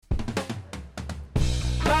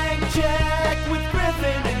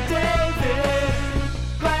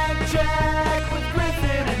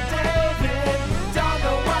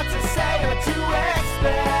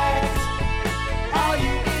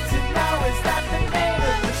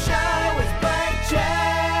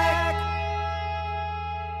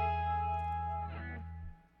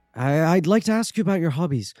I'd like to ask you about your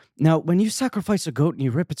hobbies. Now, when you sacrifice a goat and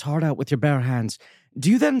you rip its heart out with your bare hands,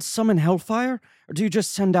 do you then summon hellfire? Or do you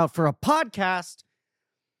just send out for a podcast?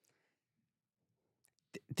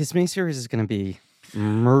 This miniseries is going to be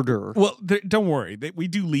murder. Well, don't worry. We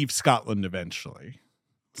do leave Scotland eventually.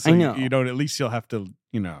 So I know. You don't. At least you'll have to,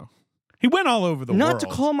 He went all over the world. Not to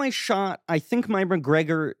call my shot, I think my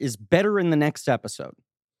McGregor is better in the next episode.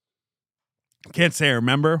 Can't say I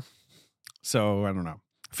remember. So, I don't know.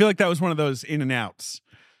 I feel like that was one of those in and outs.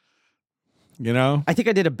 I think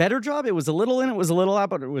I did a better job. It was a little in, it was a little out,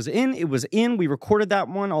 but it was in. It was in. We recorded that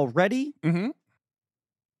one already. Mm-hmm.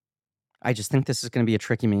 I just think this is going to be a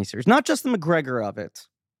tricky miniseries. Not just the McGregor of it,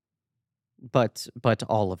 but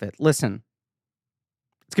all of it. Listen,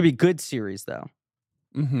 it's going to be a good series, though.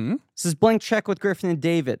 Mm-hmm. This is Blank Check with Griffin and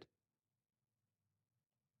David.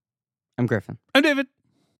 I'm Griffin. I'm David.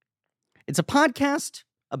 It's a podcast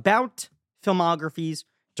about filmographies,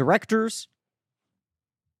 directors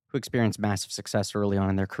who experience massive success early on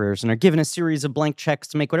in their careers and are given a series of blank checks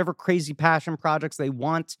to make whatever crazy passion projects they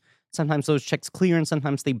want. Sometimes those checks clear and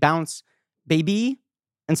sometimes they bounce, baby.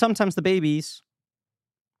 And sometimes the babies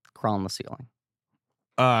crawl on the ceiling.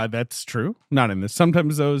 That's true. Not in this.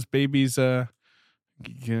 Sometimes those babies, I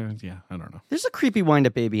don't know. There's a creepy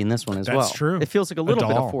wind-up baby in this one as well. That's true. It feels like a little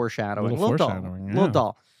bit doll. of foreshadowing. A little foreshadowing, yeah. Little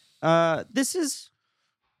doll. This is...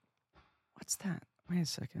 What's that? Wait a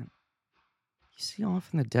second. You see off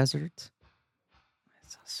in the desert?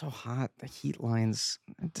 It's so hot. The heat lines,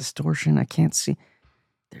 distortion. I can't see.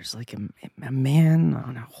 There's like a man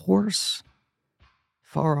on a horse.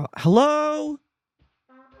 Far off. Hello?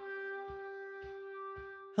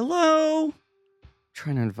 Hello?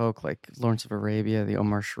 Trying to invoke like Lawrence of Arabia, the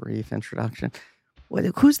Omar Sharif introduction.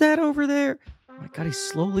 Who's that over there? Oh my God, he's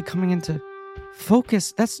slowly coming into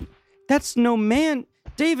focus. That's no man.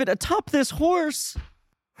 David, atop this horse.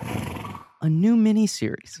 A new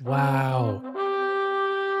miniseries. Wow.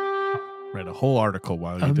 Read a whole article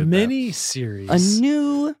while you A did mini-series. A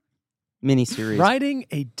new miniseries. Riding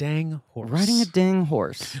a dang horse. Riding a dang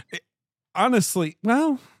horse. that. Honestly,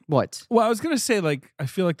 What? I was going to say, I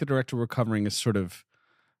feel like the director we're covering is sort of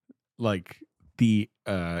like the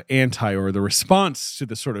anti or the response to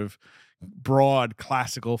the sort of broad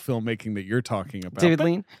classical filmmaking that you're talking about. David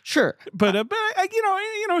Lean? Sure. But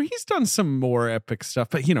he's done some more epic stuff.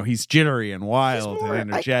 But he's jittery and wild more-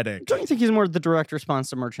 and energetic. Don't you think he's more the direct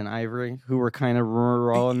response to Merchant Ivory, who were kind of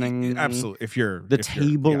running Absolutely. the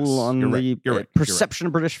table on the perception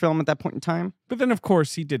of British film at that point in time? But then, of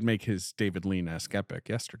course, he did make his David Lean-esque epic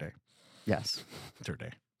yesterday. Yes.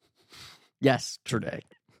 Today. Yes, today.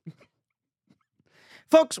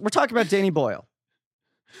 Folks, we're talking about Danny Boyle.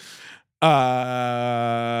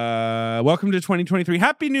 Welcome to 2023.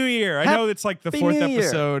 Happy New Year. I know it's like the fourth New Year.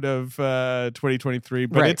 episode of 2023,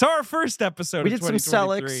 but Right. it's our first episode We of did some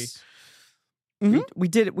 2023. Sellex. We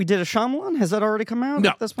did a Shyamalan. Has that already come out? No,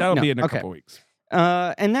 at this point? that'll No. be in a Okay. couple weeks.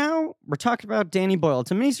 And now we're talking about Danny Boyle.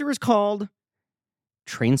 It's a miniseries called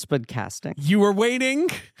Train Spud Casting. You were waiting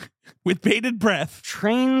with bated breath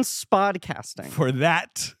Train Spud Casting. for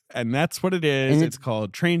that, and that's what it is. And It's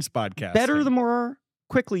called Train Spodcast. Better the more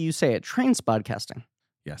quickly you say it. Train Spud Casting.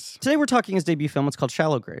 Yes. Today we're talking his debut film. It's called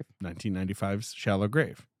Shallow Grave. 1995's Shallow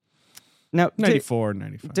Grave. Now, 94,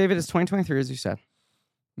 95. David, it's 2023, as you said.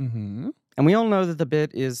 Mm-hmm. And we all know that the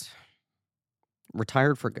bit is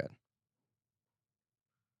retired for good.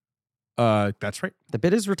 That's right. The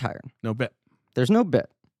bit is retired. No bit. There's no bit.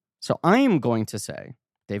 So I am going to say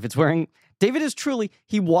David is truly,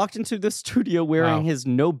 he walked into the studio wearing Wow. his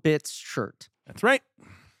no bits shirt. That's right.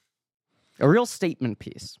 A real statement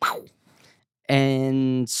piece.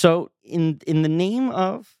 And so in the name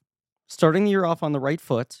of starting the year off on the right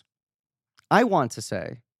foot, I want to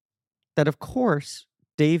say that, of course,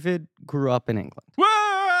 David grew up in England.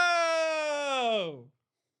 Whoa!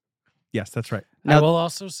 Yes, that's right. Now- I will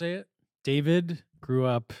also say it. David grew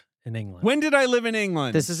up in England. When did I live in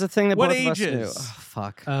England? This is a thing that What both of us knew. ages? Oh,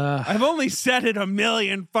 fuck. I've only said it a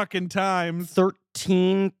million fucking times.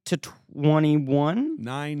 13 to 21.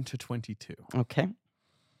 9 to 22. Okay.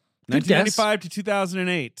 1995 to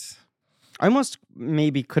 2008. I almost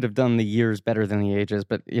maybe could have done the years better than the ages,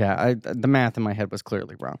 but yeah, the math in my head was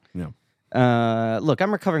clearly wrong. Yeah. Look,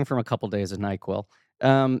 I'm recovering from a couple days of NyQuil.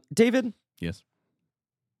 David, Yes.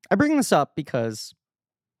 I bring this up because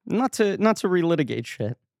not to relitigate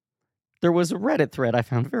shit. There was a Reddit thread I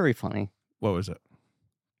found very funny, What was it?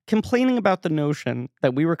 complaining about the notion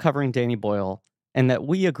that we were covering Danny Boyle and that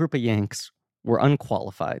we, a group of Yanks, were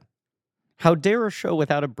unqualified. How dare a show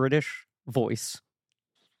without a British voice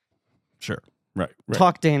Sure. Right.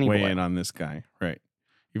 talk Danny Weigh Boyle? in on this guy. Right.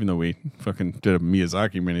 Even though we fucking did a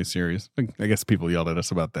Miyazaki miniseries. I guess people yelled at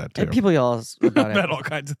us about that too. And people yell at us about about it. all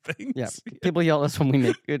kinds of things. Yeah, people yell at us when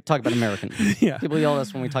we talk about Americans. Yeah. People yell at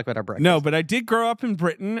us when we talk about our breakfast. No, but I did grow up in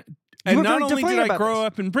Britain. You And were not very only did defiant I about grow this.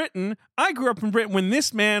 up in Britain, I grew up in Britain when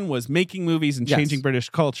this man was making movies and Yes. changing British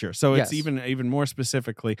culture. So it's Yes. even more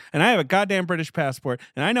specifically. And I have a goddamn British passport,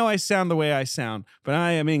 and I know I sound the way I sound, but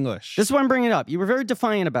I am English. This is why I'm bringing it up. You were very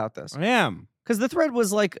defiant about this. I am. Because the thread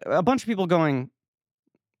was like a bunch of people going,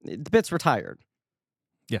 the bit's retired.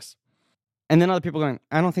 Yes. And then other people going,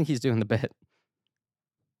 I don't think he's doing the bit.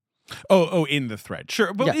 Oh, in the thread.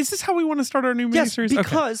 Sure. But Yeah. is this how we want to start our new Yes,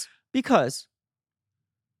 miniseries? because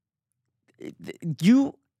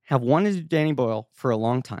you have wanted to do Danny Boyle for a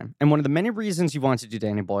long time. And one of the many reasons you want to do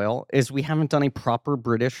Danny Boyle is we haven't done a proper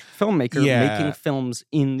British filmmaker Yeah. making films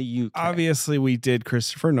in the UK. Obviously, we did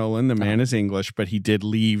Christopher Nolan. The man is English, but he did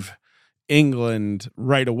leave England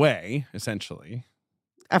right away, essentially.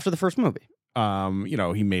 After the first movie.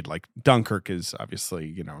 He made like Dunkirk is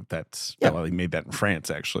obviously, that's well, he made that in France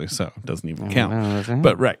actually, so it doesn't even count.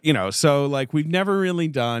 But right, so like we've never really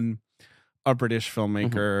done a British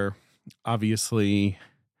filmmaker. Obviously,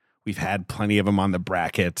 we've had plenty of them on the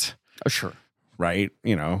bracket, Oh, sure. right?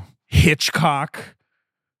 Hitchcock,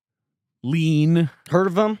 Lean. Heard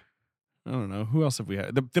of him? I don't know. Who else have we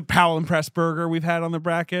had? The Powell and Pressburger we've had on the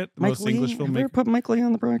bracket. The Mike most Lee? English Have we ever filmmaker. put Mike Lee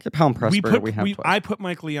on the bracket? Powell and Pressburger we have twice. I put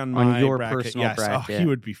Mike Lee on my your bracket. personal Yes. bracket. That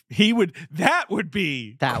would be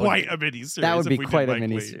quite a mini-series. That would be if we did quite a Mike Lee.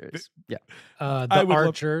 mini-series. Yeah. I The would love-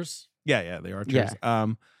 Archers. Yeah, the Archers. Yeah.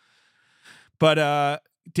 But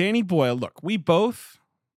Danny Boyle, look, we both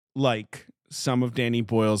like some of Danny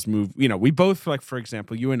Boyle's we both like, for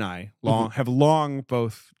example, you and I have long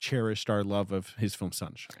both cherished our love of his film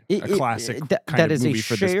Sunshine, a classic that kind of is movie a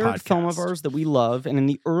for this shared film of podcast. ours that we love. And in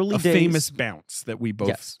the early A days, famous bounce that we both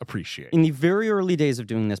Yes. appreciate. in the very early days of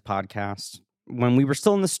doing this podcast, when we were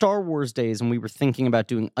still in the Star Wars days and we were thinking about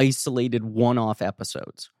doing isolated one-off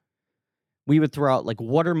episodes, we would throw out like,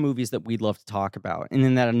 what are movies that we'd love to talk about? And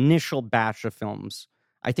in that initial batch of films,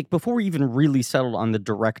 I think before we even really settled on the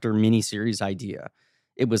director miniseries idea,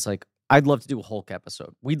 it was like, I'd love to do a Hulk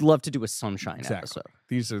episode. We'd love to do a Sunshine episode.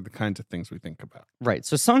 These are the kinds of things we think about. Right.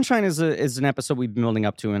 So Sunshine is an episode we've been building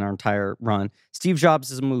up to in our entire run. Steve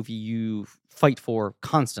Jobs is a movie you fight for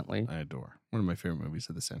constantly. I adore. One of my favorite movies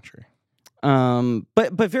of the century.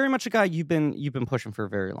 But very much a guy you've been pushing for a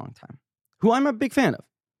very long time, who I'm a big fan of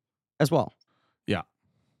as well. Yeah.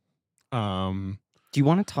 Do you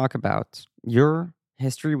want to talk about your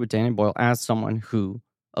history with Danny Boyle as someone who,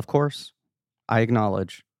 of course, I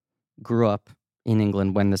acknowledge, grew up in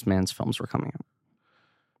England when this man's films were coming out?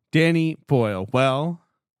 Danny Boyle. Well,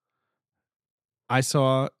 I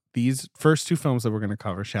saw these first two films that we're going to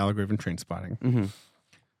cover, Shallow Grave and Trainspotting, Mm-hmm.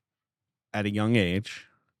 at a young age.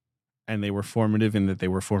 And they were formative in that they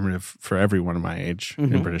were formative for everyone of my age in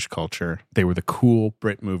Mhm. British culture. They were the cool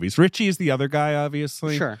Brit movies. Richie is the other guy,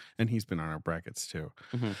 obviously. Sure. And he's been on our brackets too.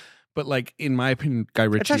 Mhm. But like, in my opinion, Guy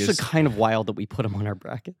Ritchie It's actually is... kind of wild that we put him on our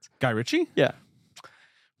brackets. Guy Ritchie? Yeah.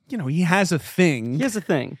 He has a thing. Here's the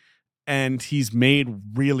thing. And he's made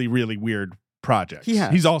really, really weird projects. He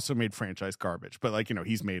has. He's also made franchise garbage, but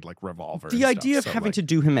he's made like Revolver. The and idea of stuff, so, having like, to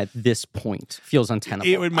do him at this point feels untenable.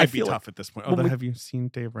 it might I be feel tough at this point. well, Although, we- have you seen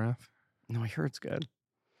Dave Rath? No, I heard it's good.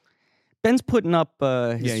 Ben's putting up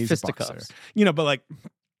his Yeah, he's a boxer. fisticuffs. But like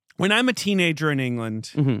when I'm a teenager in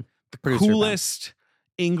England, Mhm. the Producer Ben. coolest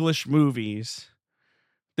English movies.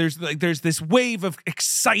 There's this wave of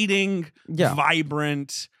exciting, Yeah.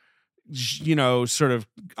 vibrant, sort of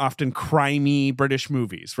often crimey British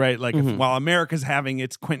movies, right? Like Mhm. while America's having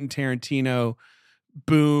its Quentin Tarantino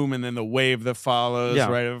boom and then the wave that follows, Yeah.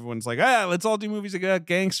 right? Everyone's like, let's all do movies about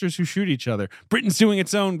gangsters who shoot each other. Britain's doing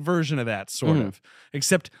its own version of that, sort Mhm. of.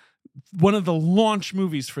 Except one of the launch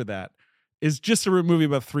movies for that is just a movie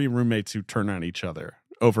about three roommates who turn on each other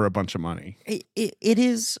over a bunch of money. It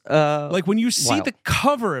is Like when you see wild. the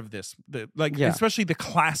cover of this, Yeah. especially the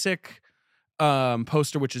classic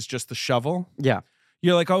poster, which is just the shovel. yeah,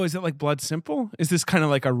 You're like, oh, is it like Blood Simple? Is this kind of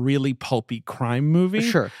like a really pulpy crime movie?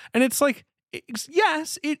 sure. And it's like,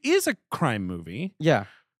 yes, it is a crime movie, Yeah.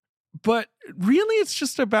 but really it's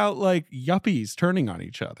just about like yuppies turning on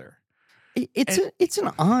each other. It's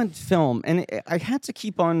an odd film, and I had to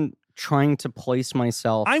keep on trying to place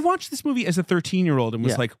myself. I watched this movie as a 13-year-old and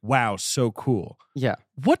was Yeah. like, wow, so cool. yeah,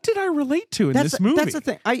 What did I relate to in that's this movie? that's the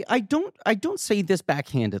thing. I don't say this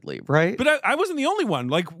backhandedly, right? But I wasn't the only one.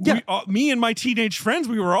 Like, Yeah. me and my teenage friends,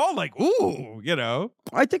 we were all like, ooh,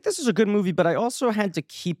 I think this is a good movie, but I also had to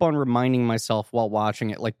keep on reminding myself while watching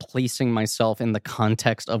it, like placing myself in the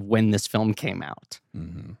context of when this film came out.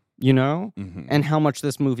 Mm-hmm. you know? Mhm. And how much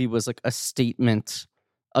this movie was like a statement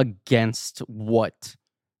against what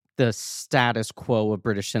the status quo of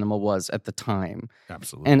British cinema was at the time.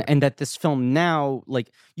 Absolutely. And that this film now,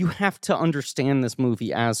 like, you have to understand this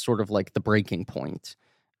movie as sort of like the breaking point.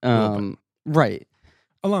 Little Right.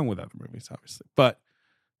 along with other movies, obviously. But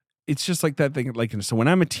it's just like that thing. Like, so when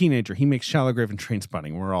I'm a teenager, he makes Shallow Grave and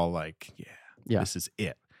Trainspotting. We're all like, Yeah. this is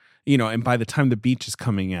it. You know, and by the time The Beach is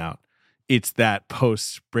coming out, it's that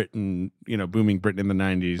post-Britain, you know, booming Britain in the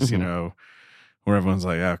 90s, you Mhm. know, where everyone's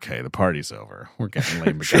like, okay, the party's over. We're getting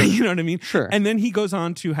lame again. You know what I mean? Sure. And then he goes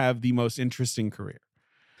on to have the most interesting career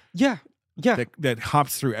yeah. that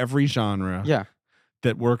hops through every genre, Yeah.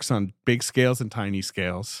 that works on big scales and tiny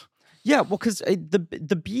scales. Yeah, well, because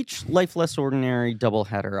the Beach Life Less Ordinary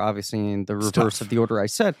doubleheader, obviously in the It's reverse tough. of the order I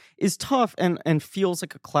said, is tough and feels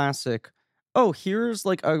like a classic. Oh, here's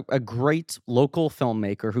like a great local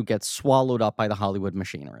filmmaker who gets swallowed up by the Hollywood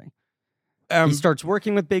machinery. He starts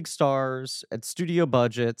working with big stars at studio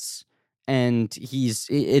budgets, and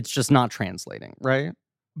it's just not translating, right?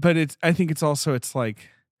 But I think it's also, it's like,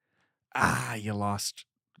 you lost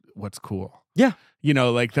what's cool. Yeah. You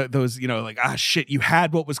know, like those, you know, like, shit, you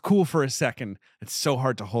had what was cool for a second. It's so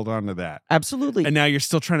hard to hold on to that. Absolutely. And now you're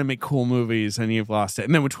still trying to make cool movies and you've lost it.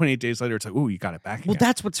 And then when 28 days later, it's like, ooh, you got it back again. Well,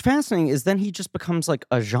 that's what's fascinating is then he just becomes like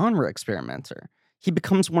a genre experimenter. He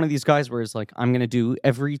becomes one of these guys where he's like, I'm going to do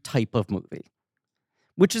every type of movie,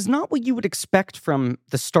 which is not what you would expect from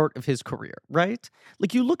the start of his career, right?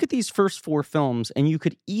 Like, you look at these first 4 films and you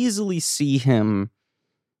could easily see him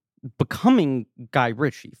becoming Guy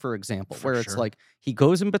Ritchie, for example, For where it's sure. like he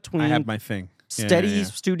goes in between I have my thing. Yeah, steady yeah, yeah.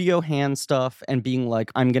 studio hand stuff and being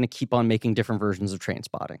like, I'm going to keep on making different versions of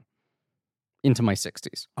Trainspotting into my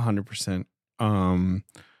 60s. 100%. I'm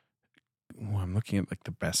looking at like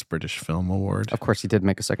the best British film award. Of course, he did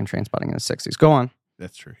make a second Trainspotting in his 60s. Go on.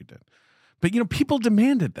 That's true, he did. But you know, people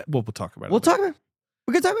demanded that. Well, we'll talk about it. We're later.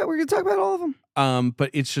 gonna talk about all of them. But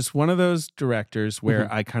it's just one of those directors where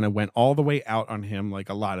Mm-hmm. I kind of went all the way out on him, like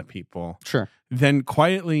a lot of people. Sure. Then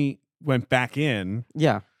quietly went back in,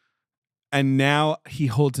 Yeah. and now he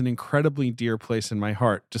holds an incredibly dear place in my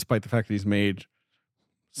heart, despite the fact that he's made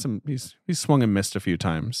he's swung and missed a few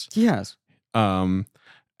times. He has.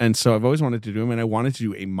 And so I've always wanted to do him, and I wanted to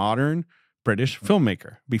do a modern British filmmaker.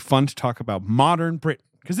 It'd be fun to talk about modern Britain,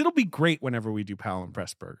 because it'll be great whenever we do Powell and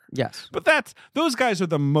Pressburger. Yes. But those guys are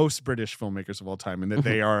the most British filmmakers of all time, and that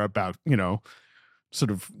they are about, you know, sort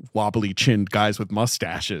of wobbly chinned guys with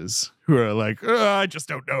mustaches who are like, I just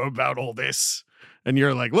don't know about all this. And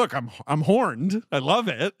you're like, look, I'm horned. I love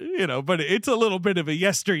it, you know, but it's a little bit of a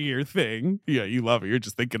yesteryear thing. Yeah, you love it. You're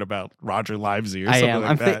just thinking about Roger Livesey or I something am.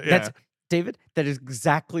 like that. Yeah. That's David. That is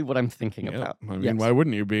exactly what I'm thinking Yeah. about. I mean, Yes. why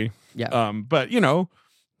wouldn't you be? Yeah. But you know,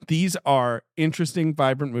 these are interesting,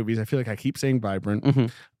 vibrant movies. I feel like I keep saying vibrant.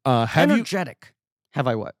 Mhm. Energetic. Have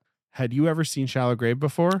I what? Had you ever seen Shallow Grave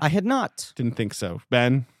before? I had not. Didn't think so,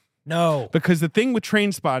 Ben. No. Because the thing with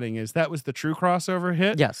Trainspotting is that was the true crossover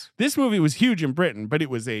hit. Yes. This movie was huge in Britain, but it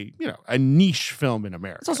was a niche film in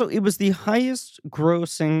America. It's also, it was the highest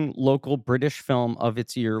grossing local British film of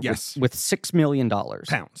its year Yes. with $6 million.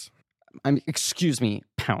 Pounds. Excuse me,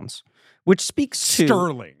 pounds. Which speaks to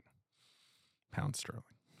Sterling. Pound sterling.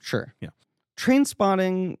 Sure. Yeah.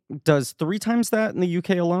 Trainspotting does 3 times that in the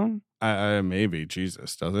UK alone. Maybe.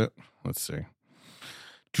 Jesus, does it? Let's see.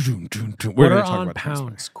 We're What going are to talk on about Trainspotting.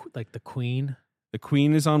 pounds? Like the Queen? The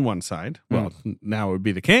Queen is on one side. Well, now it would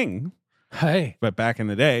be the King, Hey. but back in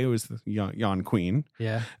the day, it was the Yon Queen.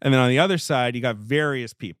 Yeah. And then on the other side, you got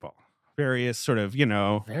various people, various sort of,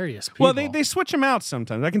 Various people. Well, they switch them out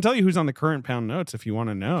sometimes. I can tell you who's on the current pound notes if you want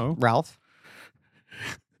to know. Ralph.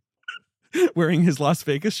 Wearing his Las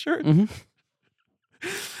Vegas shirt. Mhm.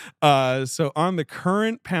 So on the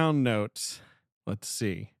current pound notes, let's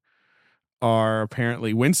see, are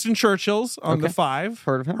apparently Winston Churchill's on the Okay. 5.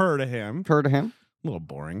 Heard of him? Heard of him. Heard of him? A little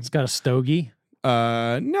boring. He's got a stogie.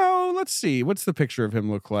 No, let's see. What's the picture of him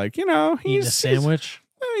look like? Eating a He's sandwich.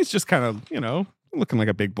 He's just kind of, looking like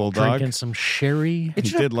a big bulldog. Drinking some sherry. It He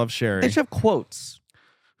should did love sherry. They should have quotes.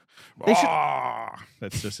 they should-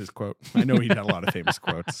 That's just his quote. I know he had a lot of famous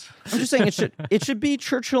quotes. I'm just saying it should be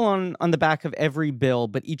Churchill on the back of every bill,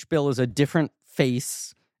 but each bill is a different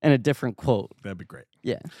face and a different quote. That'd be great.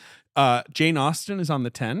 Yeah. Jane Austen is on the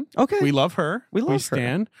 10. Okay. We love her. We love her.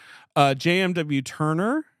 stand. JMW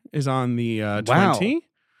Turner is on the Wow. 20.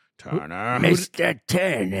 Turner. Mr.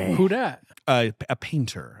 Turner. Who dat? A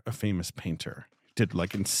painter, a famous painter. Did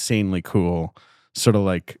like insanely cool, sort of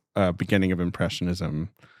like beginning of Impressionism.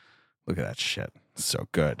 Look at that shit. So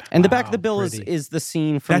good. And the back of Wow, the bill pretty. is the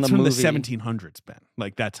scene from That's the from movie. the 1700s, Ben.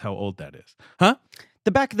 Like, that's how old that is. Huh?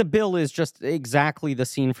 The back of the bill is just exactly the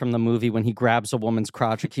scene from the movie when he grabs a woman's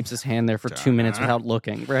crotch and keeps his hand there for 2 minutes without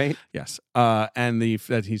looking, right? Yes. And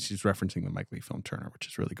that he's referencing the Mike Leigh film Turner, which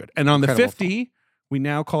is really good. And on Incredible the 50, we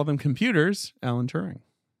now call them computers, Alan Turing.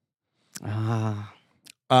 Ah.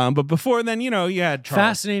 But before then, you had Charles.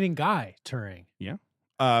 Fascinating guy, Turing. Yeah.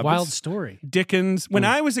 Wild story. Dickens. When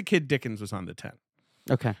I was a kid, Dickens was on the 10.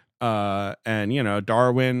 Okay. And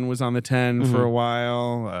Darwin was on the 10 for a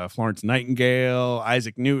while. Florence Nightingale,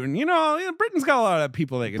 Isaac Newton. Britain's got a lot of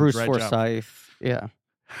people they can Bruce dredge Forsyth. up. Yeah.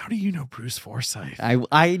 How do you know Bruce Forsyth?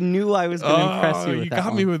 I knew I was going to impress you with you that got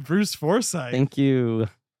one. me with Bruce Forsyth. Thank you.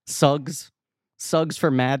 Suggs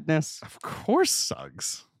for madness. Of course,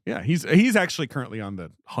 Suggs. Yeah, he's actually currently on the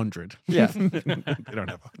 100. Yeah. They don't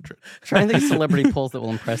have 100. Trying to think of celebrity polls that will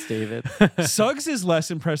impress David. Suggs is less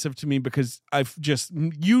impressive to me because I've just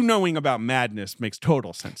knowing about madness makes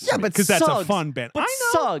total sense. Yeah, but because that's a Suggs- fun band. But I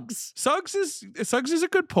know Suggs. Suggs is a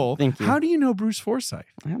good poll. Thank you. How do you know Bruce Forsyth?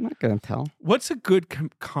 I'm not going to tell. What's a good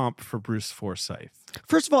comp for Bruce Forsyth?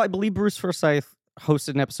 First of all, I believe Bruce Forsyth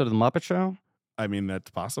hosted an episode of The Muppet Show. I mean, that's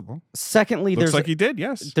possible. Secondly, Looks like he did.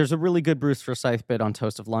 Yes. there's a really good Bruce Forsyth bit on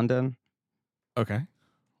Toast of London. Okay.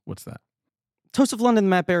 What's that? Toast of London, the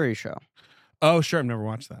Matt Berry show. Oh, sure. I've never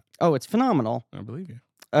watched that. Oh, it's phenomenal. I believe you.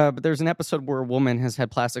 But there's an episode where a woman has had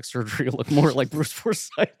plastic surgery to look more like Bruce Forsyth.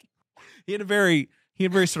 He had a very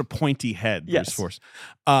sort of pointy head, Bruce Yes. Forsyth.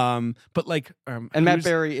 But like, And Matt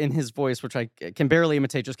Berry, in his voice, which I can barely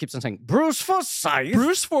imitate, just keeps on saying, Bruce Forsyth.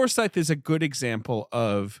 Bruce Forsyth is a good example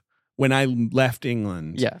of when I left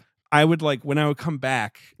England. Yeah. I would when I would come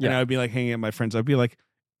back and Yeah. I would be like hanging out with my friends, I'd be like,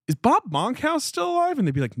 is Bob Monkhouse still alive? And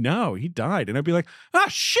they'd be like, no, he died. And I'd be like,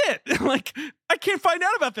 shit. I can't find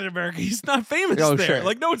out about that in America. He's not famous Oh, there.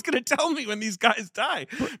 sure. No one's going to tell me when these guys die.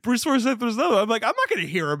 Bruce Forsyth was another. I'm like, I'm not going to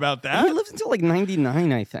hear about that. He lived until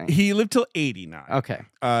 99, I think. He lived till 89. Okay.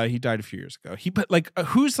 He died a few years ago.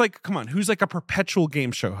 Who's a perpetual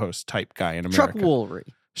game show host type guy in America? Chuck Woolery.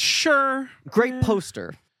 Sure. Great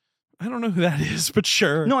poster. I don't know who that is, but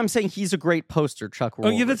sure. No, I'm saying he's a great poster, Chuck Woolery. Oh,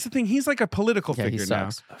 yeah, that's the thing. He's like a political Yeah, he figure now.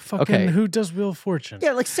 sucks. Fucking Okay. who does Wheel of Fortune?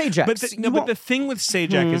 Yeah, like Sajak. But the thing with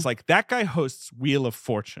Sajak is that guy hosts Wheel of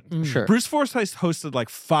Fortune. Sure. Bruce Forsyth hosted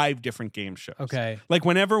 5 different game shows. Okay.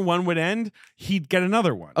 Whenever one would end, he'd get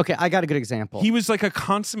another one. Okay, I got a good example. He was like a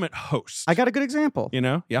consummate host. I got a good example.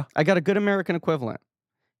 Yeah. I got a good American equivalent.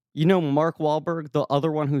 Mark Wahlberg, the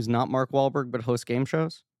other one who's not Mark Wahlberg but hosts game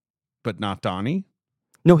shows? But not Donnie.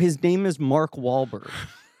 No, his name is Mark Wahlberg.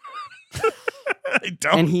 I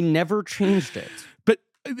don't. And he never changed it. But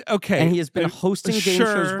okay. And he has been hosting game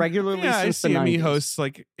shows Sure. regularly Yeah, since I see the him. 90s. He hosts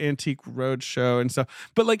Antique Roadshow and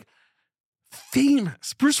stuff. But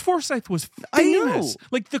famous. Bruce Forsyth was I know. famous.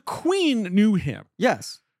 The Queen knew him.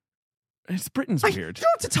 Yes. It's Britain's You weird. don't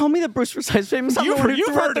have to tell me that Bruce Forsyth's famous. I'm the one who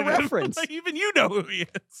threw out the reference. Even you know who he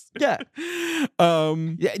is. Yeah.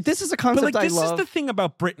 Yeah, this is a concept But I this love. is the thing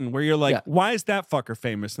about Britain where you're like, Yeah. why is that fucker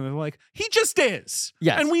famous? And they're like, he just is.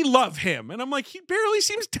 Yes. And we love him. And I'm like, he barely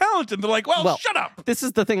seems talented. And they're like, well, shut up. This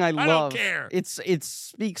is the thing I don't love. care. It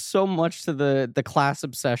speaks so much to the class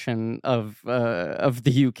obsession of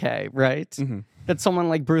the UK, right? Mhm. That someone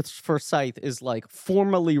like Bruce Forsyth is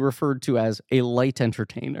formally referred to as a light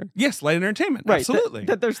entertainer. Yes, light entertainment. Right. Absolutely.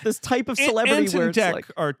 That there's this type of celebrity Anton where it's Deck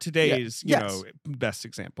are today's, yes. best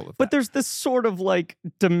example of but that. there's this sort of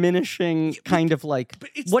diminishing kind of but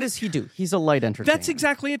it's what does he do? He's a light entertainer. That's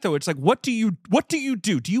exactly it, though. It's what do you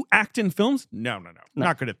do? Do you act in films? No.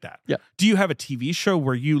 Not good at that. Yeah. Do you have a TV show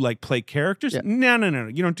where you play characters? Yeah. No.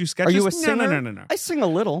 You don't do Are sketches? you a singer? No. I sing a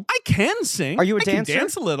little. I can sing. Are you a I dancer? Can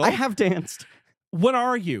dance a little. I have danced. What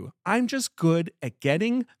are you? I'm just good at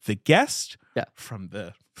getting the guest Yeah. from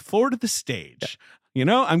the floor to the stage.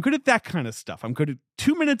 I'm good at that kind of stuff. I'm good at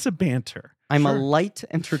 2 minutes of banter. I'm a Sure. light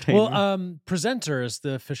entertainer. Well, presenter is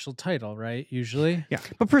the official title, right? Usually. Yeah.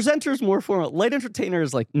 but presenter is more formal. Light entertainer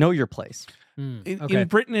is know your place. In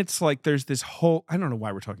Britain, it's there's this whole. I don't know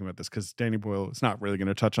why we're talking about this because Danny Boyle is not really going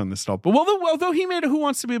to touch on this stuff. But although he made a Who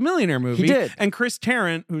Wants to Be a Millionaire movie, He did. and Chris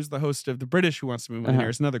Tarrant, who's the host of the British Who Wants to Be a Millionaire,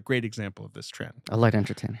 is another great example of this trend. A light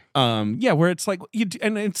entertainer. Where it's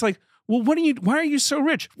well, why are you so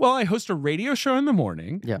rich? Well, I host a radio show in the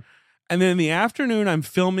morning. Yeah. And then in the afternoon, I'm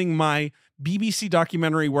filming my BBC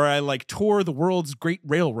documentary where I tour the world's great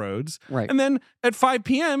railroads. Right. And then at 5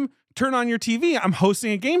 p.m., turn on your TV, I'm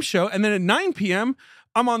hosting a game show. And then at 9 p.m.,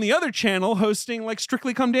 I'm on the other channel hosting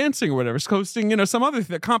Strictly Come Dancing or whatever. It's hosting, some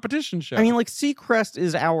other competition show. I mean, Seacrest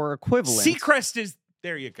is our equivalent. Seacrest is,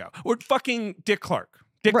 there you go. Or fucking Dick Clark.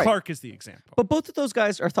 Dick Right. Clark is the example. But both of those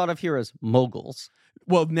guys are thought of here as moguls.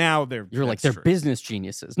 Well, now they're They're true. business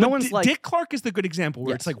geniuses. No But one's like, Dick Clark is the good example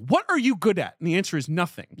where Yes. it's like, what are you good at? And the answer is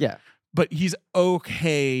nothing. yeah. But he's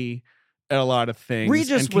okay at a lot of things.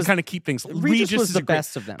 Regis and can was- kind of keep things. Regis was is the a great-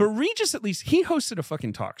 best of them. But Regis, at least, he hosted a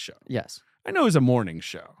fucking talk show. Yes. I know it was a morning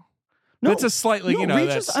show. No, That's a slightly, no,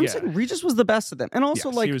 Regis, I'm saying Regis was the best of them. And also,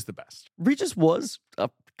 yes, like, he was the best. Regis was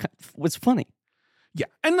funny. Yeah,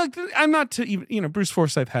 and like I'm not to even Bruce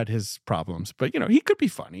Forsyth had his problems, but he could be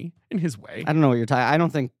funny in his way. I don't know what you're talking. I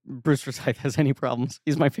don't think Bruce Forsyth has any problems.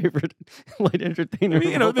 He's my favorite light entertainer. I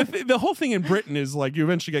mean, of all time. the whole thing in Britain is like you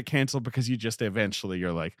eventually get canceled because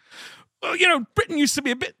you're like, well, Britain used to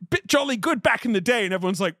be a bit jolly good back in the day, and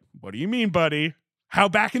everyone's like, what do you mean, buddy? How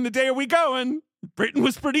back in the day are we going? Britain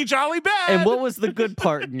was pretty jolly bad. And what was the good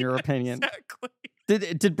part in your opinion? Exactly.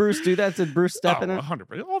 Did Bruce do that? Did Bruce step in it?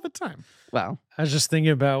 100% all the time. Wow. I was just thinking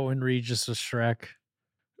about when Regis was Shrek.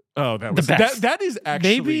 Oh, that The was best. that is actually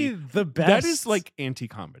Maybe the best. that is like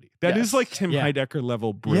anti-comedy. That is Yes. like Tim Yeah. Heidecker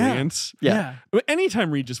level brilliance. Yeah.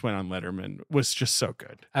 Anytime Regis went on Letterman was just so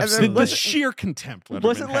good. Absolutely. The sheer contempt Letterman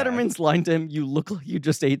Wasn't had. Letterman's line to him, "You look like you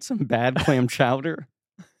just ate some bad clam chowder"?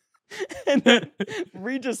 And then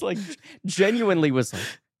Regis like genuinely was like,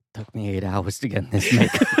 "Took me 8 hours to get in this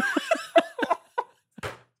makeup."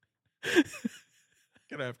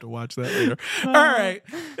 Gonna have to watch that later. All right,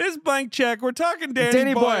 this Blank Check. We're talking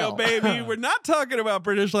Danny Boyle, Boyle. baby. We're not talking about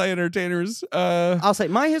British light entertainers. I'll say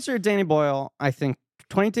my history of Danny Boyle, I think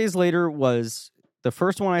 20 Days Later was the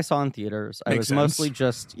first one I saw in theaters. I Makes was sense. mostly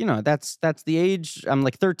just, that's the age. I'm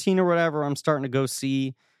like 13 or whatever. I'm starting to go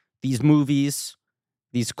see these movies,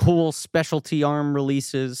 these cool specialty arm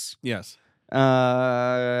releases. Yes,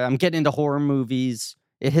 I'm getting into horror movies.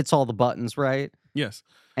 It hits all the buttons, right? yes.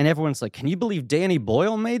 And everyone's like, "Can you believe Danny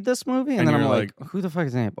Boyle made this movie?" And then you're I'm like, "Who the fuck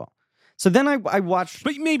is Danny Boyle?" So then I watched.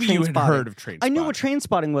 But maybe you had Trainspotting. heard of Trainspotting. I knew what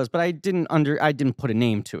Trainspotting was, but I didn't put a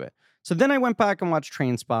name to it. So then I went back and watched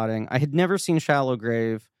Trainspotting. I had never seen Shallow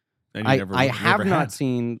Grave. And you I never have had. not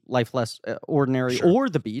seen Life Less Ordinary Sure. or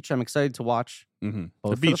The Beach. I'm excited to watch Mm-hmm.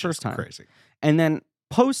 both The for beach the first is time. crazy. And then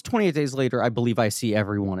post 28 Days Later, I believe I see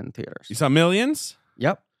everyone in theaters. You saw Millions,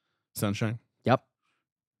 Yep. Sunshine, Yep.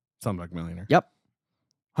 Slumdog Millionaire. Yep.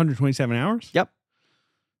 127 Hours. Yep.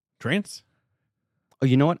 Trance. Oh,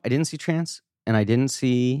 you know what? I didn't see Trance, and I didn't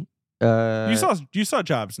see. You saw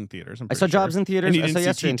Jobs in theaters. I saw Jobs in theaters. And you I saw didn't see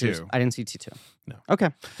Yesterday in T2. theaters. I didn't see T2. No. Okay.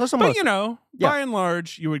 So some But yeah. by and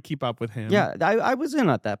large, you would keep up with him. Yeah, I was in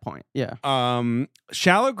at that point. Yeah.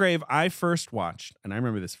 Shallow Grave, I first watched, and I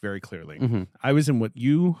remember this very clearly. Mhm. I was in what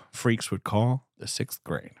you freaks would call the 6th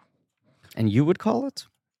grade, And you would call it?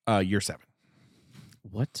 year 7.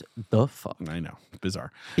 What the fuck? I know,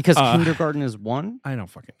 bizarre. Because Uh, kindergarten is 1? I don't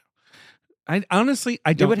fucking know. I honestly,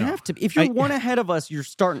 I It don't would know. have to be. If you're I- one ahead of us, you're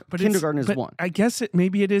starting. But it's- Kindergarten is but 1. I guess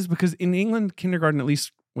maybe it is because in England, kindergarten, at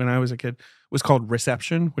least when I was a kid, was called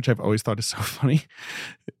reception, which I've always thought is so funny.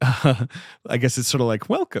 I guess it's sort of like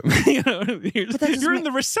welcome. You're doesn't in make-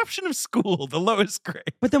 the reception of school, the lowest grade.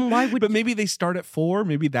 But then why would? But maybe they start at 4.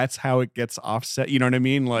 Maybe that's how it gets offset. You know what I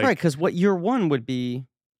mean? Like, Right, because what year 1 would be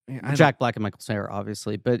I don't- Jack Black and Michael Cera,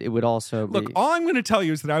 obviously, but it would also Look, be. all I'm going to tell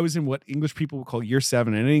you is that I was in what English people would call year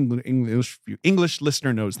 7, and any English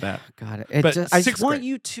listener knows that. God, but I sixth just want grade.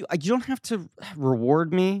 you to. You don't have to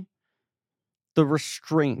reward me. The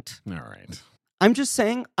restraint. All right. I'm just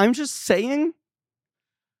saying.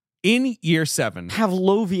 In year 7,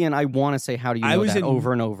 Pavlovian. I want to say, how do you I know was that in-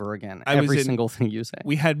 over and over again? I was Every in- single thing you say.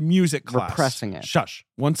 we had music class. Repressing it. Shush.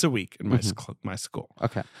 Once a week in Mhm. my school.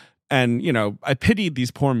 Okay. And, I pitied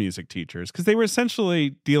these poor music teachers because they were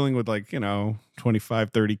essentially dealing with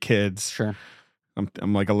 25, 30 kids. Sure.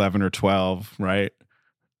 I'm like 11 or 12, right?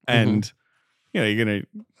 And, you're going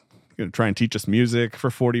to try and teach us music for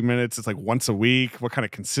 40 minutes. It's like once a week. What kind of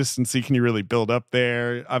consistency can you really build up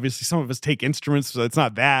there? Obviously, some of us take instruments, so it's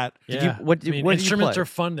not that. Did you- Yeah. what did- I mean, what did you instruments play? are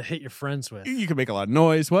fun to hit your friends with. You can make a lot of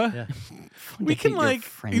noise. What? Yeah. We can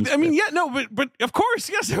but of course,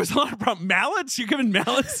 yes, there was a lot of problem. Mallets, you're giving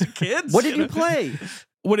mallets to kids. What did you know? play?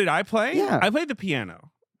 What did I play? Yeah. I played the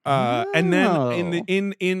piano. And then Oh.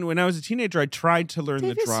 in when I was a teenager, I tried to learn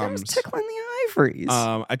Davey the Sims drums. tickling the ivories.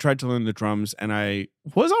 I tried to learn the drums, and I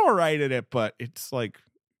was all right at it, but it's like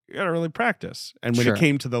you gotta really practice. And when Sure. it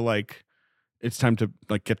came to the it's time to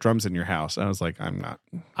get drums in your house, I was like, I'm not.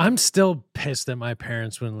 I'm still pissed that my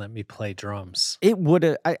parents wouldn't let me play drums. It would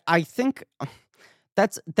have. I think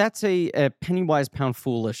that's a penny wise pound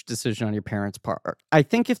foolish decision on your parents' part. I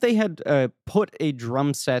think if they had put a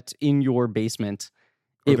drum set in your basement,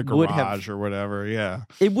 Or it the would garage have or whatever, yeah.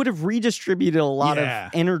 it would have redistributed a lot Yeah.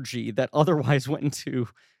 of energy that otherwise went into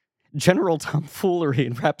general tomfoolery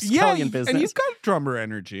and rapscallion business. And you've got drummer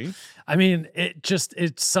energy. I mean,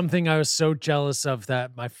 it's something I was so jealous of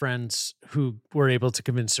that my friends who were able to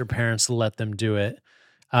convince their parents to let them do it.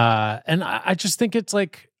 And I just think it's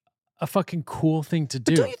like a fucking cool thing to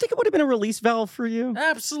do. But don't you think it would have been a release valve for you?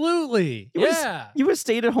 Absolutely. You would have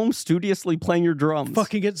stayed at home studiously playing your drums.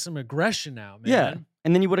 Fucking get some aggression out, man. Yeah.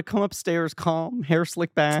 And then you would have come upstairs calm, hair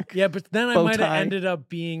slicked back. Yeah, but then I bow might have tie. ended up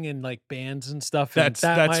being in like bands and stuff. And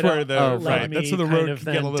That's might where have the led right. me That's where the kind road of can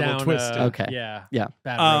get a then little down twisted. Okay. Yeah. Yeah.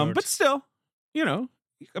 Bad road. But still,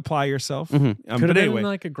 apply yourself. Mhm. Could have But been anyway, in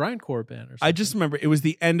like a grindcore band or something. I just remember it was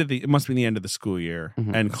the end of it must be the end of the school year.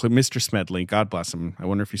 Mhm. And Mr. Smedley, God bless him. I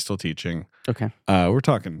wonder if he's still teaching. Okay. We're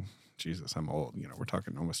talking, Jesus, I'm old. We're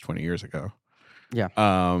talking almost 20 years ago. Yeah.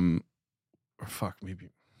 Or fuck, maybe,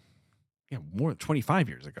 more than 25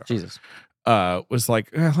 years ago. Jesus. Was like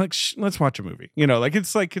let's watch a movie.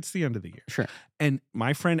 It's the end of the year. Sure. And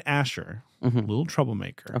my friend Asher, Mhm. little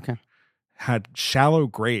troublemaker, Okay. had Shallow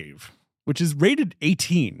Grave, which is rated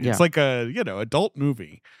 18. Yeah. It's like a adult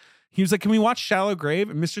movie. He was like, "Can we watch Shallow Grave?"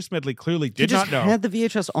 And Mr. Smedley clearly He did just not know. had the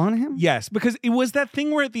VHS on him? Yes, because it was that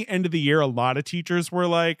thing where at the end of the year, a lot of teachers were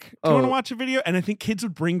like, "Do you want to Oh. watch a video?" And I think kids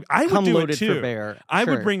would bring. I would Come do loaded it too. for bear. I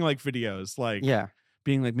would Sure. bring like videos, like Yeah.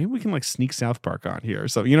 being like, maybe we can like sneak South Park on here.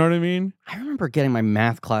 So you know what I mean? I remember getting my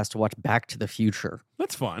math class to watch Back to the Future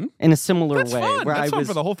That's fun. in a similar That's way. fun. Where That's I fun was,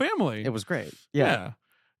 for the whole family. It was great. Yeah.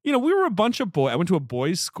 We were a bunch of boys. I went to a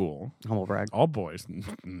boys' school. Humble brag. All boys.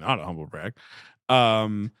 Not a humble brag.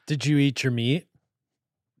 Did you eat your meat?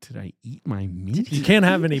 Did I eat my meat? You can't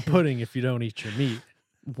have any pudding if you don't eat your meat.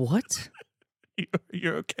 What?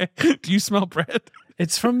 You're okay. Do you smell bread?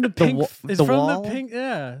 It's from the The pink. wa- it's the from wall? the pink.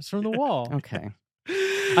 Yeah, it's from the wall. Okay.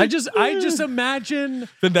 I just imagine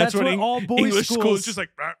Then that's what what all boys English schools school is just like.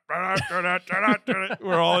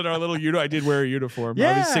 We're all in our little I did wear a uniform. I was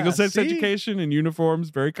Yeah, single sex see? education and uniforms,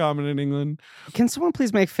 very common in England. Can someone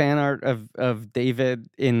please make fan art of David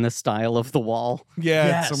in the style of The Wall? Yeah,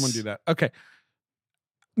 Yes. someone do that. Okay.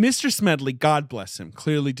 Mr. Smedley, God bless him,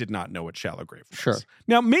 clearly did not know what Shallow Grave was. Sure.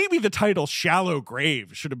 Now, maybe the title Shallow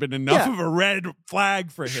Grave should have been enough Yeah. of a red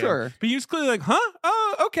flag for him. Sure. But he was clearly like, huh?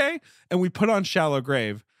 Oh, okay. And we put on Shallow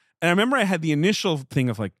Grave. And I remember I had the initial thing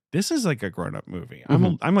of like, this is like a grown-up movie.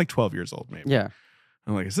 I'm like 12 years old, maybe. Yeah.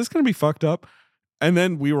 I'm like, is this going to be fucked up? And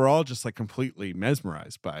then we were all just like completely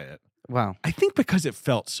mesmerized by it. Wow. I think because it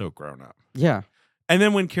felt so grown up. Yeah. And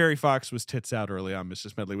then when Carrie Fox was tits out early on, Mr.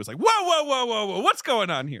 Smedley was like, whoa, what's going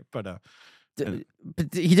on here? But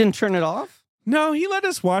But he didn't turn it off? no, he let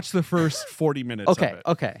us watch the first 40 minutes Okay. of it.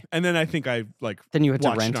 Okay. And then I think I like Then you had to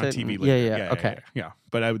watched rent it on it? TV and- later. Yeah. Okay. Yeah.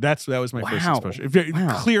 But that was my first Wow. exposure. Very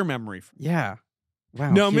Wow. clear memory. Yeah.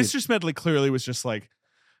 Wow. No, huge. Mr. Smedley clearly was just like,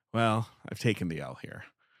 well, I've taken the L here.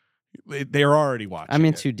 They're already watching. I'm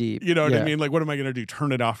in it. too deep. You know what Yeah. I mean? Like, what am I going to do?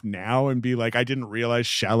 Turn it off now and be like, I didn't realize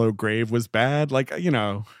Shallow Grave was bad? Like,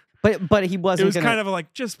 But he wasn't it was gonna, kind of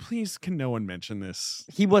like, just please, can no one mention this?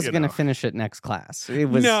 he wasn't you going to know. finish it next class. It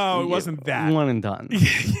was No, it wasn't that. one and done.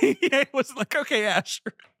 Yeah, it was like, okay,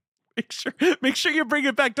 Asher, make sure you bring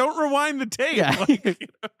it back. Don't rewind the tape. Yeah. Like,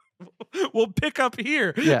 we'll pick up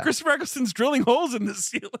here. Yeah. Christopher Eccleston's drilling holes in the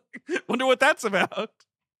ceiling. Wonder what that's about.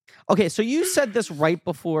 Okay, so you said this right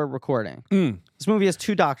before recording. This movie has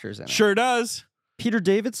two doctors in it. Sure does. Peter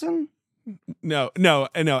Davidson? No.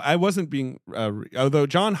 I wasn't being. Although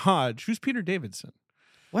John Hodge, who's Peter Davidson?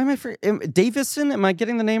 Why am I Davison? Am I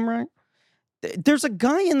getting the name right? There's a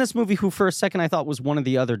guy in this movie who, for a second, I thought was one of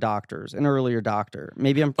the other doctors, an earlier doctor.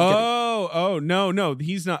 Maybe I'm. Forgetting. Oh, no,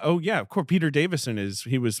 he's not. Oh, yeah, of course. Peter Davison is.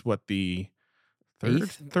 He was what, the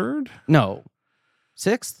third? No,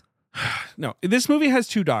 sixth. No, this movie has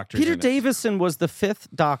two doctors. Peter in it. Davison was the fifth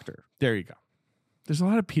doctor. There you go. There's a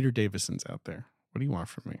lot of Peter Davisons out there. What do you want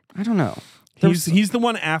from me? I don't know. He's the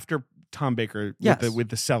one after Tom Baker Yes. with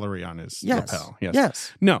the celery on his Yes. lapel. Yes.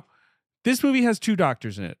 Yes. No. This movie has two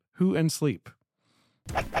doctors in it. Who and Sleep.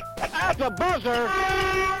 At the buzzer,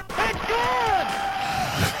 it's good!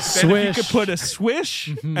 Then if Swish. you could put a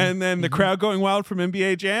swish and then the crowd going wild from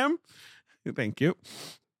NBA Jam. Thank you.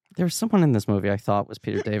 There was someone in this movie I thought was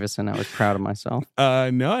Peter Davison. I was proud of myself.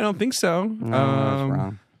 No, I don't think so. No, I was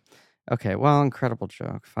wrong. Okay, well, incredible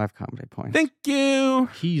joke. 5 comedy points. Thank you.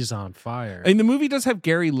 He's on fire. And the movie does have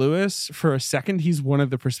Gary Lewis for a second. He's one of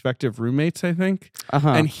the prospective roommates, I think. Uh-huh.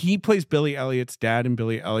 And he plays Billy Elliot's dad in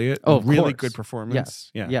Billy Elliot. Oh, of really course. good performance.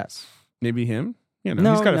 Yes. Yeah. Yes. Maybe him. You know,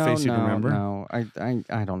 No, he's got no, a face you no, can remember. No, I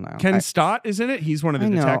don't know. Ken Stott is in it. He's one of the I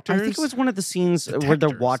know. detectives. I think it was one of the scenes where they're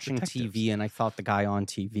Detectives, watching detectives. TV, and I thought the guy on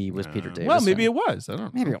TV was Peter Davison. Well, maybe it was. I don't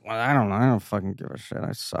know. Maybe. Well, I don't know. I don't fucking give a shit.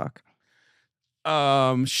 I suck.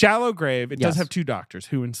 Shallow Grave. It does Yes. have two doctors,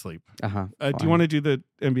 Who and Sleep. Uh-huh. Do you want to do the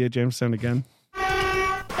NBA Jam sound again?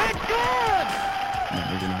 It's good. No,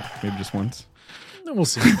 maybe not. Maybe just once. We'll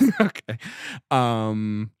see. Okay.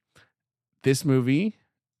 This movie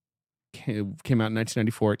came out in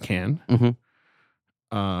 1994 at Cannes.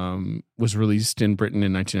 Mhm. Was released in Britain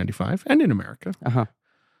in 1995 and in America. Uh-huh.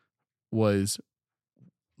 Was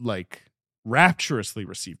like rapturously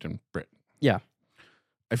received in Britain. Yeah.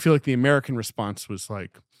 I feel like the American response was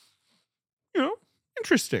like,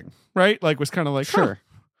 interesting, right? Like was kind of like, Sure.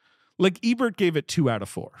 huh. Like Ebert gave it 2 out of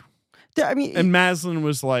 4. I mean, And Maslin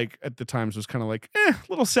was like, at the times, was kind of like, a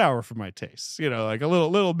little sour for my tastes. Like a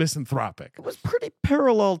little misanthropic. it was pretty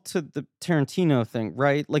parallel to the Tarantino thing,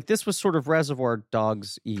 right? Like this was sort of Reservoir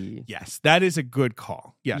Dogs-y. Yes, that is a good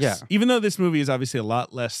call. Yes. Yeah. Even though this movie is obviously a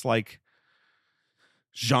lot less like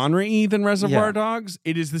genre-y than Reservoir Yeah. Dogs,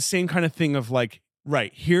 it is the same kind of thing of like,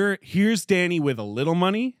 right, here's Danny with a little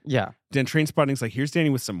money. Yeah. Then Trainspotting's like, here's Danny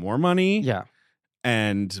with some more money. Yeah.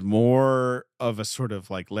 And more of a sort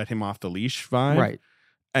of like let him off the leash vibe. Right.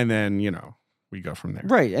 And then, we go from there.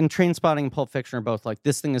 Right. And Trainspotting and Pulp Fiction are both like,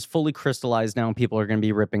 this thing is fully crystallized now and people are going to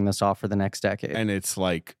be ripping this off for the next decade. And it's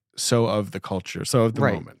like so of the culture, so of the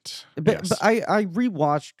Right. moment. But, Yes. but I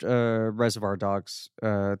rewatched Reservoir Dogs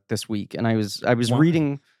this week, and I was Why?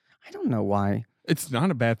 reading. I don't know why. It's not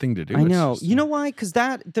a bad thing to do. I It's know. just- You know why? Because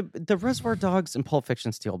the Reservoir Dogs and Pulp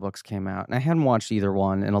Fiction steelbooks came out, and I hadn't watched either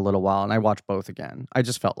one in a little while, and I watched both again. I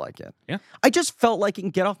just felt like it. Yeah. I just felt like it can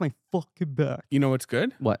get off my fucking back. You know what's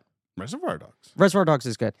good? What? Reservoir Dogs. Reservoir Dogs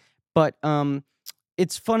is good, but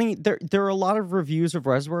it's funny. There are a lot of reviews of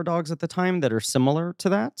Reservoir Dogs at the time that are similar to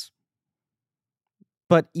that.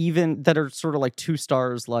 But even that are sort of like 2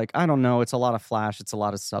 stars, like, I don't know, it's a lot of flash, it's a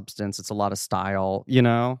lot of substance, it's a lot of style,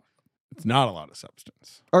 It's not a lot of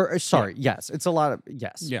substance. Or sorry, yes, it's a lot of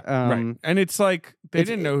yes. Yeah, right. And it's like they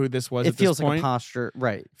didn't know who this was. It at feels this like point. a posture,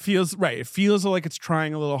 right? Feels right. It feels like it's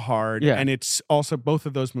trying a little hard. Yeah. And it's also both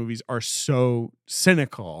of those movies are so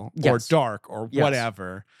cynical or Yes. dark or Yes.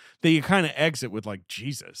 whatever that you kind of exit with like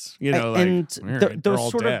Jesus. And all those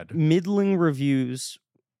right, sort dead. of middling reviews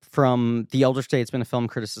from the Elder Statesman of film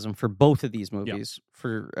criticism for both of these movies,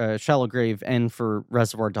 for Shallow Grave and for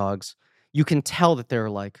Reservoir Dogs, you can tell that they're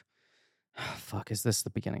like, fuck, is this the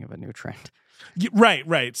beginning of a new trend?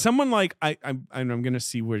 Right. Someone like I'm going to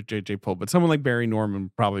see where JJ pulled, but someone like Barry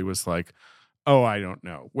Norman probably was like, oh, I don't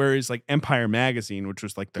know. Whereas like Empire Magazine, which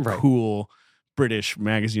was like the Right. cool British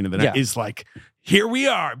magazine of the night, is like, here we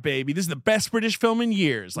are, baby. This is the best British film in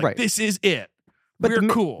years. Like Right. this is it. But We're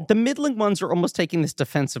cool. The middling ones are almost taking this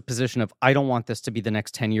defensive position of, I don't want this to be the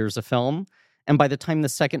next 10 years of film. And by the time the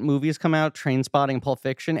second movie has come out, Trainspotting and Pulp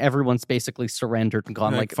Fiction, everyone's basically surrendered and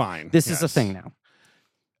gone like, fine. this is a yes. thing now.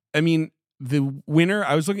 I mean, the winner,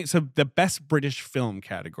 I was looking, so the best British film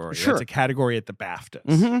category, Sure. that's a category at the BAFTAs.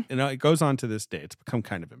 Mhm. It goes on to this day. It's become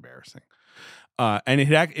kind of embarrassing. And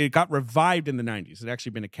it got revived in the 90s. It had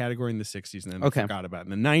actually been a category in the 60s, and then they forgot about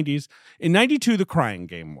it in the 90s. In 92, The Crying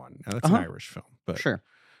Game won. Now, that's an Irish film. But Sure.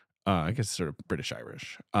 I guess it's sort of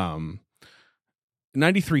British-Irish.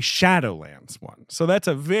 93 Shadowlands won. So that's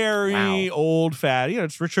a very old fad.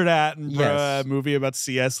 It's Richard Attenborough, Yes. movie about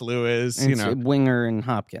C.S. Lewis, It's Winger and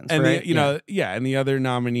Hopkins, and right? and the other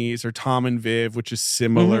nominees are Tom and Viv, which is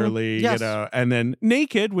similarly, Yes. and then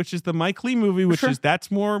Naked, which is the Mike Leigh movie, which Sure. that's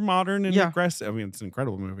more modern and Yeah. aggressive. I mean, it's an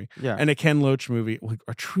incredible movie. Yeah. And a Ken Loach movie,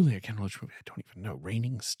 or truly a Ken Loach movie, I don't even know,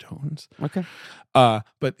 Raining Stones. Okay.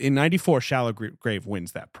 But in 94, Shallow Grave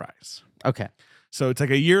wins that prize. Okay. So it's like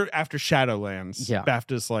a year after Shadowlands. Yeah.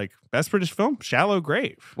 BAFTA's like, best British film, Shallow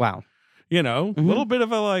Grave. Wow. A Mhm. little bit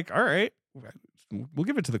of a like, all right, we'll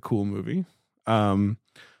give it to the cool movie.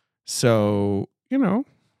 So,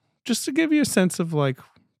 just to give you a sense of like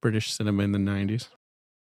British cinema in the 90s.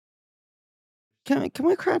 Can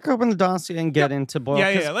we crack open the dossier and get into Boyle?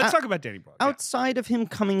 Yeah. 'Cause Let's talk about Danny Boyle. Yeah. Outside of him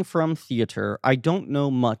coming from theater, I don't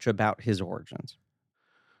know much about his origins.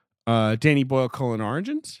 Danny Boyle :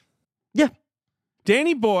 Origins. Yeah.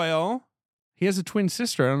 Danny Boyle, he has a twin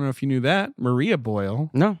sister. I don't know if you knew that. Maria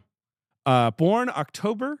Boyle. No. Born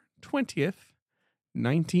October 20th,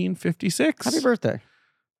 1956. Happy birthday.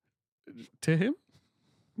 To him.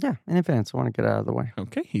 Yeah, in advance. I want to get out of the way.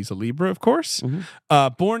 Okay, he's a Libra, of course.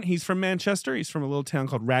 Mhm. He's from Manchester. He's from a little town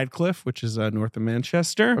called Radcliffe, which is north of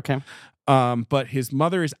Manchester. Okay. But his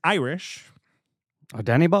mother is Irish. Oh,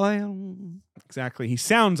 Danny Boyle. Exactly. He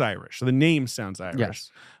sounds Irish. So the name sounds Irish.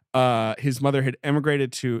 Yes. His mother had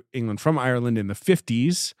emigrated to England from Ireland in the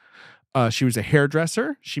 50s. She was a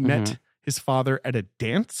hairdresser. She met his father at a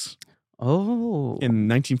dance. Oh. In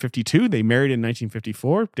 1952, they married in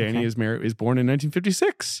 1954. Danny Okay. is born in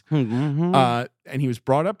 1956. Mm-hmm. And he was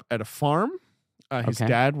brought up at a farm. His Okay.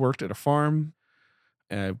 dad worked at a farm.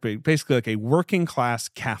 Basically like a working class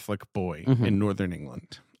Catholic boy Mhm. in Northern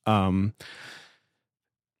England.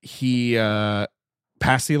 He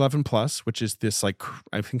passed the 11 plus, which is this like,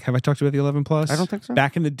 I think, have I talked about the 11 plus? I don't think so.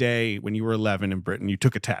 Back in the day when you were 11 in Britain, you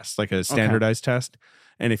took a test, like a standardized test.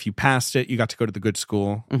 And if you passed it, you got to go to the good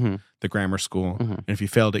school, Mm-hmm. the grammar school. Mhm. And if you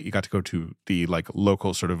failed it, you got to go to the like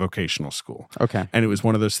local sort of vocational school. Okay. And it was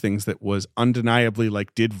one of those things that was undeniably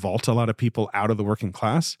like did vault a lot of people out of the working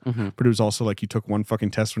class. Mm-hmm. But it was also like you took one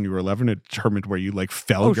fucking test when you were 11. It determined where you like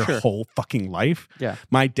fell Oh, your sure. whole fucking life. Yeah.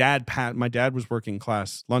 My dad was working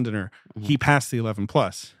class Londoner. Mhm. He passed the 11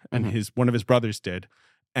 plus, and Mhm. one of his brothers did,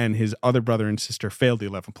 and his other brother and sister failed the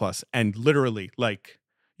 11 plus. And literally, like,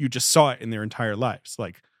 you just saw it in their entire lives.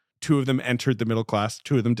 Like, 2 of them entered the middle class,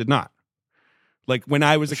 2 of them did not. Like when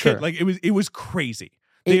I was a Sure. kid, like it was crazy.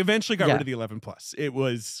 They eventually got yeah. rid of the 11 plus. It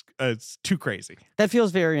was it's too crazy. That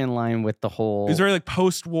feels very in line with the whole. It was very like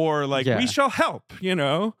post-war, like Yeah. we shall help.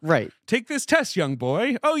 Right. Take this test, young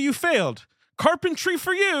boy. Oh, you failed. Carpentry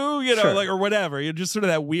for you. Sure. Like or whatever. You're just sort of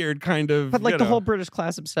that weird kind of. But like the whole British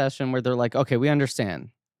class obsession where they're like, okay, we understand.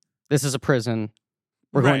 This is a prison.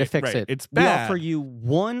 We're going to fix right. it. It's We bad. offer you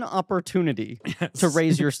one opportunity Yes. to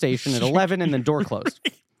raise your station at 11 and then door closed.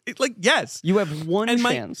 Yes. You have one And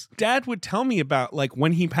my chance. dad would tell me about like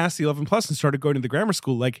when he passed the 11 plus and started going to the grammar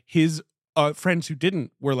school, like his friends who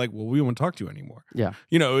didn't were like, well, we don't want to talk to you anymore. Yeah.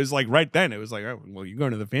 It was like right then, it was like, oh, well, you're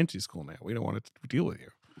going to the fancy school now. We don't want to deal with you.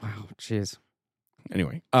 Wow, jeez.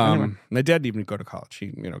 Anyway, Anyway. my dad didn't even go to college.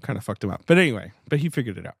 He, kind of fucked him up. But anyway, he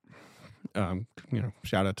figured it out.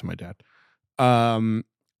 Shout out to my dad.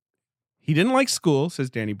 He didn't like school, says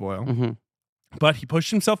Danny Boyle, Hmm. but he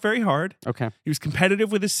pushed himself very hard. Okay. He was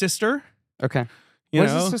competitive with his sister. Okay. You What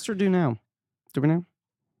does know, his sister do now? Do we know?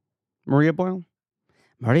 Maria Boyle?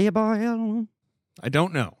 Maria Boyle. I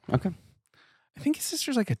don't know. Okay. I think his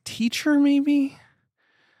sister's like a teacher, maybe.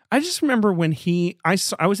 I just remember when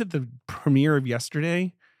I was at the premiere of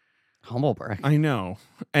Yesterday. Humble brag. I know.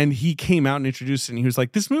 And he came out and introduced it and he was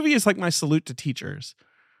like, this movie is like my salute to teachers.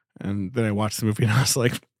 And then I watched the movie and I was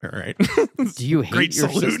like, all right. Do you hate Great your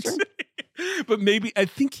salute. sister? But maybe, I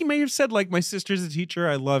think he may have said like, my sister's a teacher.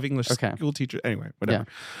 I love English Okay. school teachers. Anyway, whatever.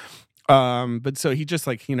 But so he just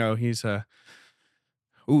like, he's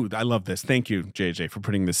ooh, I love this. Thank you, JJ, for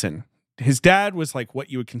putting this in. His dad was like what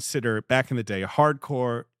you would consider back in the day, a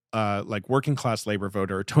hardcore, like working class labor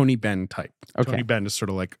voter, a Tony Benn type. Okay. Tony Benn is sort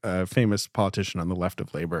of like a famous politician on the left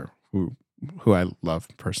of labor who I love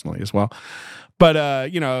personally as well. But,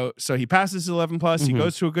 so he passes 11 plus, he Mhm.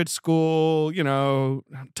 goes to a good school,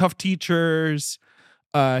 tough teachers.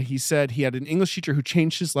 He said he had an English teacher who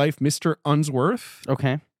changed his life, Mr. Unsworth,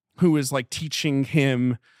 Okay. who was like teaching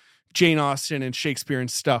him Jane Austen and Shakespeare and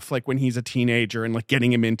stuff like when he's a teenager and like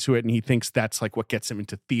getting him into it. And he thinks that's like what gets him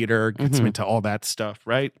into theater, gets him Mhm. into all that stuff,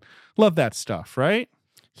 right? Love that stuff, right?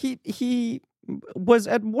 He was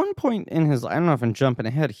at one point in his, I don't know if I'm jumping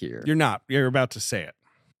ahead here, You're about to say it.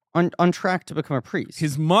 on track to become a priest.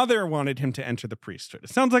 His mother wanted him to enter the priesthood. It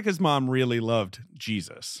sounds like his mom really loved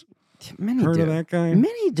Jesus. Many Heard do. of that guy?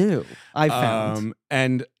 Many do. I found.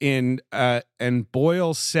 And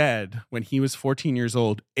Boyle said when he was 14 years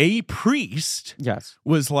old, a priest Yes.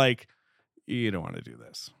 was like, you don't want to do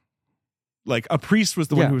this. Like a priest was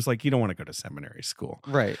the one Yeah. who was like, you don't want to go to seminary school.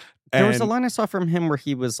 Right. There was a And- line I saw from him where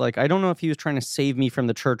he was like, I don't know if he was trying to save me from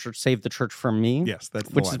the church or save the church from me. Yes, that's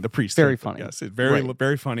the Which line. is The priest. very said that. funny. Yes, it's very, Right.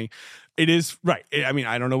 very funny. It is right. I mean,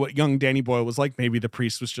 I don't know what young Danny Boyle was like. Maybe the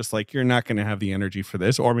priest was just like, you're not going to have the energy for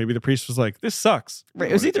this. Or maybe the priest was like, this sucks. I Right. It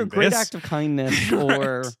don't was wanna either a do great this. act of kindness Right.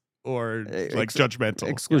 or Or like ex- judgmental.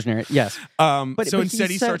 exclusionary. Yes. But but he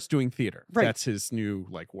instead he said- starts doing theater. Right. That's his new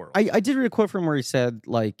like world. I did read a quote from where he said,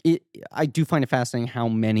 like, I do find it fascinating how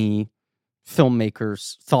many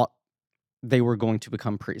filmmakers thought they were going to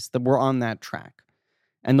become priests, that were on that track.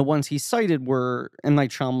 And the ones he cited were M. Night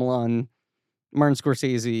Shyamalan, Martin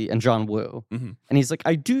Scorsese, and John Woo. Mhm. And he's like,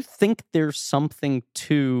 I do think there's something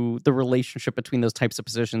to the relationship between those types of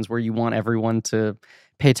positions where you want everyone to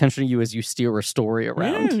pay attention to you as you steer a story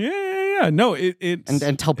around Yeah. No, it's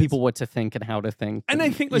and tell people what to think and how to think. And I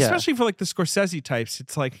think, yeah. especially for like the Scorsese types,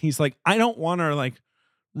 it's like he's like, I don't want to like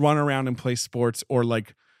run around and play sports or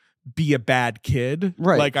like be a bad kid.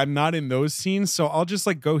 Right. Like I'm not in those scenes, so I'll just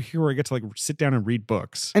like go here where I get to like sit down and read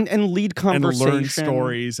books and lead and conversation. learn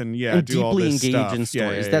stories and and do all deeply this engage stuff. in Yeah,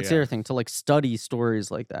 stories. yeah, That's the yeah. other thing, to like study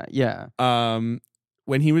stories like that. Yeah.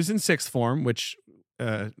 When he was in sixth form, which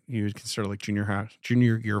you would consider like junior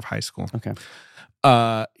year of high school. Okay.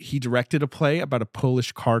 He directed a play about a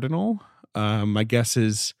Polish cardinal. My guess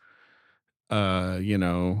is, that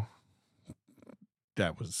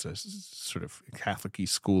was a sort of Catholic-y,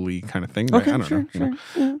 school-y kind of thing. Right? Okay, I don't sure, know. You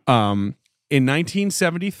sure. know? In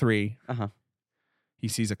 1973, Uh-huh. he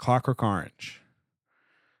sees A Clockwork Orange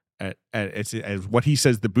at what he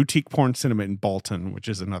says the boutique porn cinema in Bolton, which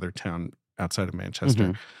is another town outside of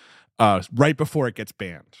Manchester. Right before it gets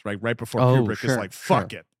banned, right before Kubrick is like,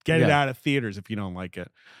 fuck it, get it out of theaters if you don't like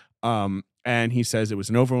it. And he says it was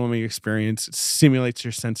an overwhelming experience. It stimulates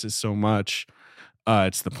your senses so much.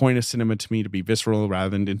 It's the point of cinema to me to be visceral rather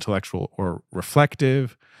than intellectual or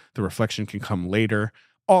reflective. The reflection can come later.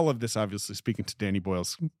 All of this, obviously, speaking to Danny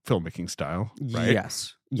Boyle's filmmaking style, right?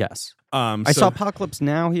 Yes. I I saw Apocalypse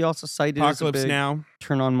Now. He also cited Apocalypse as a big Now.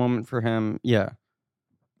 turn-on moment for him. Yeah.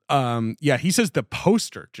 He says the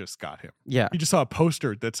poster just got him. Yeah. He just saw a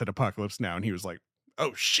poster that said Apocalypse Now, and he was like,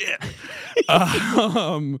 "Oh shit!"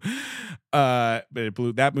 But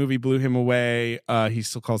that movie blew him away. He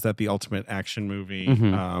still calls that the ultimate action movie.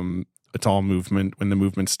 It's all movement. When the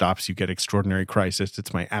movement stops, you get extraordinary crisis.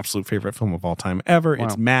 It's my absolute favorite film of all time ever. Wow.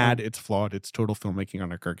 It's mad. It's flawed. It's total filmmaking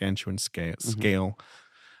on a gargantuan scale.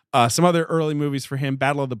 Some other early movies for him: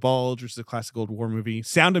 Battle of the Bulge, which is a classic old war movie.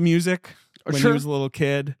 Sound of Music, when he was a little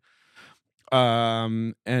kid.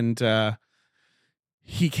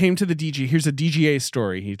 He came to the DG. Here's a DGA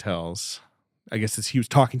story he tells. I guess he was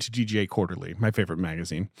talking to DGA Quarterly, my favorite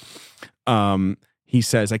magazine. He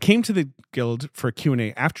says, I came to the Guild for a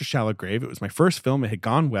Q&A after Shallow Grave. It was my first film. It had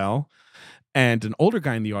gone well. And an older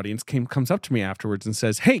guy in the audience comes up to me afterwards and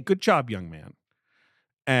says, hey, good job, young man.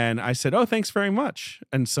 And I said, oh, thanks very much.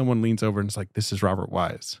 And someone leans over and is like, this is Robert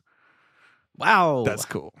Wise. Wow. That's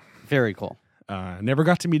cool. Very cool. Never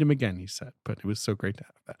got to meet him again, he said, but it was so great to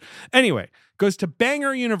have that. Anyway, goes to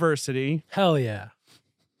Bangor University. Hell yeah.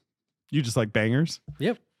 You just like bangers?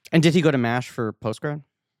 Yep. And did he go to MASH for postgrad?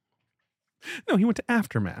 No, he went to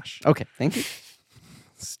After MASH. Okay, thank you.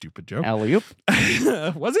 Stupid joke. Alley-oop.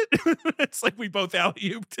 Was it? It's like we both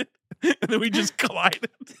alley-ooped it, and then we just collided.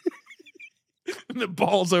 And the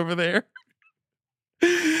ball's over there.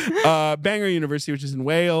 Bangor University, which is in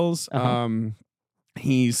Wales.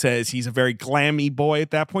 He says he's a very glammy boy at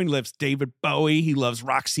that point. He loves David Bowie. He loves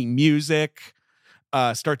Roxy Music.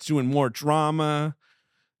 Starts doing more drama.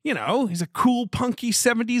 You know, he's a cool, punky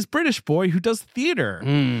 70s British boy who does theater.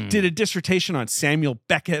 Did a dissertation on Samuel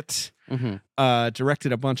Beckett.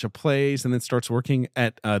 Directed a bunch of plays and then starts working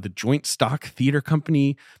at the Joint Stock Theater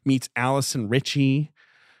Company. Meets Alison Ritchie,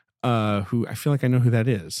 who I feel like I know who that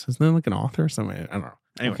is. Isn't that like an author or something? I don't know.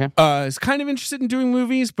 Anyway, is kind of interested in doing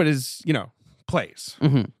movies, but is, plays.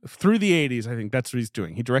 Through the 80s, I think that's what he's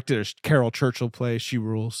doing. He directed a Carol Churchill play, She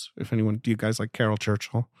Rules. If anyone, do you guys like Carol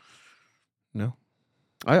Churchill? No?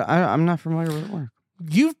 I'm not familiar with her work.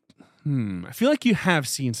 I feel like you have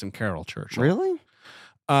seen some Carol Churchill. Really?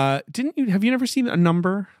 Didn't you? Have you never seen A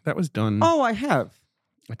Number? That was done. Oh, I have.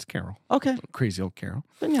 It's Carol. Okay. Crazy old Carol.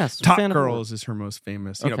 Then yes. Top fan of her Girls is her most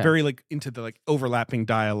famous. Okay. Very like into the like overlapping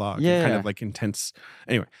dialogue. Yeah. And kind of like intense.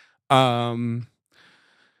 Anyway.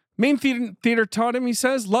 Main theater taught him, he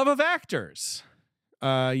says, love of actors.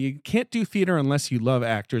 You can't do theater unless you love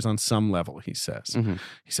actors on some level, he says.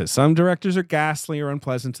 He says some directors are ghastly or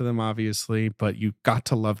unpleasant to them, obviously, but you got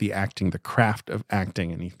to love the acting, the craft of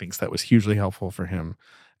acting, and he thinks that was hugely helpful for him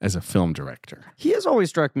as a film director. He has always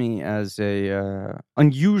struck me as a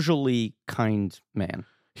unusually kind man.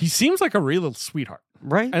 He seems like a real sweetheart.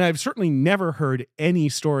 Right? And I've certainly never heard any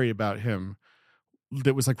story about him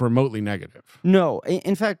that was like remotely negative. No.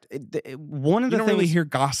 In fact, one of the you don't things... really hear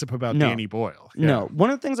gossip about Danny Boyle. Yeah. No. One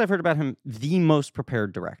of the things I've heard about him, the most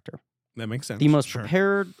prepared director. That makes sense. The most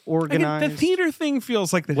prepared, organized. The theater thing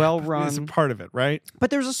feels like well-run. is a part of it, right?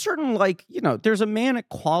 But there's a certain, there's a manic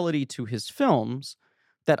quality to his films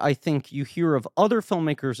that I think you hear of other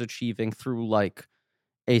filmmakers achieving through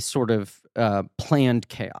a sort of planned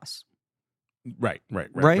chaos. Right.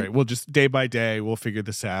 We'll just day by day, we'll figure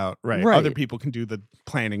this out. Right. Other people can do the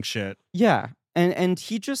planning shit. Yeah. And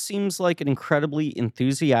he just seems like an incredibly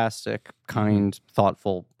enthusiastic, kind,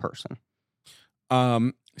 thoughtful person.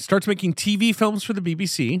 Starts making TV films for the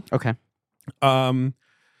BBC. Okay.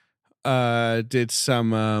 Did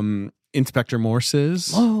some Inspector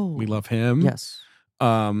Morse's. Oh. We love him. Yes.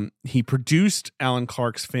 He produced Alan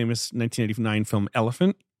Clark's famous 1989 film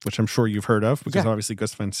Elephant, which I'm sure you've heard of because obviously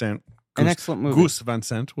Gus Van Sant. An excellent movie. Gus Van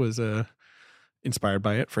Sant was inspired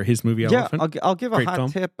by it for his movie Elephant. Yeah, I'll give a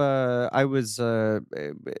hot tip. I was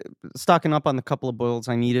stocking up on the couple of Boyles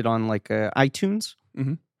I needed on iTunes.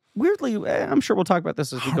 weirdly, I'm sure we'll talk about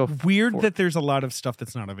this as we go. Weird forward. that there's a lot of stuff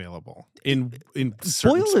that's not available in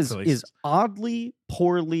certain Boyle places. is oddly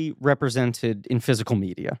poorly represented in physical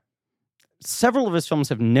media. Several of his films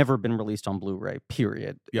have never been released on Blu-ray,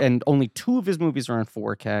 period. Yep. And only 2 of his movies are in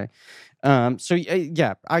 4K. So,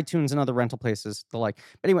 yeah, iTunes and other rental places, the like.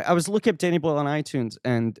 But anyway, I was looking up Danny Boyle on iTunes,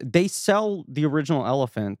 and they sell the original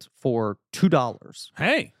Elephant for $2,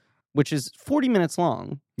 Hey, which is 40 minutes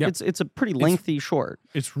long. Yep. It's a pretty lengthy short.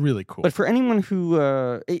 it's really cool. But for anyone who,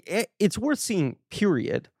 it's worth seeing,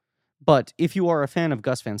 period. But if you are a fan of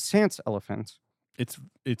Gus Van Sant's Elephant,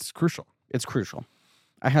 it's crucial. it's crucial.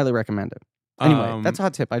 I highly recommend it. Anyway, that's a Um,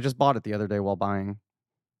 hot tip. I just bought it the other day while buying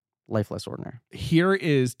Life Less Ordinary. Here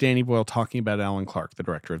is Danny Boyle talking about Alan Clark, the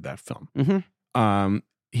director of that film. Mm-hmm.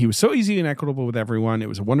 He was so easy and equitable with everyone. It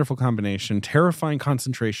was a wonderful combination, terrifying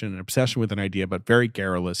concentration and obsession with an idea, but very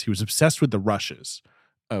garrulous. He was obsessed with the rushes,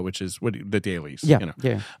 which is what the dailies. Yeah, You know.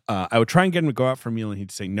 yeah. I would try and get him to go out for a meal, and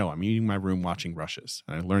he'd say, "No, I'm eating in my room watching rushes."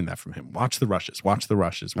 And I learned that from him. Watch the rushes. Watch the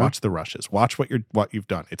rushes. Huh? Watch the rushes. Watch what you've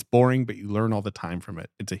done. It's boring, but you learn all the time from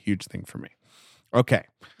it. It's a huge thing for me. Okay,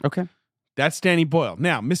 Okay. that's Danny Boyle.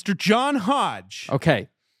 Now, Mr. John Hodge, Okay.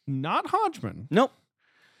 not Hodgman. Nope.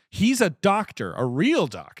 He's a doctor, a real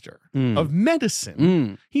doctor Mm. of medicine.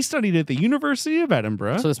 Mm. He studied at the University of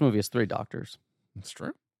Edinburgh. So this movie has 3 doctors. That's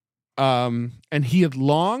true. And he had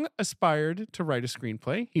long aspired to write a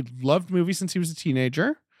screenplay. He loved movies since he was a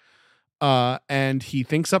teenager. And he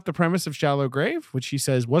thinks up the premise of Shallow Grave, which he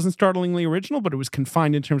says wasn't startlingly original, but it was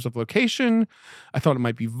confined in terms of location. I thought it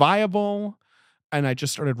might be viable. And I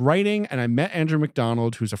just started writing, and I met Andrew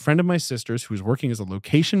McDonald, who's a friend of my sister's, who was working as a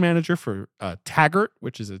location manager for Taggart,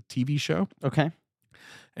 which is a TV show. Okay.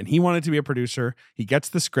 And he wanted to be a producer. He gets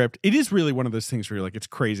the script. It is really one of those things where you're like, it's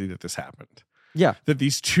crazy that this happened. Yeah. That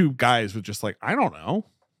these 2 guys were just like, I don't know.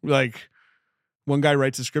 Like, one guy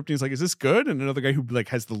writes a script and he's like, is this good? And another guy who like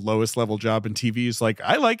has the lowest level job in TV is like,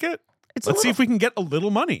 I like it. Let's see if we can get a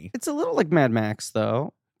little money. It's a little like Mad Max,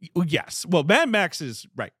 though. Well, yes. Well, Mad Max is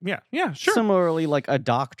right. Yeah. Yeah, sure. Similarly, like a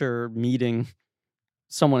doctor meeting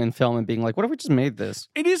someone in film and being like, what if we just made this?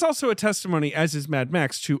 It is also a testimony, as is Mad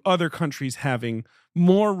Max, to other countries having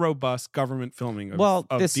more robust government filming of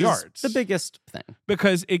this the is arts. the biggest thing.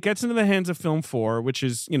 Because it gets into the hands of Film 4, which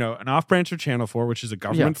is, an off-branch of Channel 4, which is a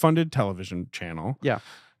government-funded television channel. Yeah.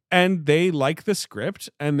 And they like the script,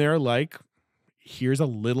 and they're like, here's a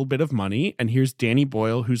little bit of money, and here's Danny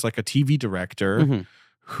Boyle, who's like a TV director, Mhm.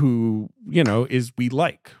 who,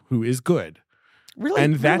 who is good. Really,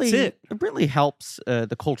 And that's really, it. It really helps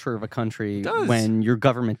the culture of a country It does. when your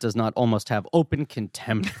government does not almost have open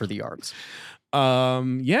contempt for the arts.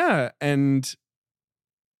 Yeah, and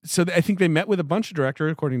so I think they met with a bunch of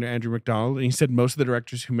directors, according to Andrew McDonald, and he said most of the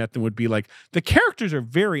directors who met them would be like, the characters are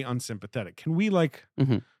very unsympathetic. Can we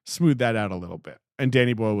Mhm. smooth that out a little bit? And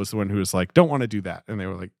Danny Boyle was the one who was like, don't want to do that. And they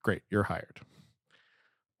were like, great, you're hired.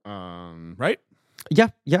 Right? Yeah,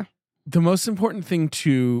 yeah. The most important thing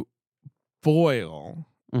to Boyle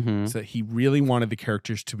Mm-hmm. is that he really wanted the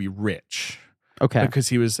characters to be rich. Okay. Because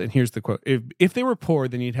he was, and here's the quote, if they were poor,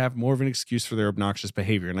 then you'd have more of an excuse for their obnoxious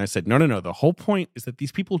behavior. And I said, no. The whole point is that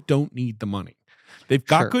these people don't need the money. They've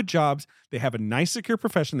got Sure. good jobs. They have a nice, secure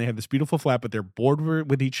profession. They have this beautiful flat, but they're bored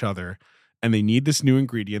with each other. And they need this new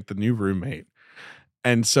ingredient, the new roommate.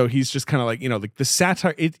 And so he's just kind of like, like the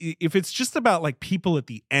satire. If it's just about like people at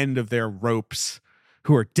the end of their ropes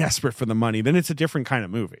who are desperate for the money, then it's a different kind of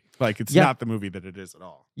movie. Like it's Yeah. not the movie that it is at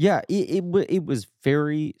all. Yeah, it was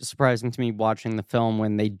very surprising to me watching the film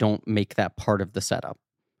when they don't make that part of the setup.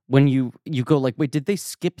 When you go like, wait, did they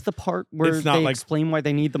skip the part where It's not they like explain why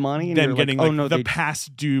they need the money? And Them you're getting like, like, oh no, the they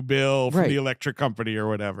past due bill from Right. the electric company or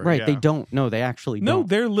whatever. right, Yeah. they don't. No, they actually No, don't.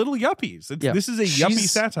 they're little yuppies. Yeah. This is a yuppie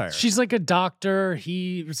satire. She's like a doctor.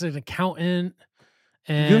 He was an accountant.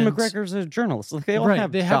 And Ewan McGregor's a journalist. Like they all right,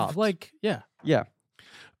 have they jobs. have like yeah. yeah.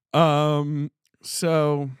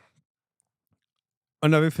 So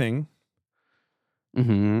another thing,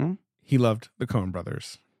 Mm-hmm. he loved the Coen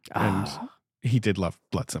brothers. And he did love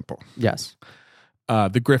Blood Simple. Yes.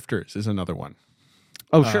 The Grifters is another one.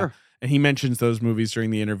 Oh, sure. And he mentions those movies during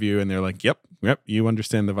the interview, and they're like, yep, you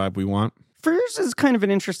understand the vibe we want. Furs is kind of an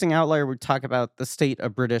interesting outlier. We talk about the state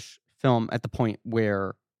of British film at the point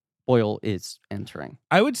where Boyle is entering.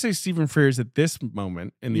 I would say Stephen Frears at this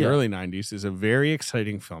moment in the Yeah. early 90s is a very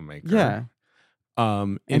exciting filmmaker. Yeah.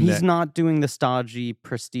 And And he's not doing the stodgy,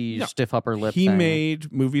 prestige, No. stiff upper lip He thing.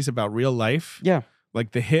 made movies about real life. Yeah.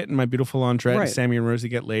 Like The Hit and My Beautiful Laundrette, Right. and Sammy and Rosie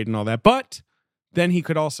Get Laid and all that. But then he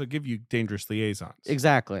could also give you Dangerous Liaisons.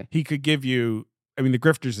 Exactly. He could give you, I mean, The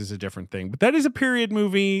Grifters is a different thing, but that is a period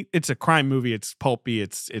movie. It's a crime movie. It's pulpy.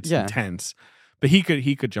 It's Yeah. intense. But he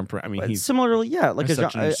could jump around. I mean, But he's similarly, yeah, like has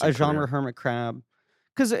such an a interesting genre career. hermit crab.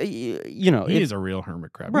 Because, you know, he is a real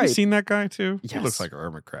hermit crab. Have Right. you seen that guy too? He Yes. looks like a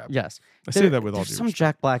hermit crab. yes. I say that with all There's due some respect.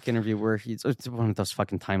 Jack Black interview where it's one of those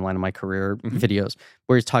fucking timeline of my career Mhm. videos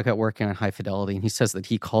where he's talking about working on High Fidelity, and he says that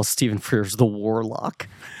he calls Stephen Frears the Warlock.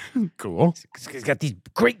 Cool. 'Cause he's got these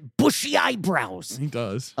great bushy eyebrows. He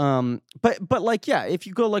does. But like, yeah, if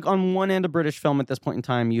you go like on one end of British film at this point in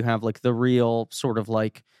time, you have like the real sort of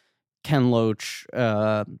like Ken Loach,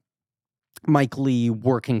 Mike Lee,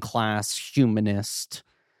 working class humanist,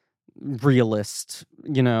 realist,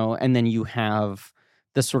 you know, and then you have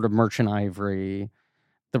the sort of Merchant Ivory,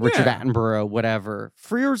 the Richard Yeah. Attenborough, whatever.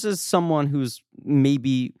 Frears is someone who's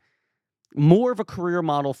maybe more of a career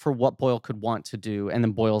model for what Boyle could want to do, and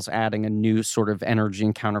then Boyle's adding a new sort of energy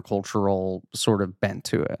and countercultural sort of bent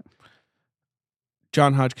to it.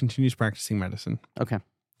 John Hodge continues practicing medicine. Okay.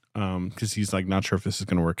 Because he's like not sure if this is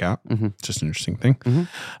going to work out. Mhm. It's just an interesting thing.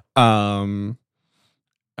 Mhm.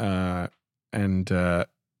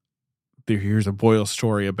 Here's a Boyle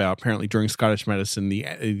story about apparently during Scottish medicine,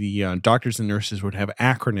 the doctors and nurses would have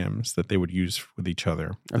acronyms that they would use with each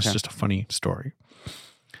other. It's Okay. just a funny story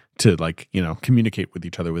to like, you know, communicate with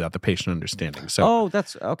each other without the patient understanding. So Oh,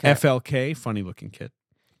 that's okay. FLK, funny looking kid.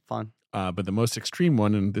 Fun. But the most extreme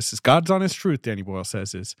one, and this is God's honest truth, Danny Boyle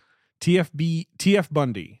says, is TF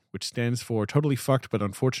Bundy, which stands for totally fucked but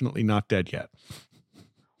unfortunately not dead yet.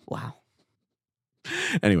 Wow.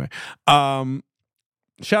 Anyway,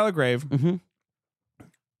 Shallow Grave, Mm-hmm.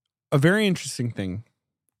 a very interesting thing.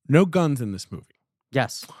 No guns in this movie.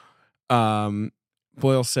 Yes.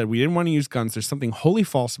 Boyle said, we didn't want to use guns. There's something wholly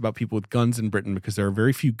false about people with guns in Britain because there are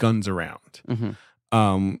very few guns around.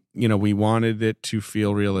 Mm-hmm. You know, we wanted it to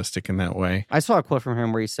feel realistic in that way. I saw a quote from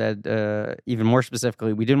him where he said, even more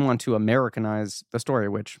specifically, we didn't want to Americanize the story,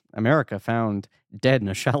 which America found dead in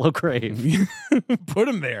a shallow grave. Put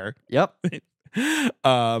him there. Yep.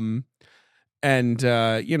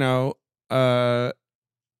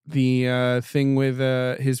 The thing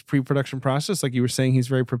with his pre-production process, like you were saying, he's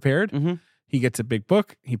very prepared. Mhm. He gets a big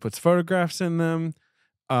book. He puts photographs in them.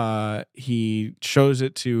 He shows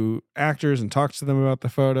it to actors and talks to them about the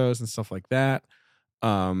photos and stuff like that.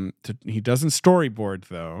 He doesn't storyboard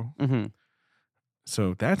though, Mm-hmm.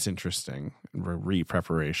 so that's interesting.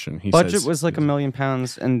 Pre-preparation. He Budget says- was like £1 million,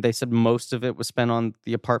 and they said most of it was spent on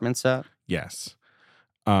the apartment set. Yes.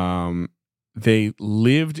 They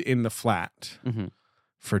lived in the flat Mm-hmm.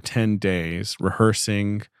 for 10 days,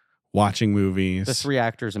 rehearsing, watching movies. The 3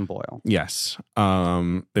 actors in Boyle. Yes.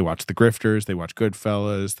 They watched The Grifters. They watched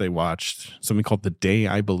Goodfellas. They watched something called The Day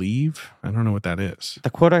I Believe. I don't know what that is. The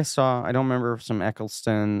quote I saw, I don't remember if some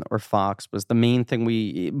Eccleston or Fox, was the main thing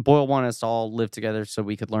Boyle wanted us to all live together so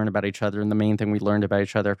we could learn about each other. And the main thing we learned about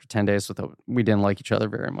each other after 10 days was that we didn't like each other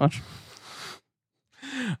very much.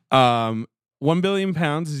 1 billion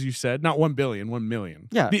pounds, as you said. Not 1 billion, 1 million.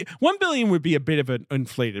 Yeah. 1 billion would be a bit of an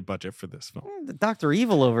inflated budget for this film. The Dr.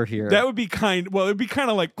 Evil over here. That would be it'd be kind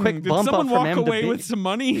of like, Quick did bump someone up from walk M to away B. with some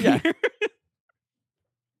money Yeah. here?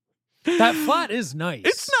 That flat is nice.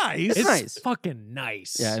 It's nice. It's nice. Fucking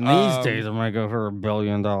nice. Yeah, in Um, these days, it might go for $1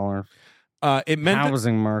 billion. It meant that,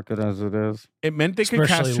 Housing market as it is. it meant they could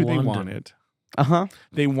cast Especially who they London. wanted. Uh-huh.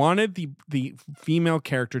 They wanted the female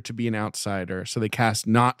character to be an outsider, so they cast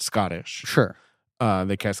not Scottish. Sure.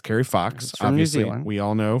 They cast Carrie Fox. It's from New Obviously, Zealand. we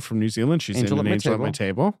all know from New Zealand. She's Angel in at An My Angel at My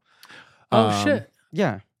Table. Oh shit.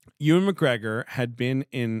 Yeah. Ewan McGregor had been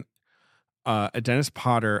in a Dennis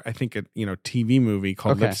Potter, I think, TV movie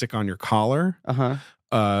called Okay. Lipstick on Your Collar. Uh-huh.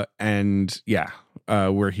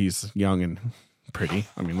 Where he's young and pretty.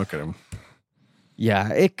 I mean, look at him. Yeah,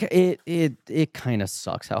 it kind of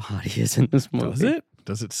sucks how hot he is in this movie. Does it?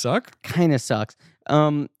 Does it suck? Kind of sucks.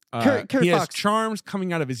 Carrie He has Fox- charms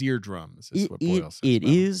coming out of his eardrums, is what Boyle says. It about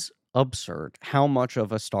him. is absurd how much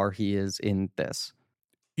of a star he is in this.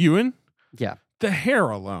 Ewan? Yeah. The hair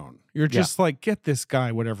alone. You're just like, get this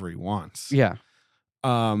guy whatever he wants. Yeah.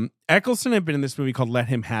 Eccleston had been in this movie called Let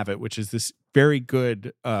Him Have It, which is this very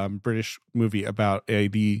good British movie about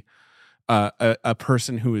a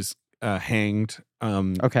person who is hanged.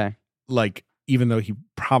 Okay. Like, even though he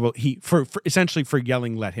essentially for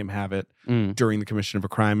yelling "Let him have it" during the commission of a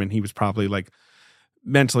crime, and he was probably like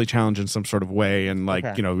mentally challenged in some sort of way, and like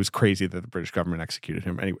Okay. it was crazy that the British government executed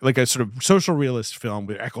him. Anyway, like a sort of social realist film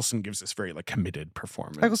where Eccleston gives this very like committed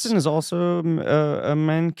performance. Eccleston is also a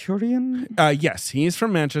Mancunian. Yes, he is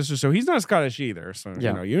from Manchester, so he's not Scottish either. So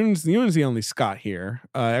Yeah. Ewan's the only Scot here.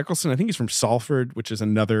 Eccleston, I think he's from Salford, which is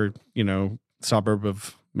another suburb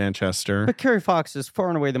of Manchester. But Carrie Fox is far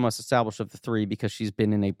and away the most established of the 3 because she's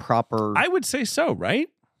been in a proper I would say so, right?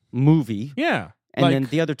 movie. Yeah. And then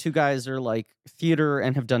Like- the other two guys are like theater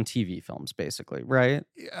and have done TV films, basically, right?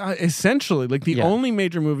 Essentially, like the Yeah. only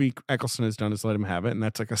major movie Eccleston has done is Let Him Have It, and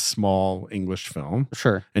that's like a small English film.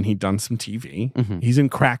 Sure. And he'd done some TV. Mhm. He's in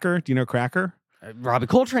Cracker. Do you know Cracker? Robbie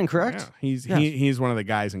Coltrane, correct? Yeah, he's Yes. he's one of the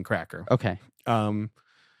guys in Cracker. Okay.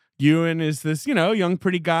 Ewan is this, young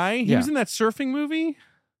pretty guy. He Yeah. was in that surfing movie.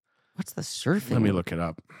 What's the surfing? Let me look it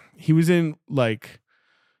up. He was in like,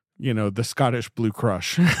 the Scottish Blue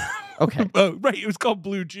Crush. Okay. Oh, right. It was called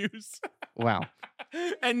Blue Juice. Wow.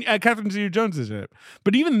 And Catherine Zeta-Jones is in it.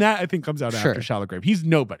 But even that, I think, comes out Sure. after Shallow Grave. He's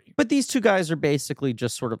nobody. But these two guys are basically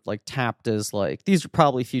just sort of like tapped as like these are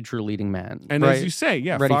probably future leading men, And right? as you say,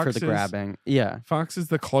 yeah, ready Fox for the is, grabbing. Yeah. Fox is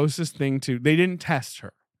the closest thing to. They didn't test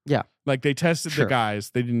her. Yeah. Like they tested Sure. the guys.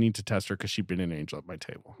 They didn't need to test her because she'd been an angel at my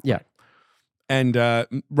table. Yeah. Right. And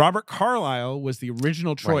Robert Carlyle was the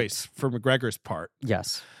original choice for McGregor's part.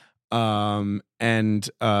 Yes. And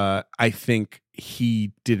I think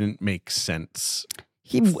he didn't make sense.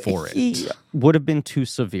 He would have been too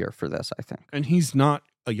severe for this, I think. And he's not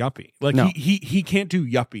a yuppie. Like No. he can't do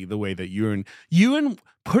yuppie the way that Ewan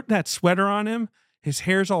put that sweater on him. His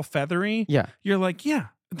hair's all feathery. Yeah. You're like, yeah,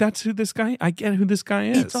 that's who this guy. I get who this guy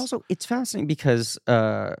is. It's fascinating because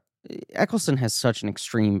Eccleston has such an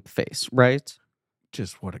extreme face, right?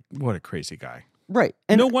 Just what a crazy guy. Right.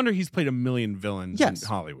 And No wonder he's played a million villains Yes. in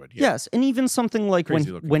Hollywood. Yeah. yes, and even something like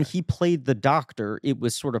Crazy looking when guy. he played the Doctor, it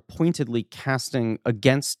was sort of pointedly casting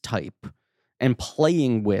against type and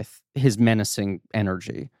playing with his menacing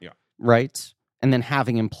energy. Yeah. Right? And then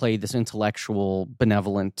having him play this intellectual,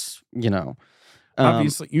 benevolent,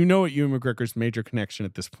 Obviously, what Ewan McGregor's major connection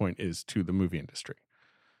at this point is to the movie industry.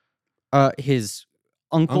 His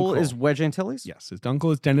uncle Uncle. is Wedge Antilles? Yes, his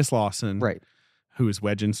uncle is Dennis Lawson, Right. who is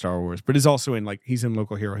Wedge in Star Wars, but is also he's in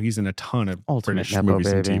Local Hero. He's in a ton of Ultimate British Nepo movies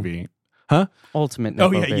and baby. TV. Ultimate Nepo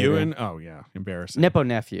Oh yeah, baby. Ewan. Oh yeah, embarrassing. Nepo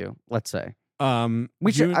nephew, let's say.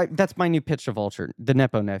 We should. Ewan- That's my new pitch to Vulture. The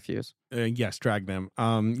Nepo nephews. yes, drag them.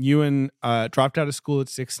 Ewan dropped out of school at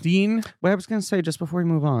 16. What I was going to say just before we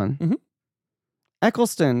move on, Mhm.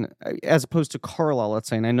 Eccleston, as opposed to Carlisle, let's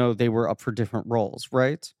say, and I know they were up for different roles,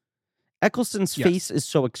 right? Eccleston's Yes. face is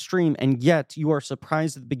so extreme, and yet you are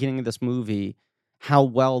surprised at the beginning of this movie how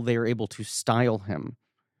well they are able to style him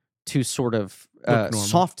to sort of Look normal.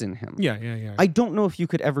 soften him. Yeah. I don't know if you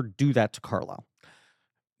could ever do that to Carlisle.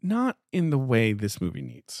 Not in the way this movie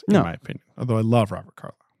needs, No. in my opinion. Although I love Robert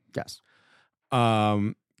Carlyle. Yes.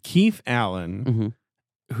 Keith Allen, Mm-hmm.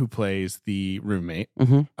 who plays the roommate,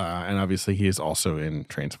 Mm-hmm. and obviously he is also in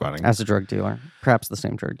Trainspotting. As a drug dealer, perhaps the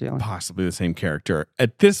same drug dealer. Possibly the same character.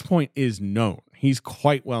 At this point, is known. He's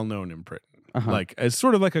quite well known in Britain, Uh-huh. like as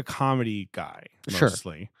sort of like a comedy guy, Sure.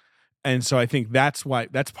 mostly. And so I think that's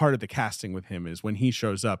part of the casting with him is when he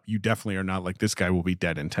shows up, you definitely are not like this guy will be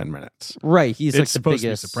dead in 10 minutes. Right. He's It's like the supposed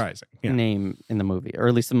biggest to be surprising. Yeah. name in the movie, or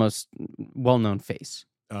at least the most well-known face.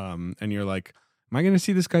 And you're like, am I going to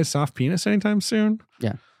see this guy's soft penis anytime soon?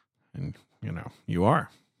 Yeah. And you are.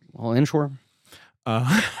 Well, inshore.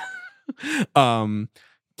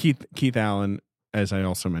 Keith Allen, as I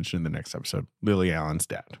also mentioned in the next episode, Lily Allen's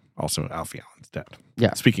dad, also Alfie Allen's dad.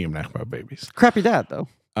 Yeah. Speaking of Nepo babies, Crappy dad, though.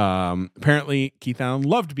 apparently Keith Allen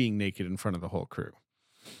loved being naked in front of the whole crew.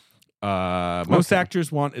 Most Okay.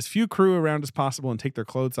 actors want as few crew around as possible and take their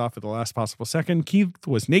clothes off at the last possible second. Keith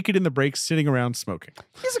was naked in the breaks, sitting around smoking.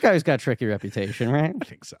 He's a guy who's got a tricky reputation, right? I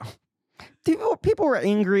think so. People were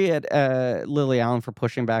angry at Lily Allen for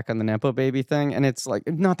pushing back on the Nepo baby thing, and it's like,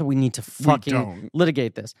 not that we need to fucking don't.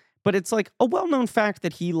 litigate this, but it's like a well-known fact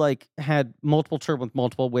that he like had multiple children with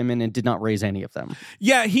multiple women and did not raise any of them.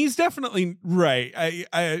 Yeah, he's definitely right.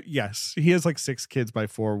 Yes, he has like 6 kids by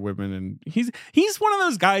 4 women, and he's one of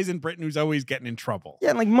those guys in Britain who's always getting in trouble. Yeah,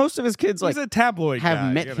 and like most of his kids He's like a tabloid have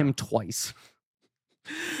guy, met you know. him twice.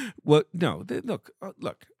 Well, no, look.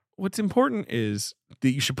 What's important is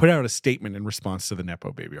that you should put out a statement in response to the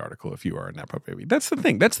Nepo baby article if you are a Nepo baby. That's the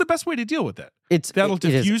thing. That's the best way to deal with it. That'll it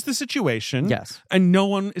is- diffuse the situation. Yes. And no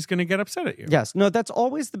one is going to get upset at you. Yes. No, that's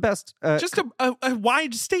always the best. Just a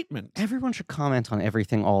wide statement. Everyone should comment on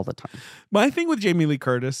everything all the time. My thing with Jamie Lee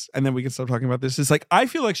Curtis, and then we can stop talking about this, is like I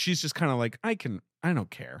feel like she's just kind of like, I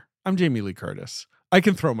don't care. I'm Jamie Lee Curtis. I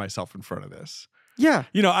can throw myself in front of this. Yeah.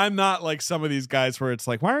 I'm not like some of these guys where it's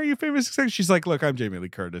like, why are you famous? She's like, look, I'm Jamie Lee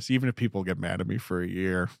Curtis. Even if people get mad at me for a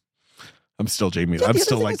year, I'm still Jamie. Yeah, I'm the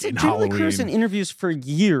still other thing like is that in Jamie Lee Halloween. Curtis in interviews for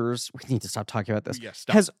years, we need to stop talking about this, Yeah,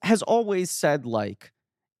 stop. has always said like,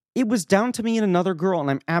 it was down to me and another girl,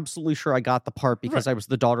 and I'm absolutely sure I got the part because I was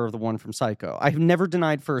the daughter of the one from Psycho. I have never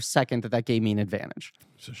denied for a second that gave me an advantage.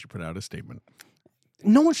 So she put out a statement.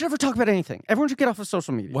 No one should ever talk about anything. Everyone should get off of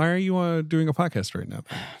social media. Why are you doing a podcast right now?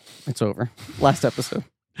 It's over. Last episode.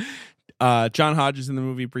 John Hodge is in the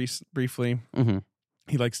movie briefly. Mm-hmm.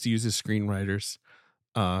 He likes to use his screenwriters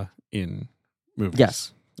in movies.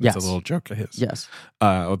 Yes. It's a little joke of his. Yes.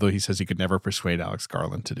 Although he says he could never persuade Alex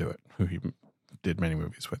Garland to do it, who he did many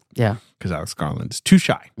movies with. Yeah. Because Alex Garland is too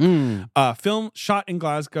shy. Mm. Film shot in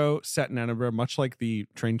Glasgow, set in Edinburgh, much like the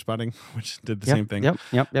Trainspotting, which did the same thing. Yep.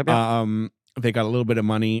 They got a little bit of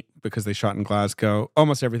money because they shot in Glasgow.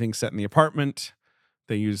 Almost everything's set in the apartment.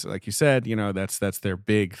 They use, like you said, that's their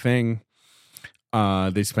big thing.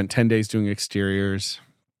 They spent 10 days doing exteriors.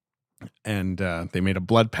 And they made a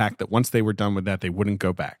blood pact that once they were done with that, they wouldn't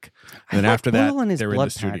go back. And then after that, they were in the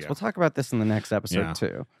studio. We'll talk about this in the next episode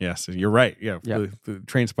too. Yes, you're right. Yeah, Yep. the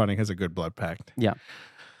Trainspotting has a good blood pact. Yeah.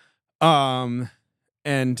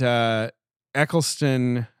 And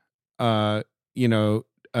Eccleston,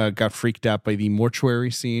 got freaked out by the mortuary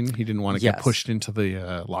scene. He didn't want to get pushed into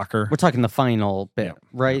the locker. We're talking the final bit, Yeah.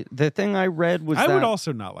 right? The thing I read was I that... would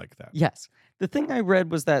also not like that. Yes. The thing I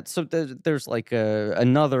read was that there's like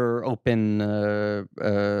another open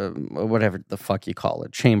whatever the fuck you call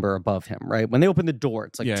it, chamber above him, right? When they open the door,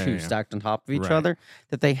 it's like two stacked on top of each Right. other.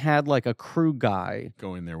 That they had like a crew guy,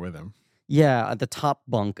 Go in there with him. at the top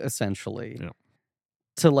bunk essentially, Yeah.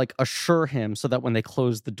 to like assure him so that when they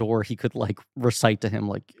closed the door, he could like recite to him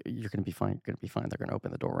like, "You're gonna be fine. You're gonna be fine. They're gonna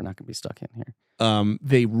open the door. We're not gonna be stuck in here."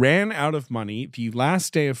 They ran out of money. The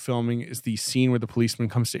last day of filming is the scene where the policeman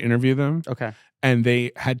comes to interview them. Okay. And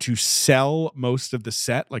they had to sell most of the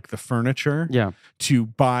set, like the furniture, Yeah. to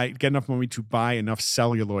get enough money to buy enough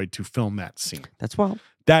celluloid to film that scene. That's wild.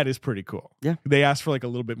 That is pretty cool. Yeah. They asked for like a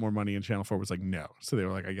little bit more money, and Channel 4 was like, no. So they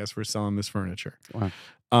were like, I guess we're selling this furniture. Wow.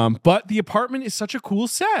 But the apartment is such a cool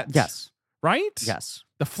set. Yes. Right? Yes.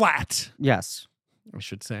 The flat, Yes. I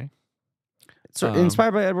should say. So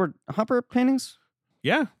inspired by Edward Hopper paintings?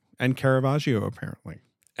 Yeah. And Caravaggio, apparently.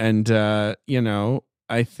 And, I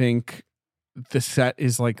think the set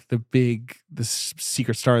is like the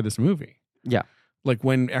secret star of this movie. Yeah. Like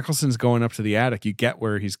when Eccleston's going up to the attic, you get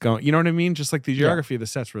where he's going. You know what I mean? Just like the geography of the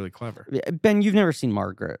set's really clever. Ben, you've never seen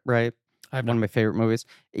Margaret, right? I've One of my favorite movies.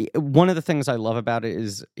 One of the things I love about it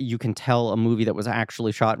is you can tell a movie that was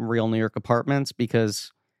actually shot in real New York apartments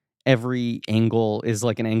because every angle is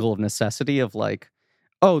like an angle of necessity of like,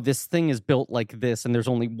 oh, this thing is built like this and there's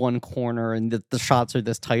only one corner and the shots are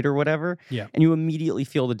this tight or whatever. Yeah. And you immediately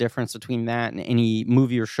feel the difference between that and any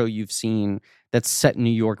movie or show you've seen that's set in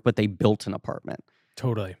New York, but they built an apartment.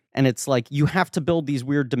 Totally. And it's like you have to build these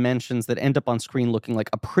weird dimensions that end up on screen looking like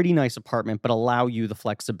a pretty nice apartment, but allow you the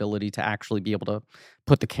flexibility to actually be able to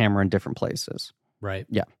put the camera in different places. Right.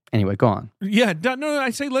 Yeah. Anyway, go on. Yeah. No,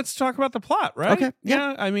 I say let's talk about the plot, right? Okay.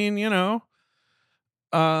 Yeah. I mean,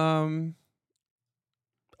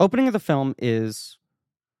 Opening of the film is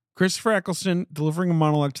Christopher Eccleston delivering a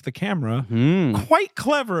monologue to the camera. Quite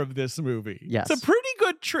clever of this movie. Yes. It's a pretty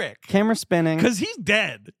good trick. Camera spinning. Because he's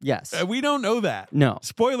dead. Yes. We don't know that. No.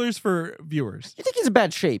 Spoilers for viewers. You think he's in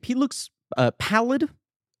bad shape? He looks pallid.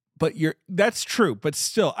 But that's true. But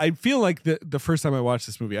still, I feel like the first time I watched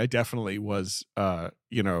this movie, I definitely was,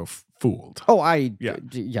 fooled. Oh,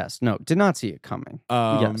 yes. No, did not see it coming.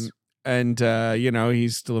 Yes. And,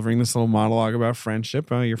 he's delivering this little monologue about friendship,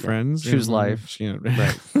 your friends. Choose life.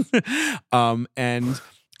 Right. And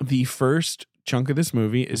the first chunk of this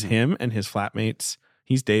movie is him and his flatmates.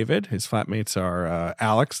 He's David. His flatmates are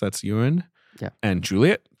Alex, that's Ewan. Yeah. And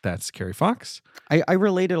Juliet, that's Carrie Fox. I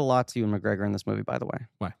related a lot to Ewan McGregor in this movie, by the way.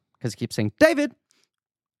 Why? Because he keeps saying, David.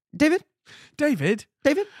 David.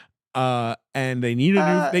 And they need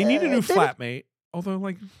a new David? flatmate. Although,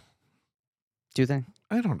 like, Do they?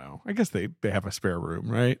 I don't know. I guess they have a spare room,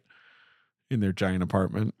 right? In their giant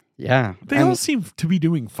apartment. Yeah. They all seem to be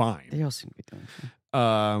doing fine. They all seem to be doing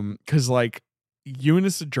fine. Because like Ewan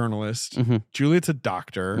is a journalist, Juliet's a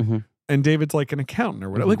doctor, and David's like an accountant or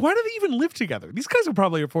whatever. Like, why do they even live together? These guys will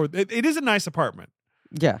probably afford it is a nice apartment.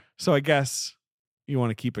 Yeah. So I guess you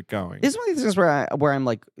want to keep it going. It's one of these things where I'm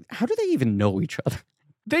like, how do they even know each other?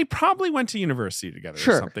 They probably went to university together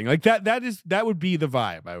Sure. or something. Like that would be the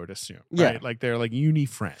vibe, I would assume. Yeah. Right? Like they're like uni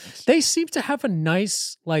friends. They seem to have a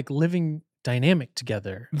nice like living dynamic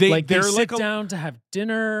together. They're they like sit down to have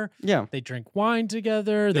dinner. Yeah. They drink wine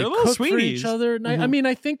together. They They're little cook for sweeties. each other. And I mean,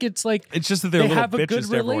 I think it's like It's just that they're they little have a bitches good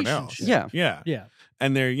to everyone else. relationship. Yeah. Yeah.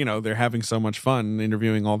 And they're having so much fun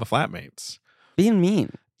interviewing all the flatmates. Being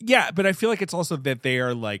mean. Yeah, but I feel like it's also that they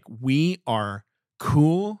are like, we are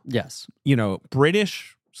cool, Yes.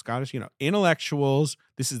 British, Scottish, intellectuals.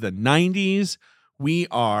 This is the 90s. We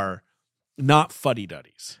are, not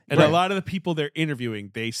fuddy-duddies. And Right. a lot of the people they're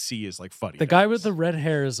interviewing, they see as like fuddy-duddies. The guy with the red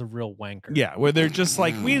hair is a real wanker. Yeah, where they're just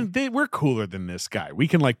like, we're cooler than this guy. We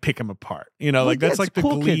can like pick him apart. You know, like that's it's like the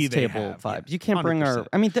cool Glee kids they table have. vibes. Yeah, You can't bring our. 100%.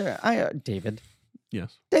 I mean, David.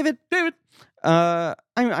 Yes. David.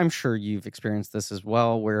 I'm sure you've experienced this as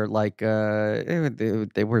well, where like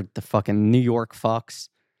they were the fucking New York fucks,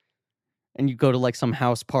 and you go to like some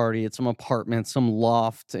house party at some apartment, some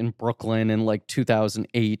loft in Brooklyn in like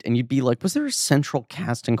 2008, and you'd be like, was there a central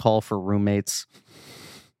casting call for roommates?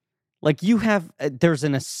 Like you have, there's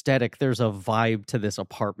an aesthetic, there's a vibe to this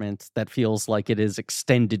apartment that feels like it is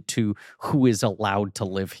extended to who is allowed to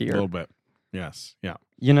live A here. little bit. Yes. Yeah.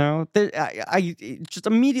 You know, I just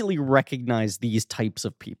immediately recognize these types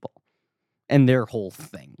of people and their whole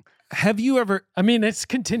thing. Have you ever? I mean, it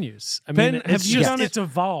continues. I Ben, mean, have it's you just done it- it's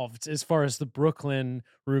evolved as far as the Brooklyn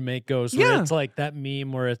roommate goes. Where Yeah. it's like that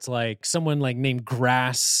meme where it's like someone like named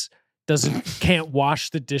Grass can't wash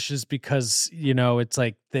the dishes because it's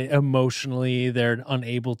like they're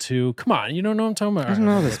unable to. Come on, you don't know what I'm talking about. I don't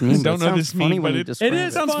know this meme. Don't know this funny meme, when but you it describe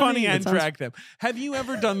is sounds funny funny. and It sounds- drag them. Have you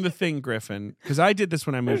ever done the thing, Griffin? Because I did this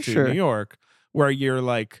when I moved Sure. to New York, where you're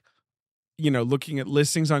like, looking at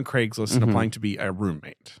listings on Craigslist and Mhm. applying to be a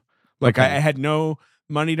roommate. Like Okay. I had no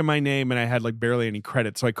money to my name and I had like barely any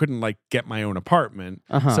credit, so I couldn't like get my own apartment.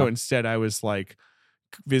 Uh-huh. So instead, I was like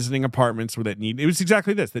visiting apartments that it was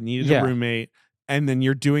exactly this that needed Yeah. a roommate, and then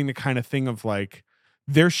you're doing the kind of thing of like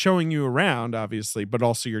they're showing you around, obviously, but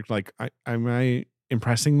also you're like, am I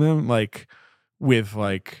impressing them like with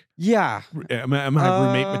like yeah. am I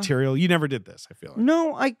roommate Uh, material? You never did this, I feel like.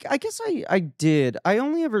 No, I guess I did. I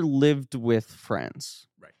only ever lived with friends.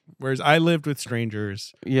 Right. Whereas I lived with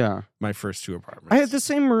strangers Yeah. my first two apartments. I had the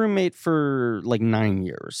same roommate for like 9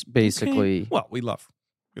 years, basically. Okay. Well, we love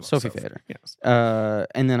Sophie Fader. Yes.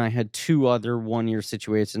 And then I had 2 other 1-year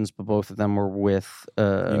situations, but both of them were with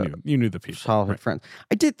You knew the people. childhood right. friends.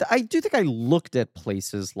 I do think I looked at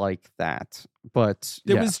places like that, but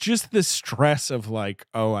It yeah. was just the stress of like,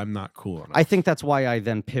 oh, I'm not cool enough. I think that's why I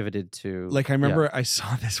then pivoted to like I remember I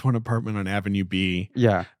saw this one apartment on Avenue B,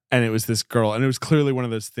 Yeah. and it was this girl, and it was clearly one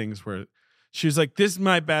of those things where she was like, this is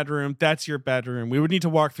my bedroom, that's your bedroom. We would need to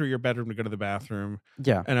walk through your bedroom to go to the bathroom.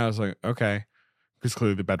 Yeah. And I was like, okay. Because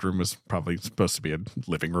clearly the bedroom was probably supposed to be a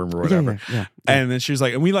living room or Yeah, whatever. Yeah. And then she was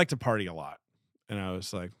like, and we like to party a lot. And I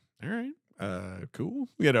was like, all right, cool.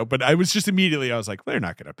 But I was just immediately, I was like, they're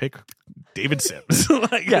not going to pick David Sims.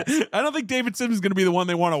 Like, Yes. I don't think David Sims is going to be the one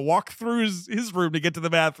they want to walk through his room to get to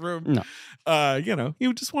the bathroom. No.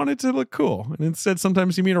 You just wanted to look cool. And instead,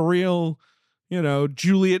 sometimes you meet a real,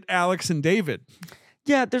 Juliet, Alex, and David.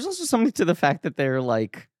 Yeah, there's also something to the fact that they're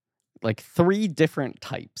like 3 different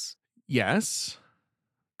types. Yes.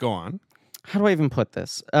 Go on. How do I even put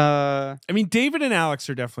this? I mean, David and Alex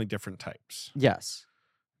are definitely different types. Yes.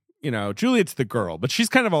 Juliet's the girl, but she's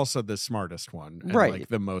kind of also the smartest one. And Right. like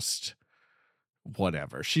the most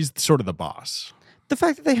whatever. She's sort of the boss. The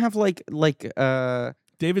fact that they have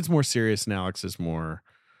David's more serious and Alex is more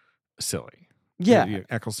silly. yeah,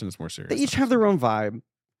 Eccleston is more serious. they each have their own vibe.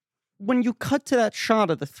 When you cut to that shot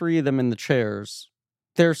of the 3 of them in the chairs,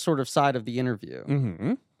 their sort of side of the interview,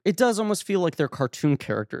 Mm-hmm. it does almost feel like they're cartoon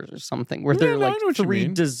characters or something, where Yeah, they're no, I like know what you 3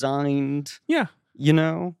 mean. designed, Yeah.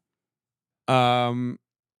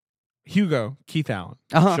 Hugo, Keith Allen,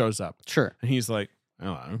 Uh-huh. shows up Sure. and he's like,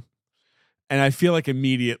 hello. And I feel like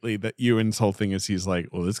immediately that Ewan's whole thing is he's like,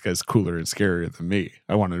 well, this guy's cooler and scarier than me.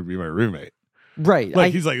 I wanted to be my roommate. Right.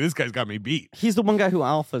 Like, he's like, this guy's got me beat. He's the one guy who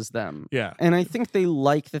alphas them. Yeah. And I think they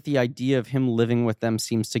like that the idea of him living with them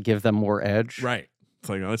seems to give them more edge. Right. It's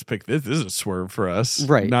like, let's pick this. This is a swerve for us.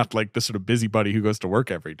 Right. Not like the sort of busybody who goes to work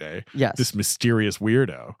every day. Yes. This mysterious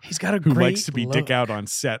weirdo He's got a who great likes to be dick look. out on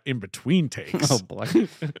set in between takes. Oh boy.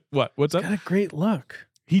 What? What's He's up? got a great look.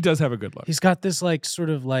 He does have a good look. He's got this like sort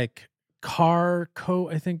of like car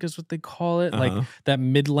coat, I think is what they call it. Uh-huh. Like that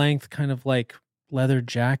mid-length kind of like leather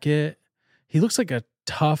jacket. He looks like a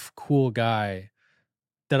tough, cool guy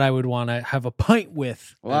that I would want to have a pint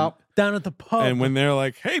with. Well, down at the pub. And when they're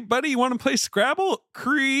like, hey, buddy, you want to play Scrabble?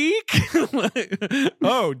 Creak.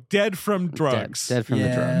 Oh, dead from drugs. Dead from the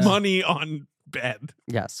Yeah. drugs. Money on bed.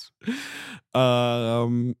 Yes.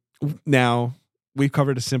 Now, we've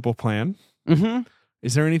covered a simple plan. Mm-hmm.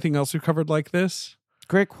 Is there anything else we've covered like this?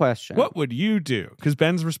 Great question. What would you do? Because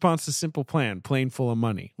Ben's response to simple plan, plane full of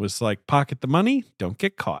money, was like, pocket the money, don't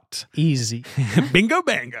get caught. easy. Bingo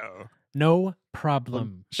bango. No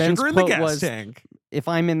problem. Ben's Sugar in the quote gas was- tank. If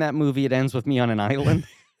I'm in that movie, it ends with me on an island.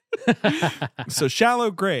 So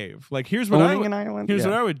shallow grave. Like, here's what Owning an island? Here's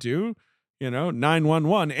Yeah. what I would do.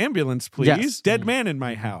 911 ambulance, please. Yes. Dead man in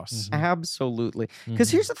my house. Absolutely. Because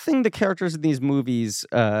Mhm. here's the thing the characters in these movies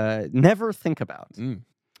never think about. Mm.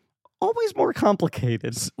 Always more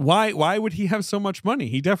complicated. Why would he have so much money?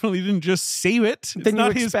 He definitely didn't just save it. It's Than you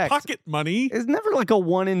not his expect. pocket money. It's never like a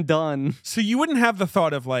one and done. So you wouldn't have the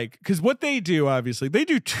thought of like, because what they do, obviously, they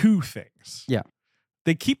do two things. Yeah.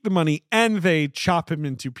 They keep the money and they chop him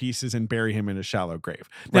into pieces and bury him in a shallow grave.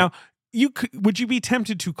 Now, would you be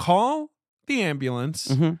tempted to call the ambulance?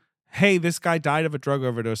 Mhm. Hey, this guy died of a drug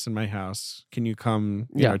overdose in my house. Can you come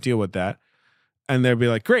Yeah. deal with that? And they'd be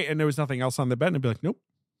like, great. And there was nothing else on the bed. And I'd be like, nope,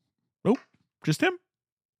 just him.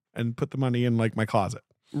 And put the money in like my closet.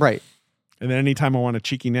 Right. And then anytime I want a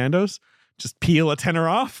cheeky Nando's, just peel a tenner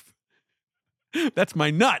off. That's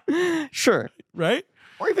my nut, Sure. right?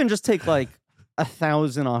 Or even just take like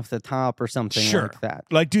 1,000 off the top or something Sure. like that.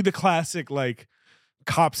 Like do the classic like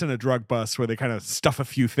cops in a drug bust where they kind of stuff a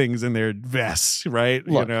few things in their vests, right?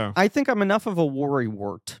 Look, I think I'm enough of a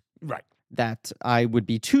worrywart Right. that I would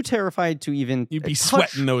be too terrified to even You'd be touch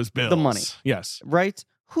sweating those bills. the money. Yes. Right?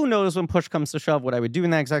 Who knows when push comes to shove what I would do in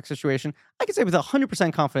that exact situation? I can say with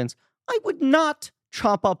 100% confidence, I would not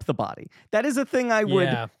chop up the body. That is a thing I would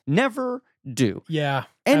Yeah. never do. Yeah.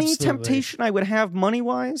 Any absolutely. temptation I would have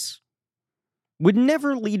money-wise would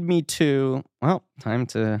never lead me to, well, time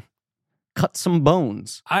to cut some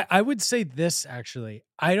bones. I would say this actually.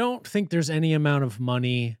 I don't think there's any amount of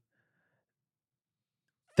money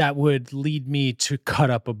that would lead me to cut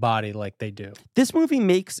up a body like they do. This movie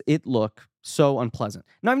makes it look so unpleasant.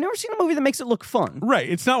 Now, I've never seen a movie that makes it look fun. Right.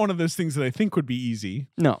 It's not one of those things that I think would be easy.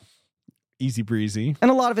 No. Easy breezy. And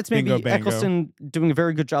a lot of it's maybe Bingo, bango. Eccleston doing a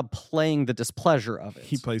very good job playing the displeasure of it.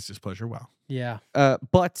 He plays displeasure well. Yeah.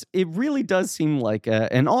 But it really does seem like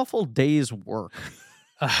an awful day's work.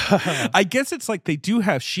 I guess it's like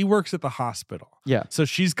she works at the hospital. Yeah. So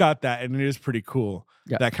she's got that, and it is pretty cool.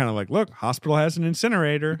 Yeah. That kind of like, look, hospital has an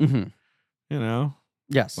incinerator. hmm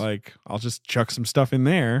Yes. Like I'll just chuck some stuff in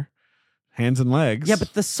there, hands and legs. Yeah,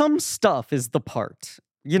 but the some stuff is the part.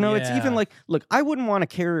 It's even Yeah. like, look, I wouldn't want to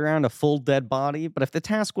carry around a full dead body, but if the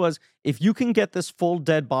task was, if you can get this full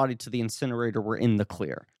dead body to the incinerator, we're in the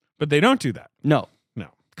clear. But they don't do that. No. No.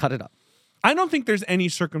 Cut it up. I don't think there's any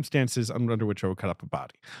circumstances under which I would cut up a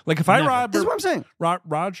body. Like if I Never. This is what I'm saying.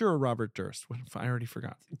 Roger or Robert Durst? What if I already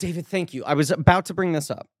forgot? David, thank you. I was about to bring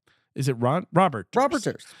this up. Is it Robert Durst? Robert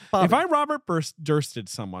Durst. Bobby. If I Robert Dursted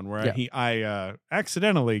someone where Yeah. I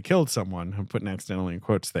accidentally killed someone, I'm putting accidentally in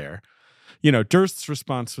quotes there. Durst's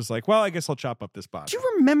response was like, well, I guess I'll chop up this body. Do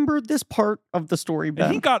you remember this part of the story, Ben?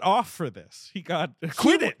 And he got off for this. He got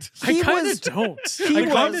acquitted. I He kind was- of don't. he I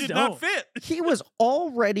was- kind did of not don't. fit. He was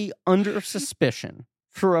already under suspicion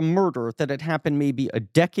for a murder that had happened maybe a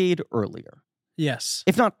decade earlier. Yes.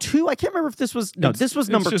 If not two. I can't remember if this was... No, this was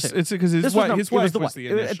number two. It's because his This wife, was his it was wife the was wife. the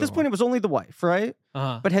At this initial. point, it was only the wife, right?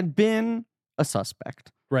 Uh-huh. But had been a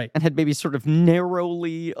suspect Right. and had maybe sort of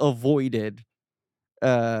narrowly avoided,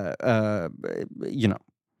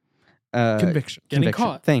 conviction. Getting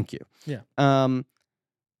caught. Thank you. Yeah.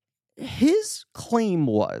 His claim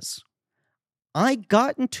was, I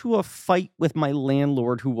got into a fight with my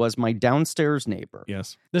landlord, who was my downstairs neighbor.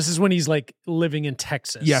 Yes. This is when he's like living in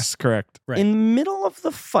Texas. Yes, correct. Right. In the middle of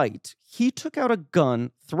the fight, he took out a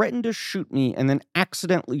gun, threatened to shoot me, and then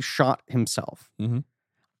accidentally shot himself. Mhm.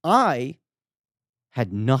 I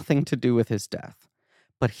had nothing to do with his death.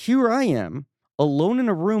 But here I am, alone in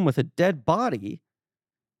a room with a dead body,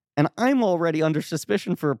 and I'm already under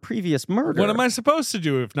suspicion for a previous murder. What am I supposed to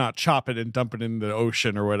do if not chop it and dump it in the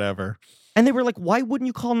ocean or whatever? And they were like, why wouldn't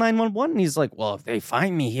you call 911? And he's like, well, if they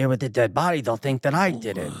find me here with a dead body, they'll think that I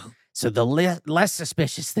did it. So the less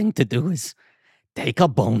suspicious thing to do is take a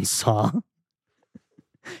bone saw,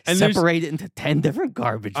 And there's- separate it into 10 different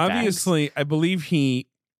garbage bags. Obviously, I believe he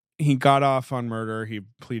got off on murder. He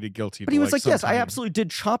pleaded guilty. But to he was like, yes, I sometime. absolutely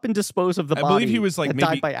did chop and dispose of the I body. believe he was like that maybe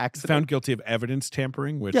died by accident. found guilty of evidence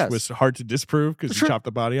tampering, which Yes. was hard to disprove because Sure. he chopped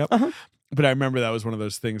the body up. Uh-huh. But I remember that was one of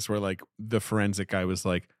those things where like the forensic guy was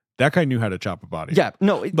like, that guy knew how to chop a body. Yeah,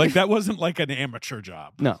 no. Like that wasn't like an amateur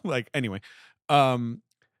job. No. Like anyway,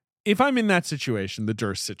 if I'm in that situation, the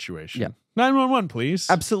Durst situation, Yeah. 911, please.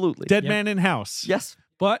 Absolutely. Dead Yep. man in house. Yes.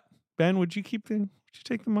 But Ben, would you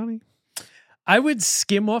take the money? I would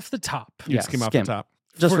skim off the top. You'd Yeah, skim off skim. the top.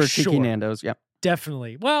 Just For for cheeky sure. Nando's. Yeah.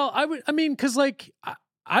 Definitely. Well, because like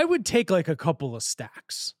I would take like a couple of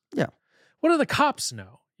stacks. Yeah. What do the cops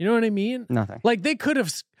know? You know what I mean? Nothing. Like they could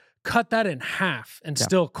have cut that in half and Yeah.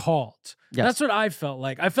 still called. Yes. That's what I felt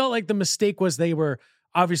like. I felt like the mistake was they were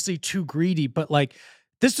obviously too greedy, but like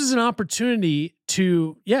this was an opportunity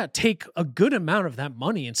to, take a good amount of that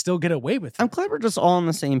money and still get away with it. I'm glad we're just all on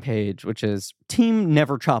the same page, which is team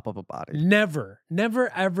never chop up a body. Never,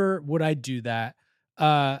 ever would I do that.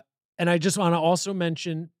 And I just want to also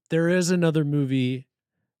mention there is another movie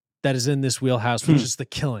that is in this wheelhouse, which is The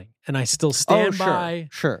Killing. And I still stand by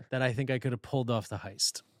that I think I could have pulled off the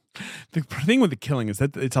heist. The thing with The Killing is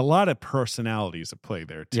that it's a lot of personalities at play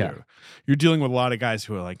there, too. Yeah. You're dealing with a lot of guys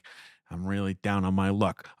who are like, I'm really down on my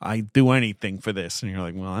luck. I do anything for this. And you're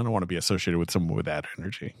like, well, I don't want to be associated with someone with that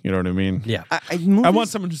energy. You know what I mean? Yeah. I want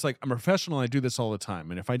someone just like, I'm a professional. I do this all the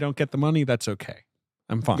time. And if I don't get the money, that's okay.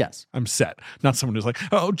 I'm fine. Yes. I'm set. Not someone who's like,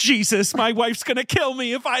 oh, Jesus, my wife's going to kill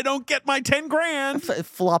me if I don't get my 10 grand.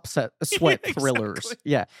 Flop sweat Yeah, thrillers.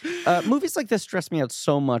 exactly. Yeah. Movies like this stress me out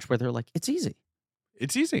so much where they're like, it's easy.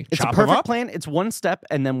 It's easy. It's Chop a 'em perfect up. plan. It's one step,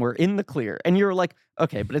 and then we're in the clear. And you're like,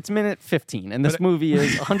 okay, but it's minute 15, and this movie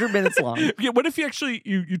is 100 minutes long. Yeah, what if you actually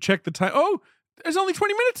you check the time? Oh, there's only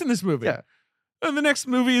 20 minutes in this movie. Yeah. And the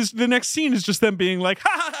next scene is just them being like, ha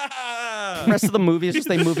ha ha ha. The rest of the movie is just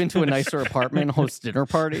they move into a nicer apartment and host dinner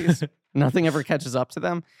parties. Nothing ever catches up to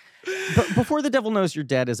them. But Before the Devil Knows You're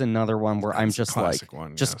Dead is another one where I'm That's a just like, classic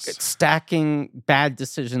one, just yes. stacking bad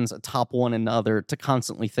decisions atop one another to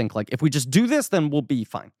constantly think like, if we just do this, then we'll be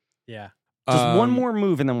fine. Yeah. Just one more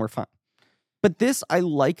move and then we're fine. But this, I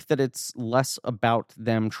like that it's less about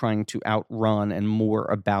them trying to outrun and more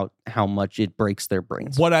about how much it breaks their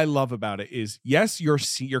brains. What I love about it is, yes, you're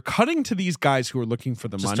cutting to these guys who are looking for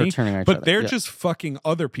the Just money, start turning on each but other. they're Yeah. just fucking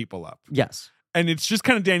other people up. Yes. And it's just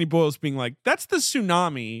kind of Danny Boyle's being like, that's the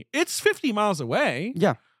tsunami. It's 50 miles away.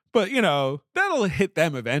 Yeah. But, that'll hit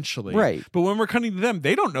them eventually. Right. But when we're cutting to them,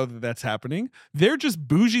 they don't know that that's happening. They're just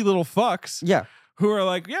bougie little fucks Yeah. who are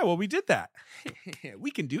like, yeah, well, we did that.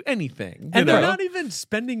 We can do anything. And you they're know? not even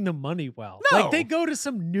spending the money well. No. Like they go to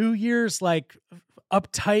some New Year's like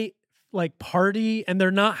uptight like party and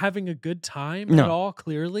they're not having a good time No. at all,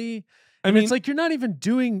 clearly. I And mean, it's like you're not even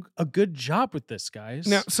doing a good job with this, guys.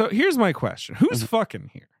 now, so here's my question. Who's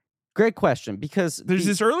fucking here? Great question, because There's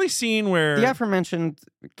this early scene where the aforementioned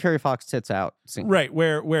Carrie Fox tits out scene. right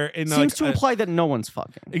where in Seems like, to imply that no one's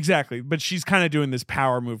fucking. exactly, but she's kind of doing this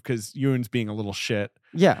power move because Ewan's being a little shit,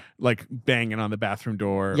 Yeah. like banging on the bathroom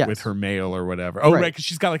door Yes. with her mail or whatever. Oh, Right. right, because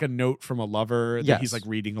she's got like a note from a lover that Yes. he's like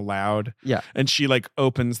reading aloud. Yeah. And she like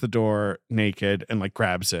opens the door naked and like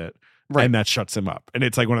grabs it. Right. And that shuts him up. And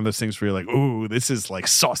it's like one of those things where you're like, ooh, this is like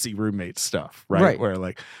saucy roommate stuff, right? Right. Where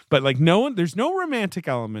like, but like there's no romantic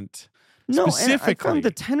element. No, and I Specifically. found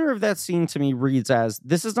the tenor of that scene to me reads as,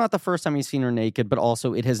 this is not the first time he's seen her naked, but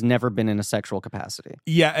also it has never been in a sexual capacity.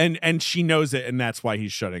 Yeah, and she knows it, and that's why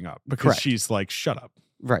he's shutting up. Because Correct. she's like, shut up.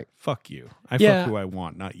 Right. Fuck you. I Yeah. fuck who I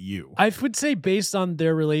want, not you. I would say based on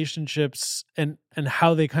their relationships and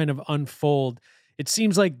how they kind of unfold, it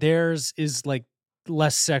seems like theirs is like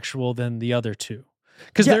less sexual than the other two.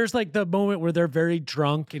 Because Yeah. there's like the moment where they're very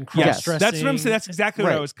drunk and Yes, cross-dressing. that's what I'm saying. That's exactly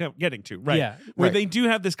what I Right. was getting to. Right. Yeah. Where Right. they do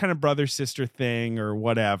have this kind of brother-sister thing or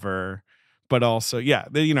whatever. But also, yeah,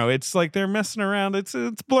 it's like they're messing around. It's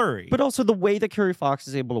blurry. But also the way that Carrie Fox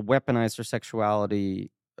is able to weaponize her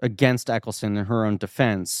sexuality against Eccleston in her own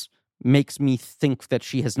defense makes me think that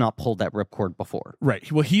she has not pulled that ripcord before.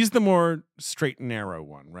 right. Well, he's the more straight and narrow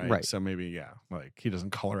one, right? Right. So maybe, yeah, like he doesn't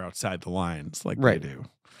color outside the lines like Right. they do.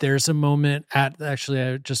 There's a moment actually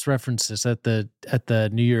I just referenced this at the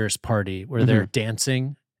New Year's party where they're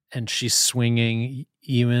dancing and she's swinging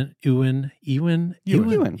Ewan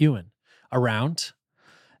around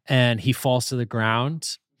and he falls to the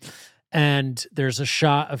ground and there's a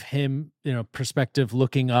shot of him, perspective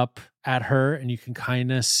looking up at her and you can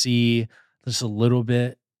kind of see just a little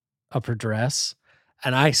bit of her dress.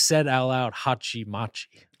 And I said out loud, Hachi Machi.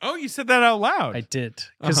 Oh, you said that out loud. I did.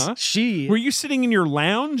 Because Uh-huh. she... Were you sitting in your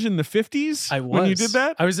lounge in the 50s I was. when you did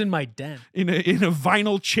that? I was in my den. In a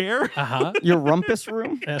vinyl chair? Uh-huh. Your rumpus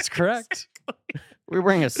room? That's correct. We were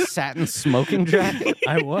wearing a satin smoking jacket.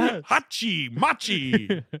 I was. Hachi Machi.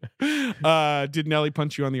 Did Nelly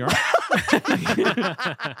punch you on the arm?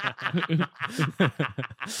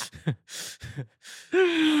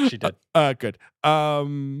 She did. Good.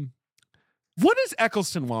 What does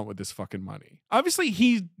Eccleston want with this fucking money? Obviously,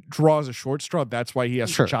 he draws a short straw. That's why he has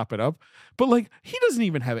Sure. to chop it up. But like, he doesn't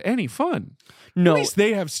even have any fun. No, At least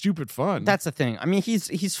they have stupid fun. that's the thing. I mean,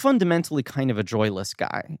 he's fundamentally kind of a joyless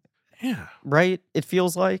guy, yeah. right? It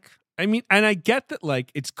feels like. I mean, and I get that.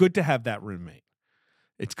 Like, it's good to have that roommate.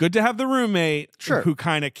 It's good to have the roommate Sure. who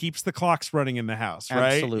kind of keeps the clocks running in the house,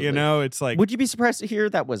 right? Absolutely. It's like, Would you be surprised to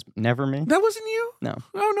hear that was never me? that wasn't you? No.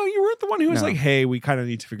 Oh, no, you weren't the one who was No. like, hey, we kind of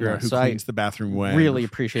need to figure No, out who so I cleans the bathroom when. Really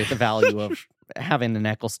appreciate the value of having an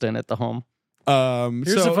Eccleston at the home.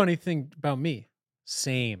 Here's so, a funny thing about me.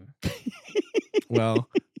 Same. Well,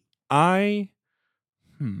 I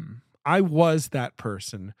was that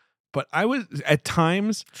person, but I was at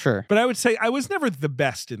times. Sure. But I would say I was never the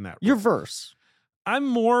best in that. You're role. verse. I'm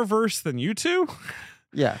more versed than you two.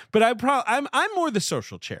 Yeah. But I'm more the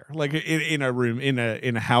social chair. Like in a room, in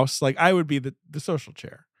a house, like I would be the social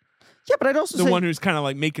chair. Yeah, but I'd also The say one who's kind of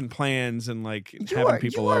like making plans and like you having are,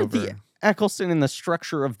 people you are over. the Eccleston in the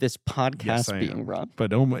structure of this podcast Yes, I being am. run.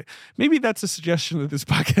 But oh my, maybe that's a suggestion that this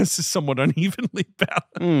podcast is somewhat unevenly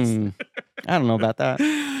balanced. I don't know about that.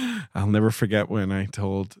 I'll never forget when I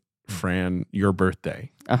told Fran your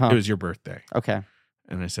birthday. Uh-huh. It was your birthday. Okay.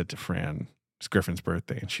 And I said to Fran, it's Griffin's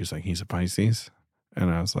birthday. And she was like, he's a Pisces. And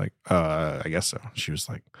I was like, I guess so. She was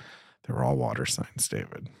like, they were all water signs,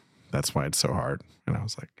 David. That's why it's so hard. And I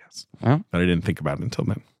was like, yes. Well. But I didn't think about it until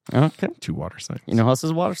then. Okay. 2 water signs. You know who else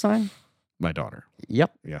is a water sign? My daughter.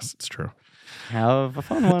 Yep. Yes, it's true. Have a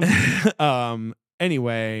fun one.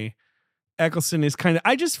 Anyway, Eccleston is kind of,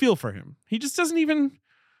 I just feel for him. He just doesn't even,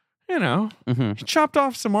 Mm-hmm. he chopped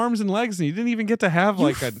off some arms and legs and he didn't even get to have You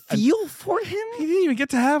like a feel for him? he didn't even get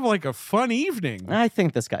to have like a fun evening. I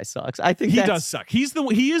think this guy sucks. I think He that's, does suck. He is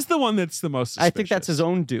the one that's the most suspicious. I think that's his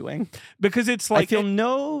own doing. Because it's I like, feel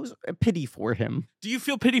no pity for him. do you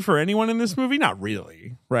feel pity for anyone in this movie? Not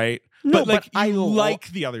really, right? No, but like but you like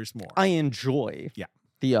the others more. I enjoy Yeah.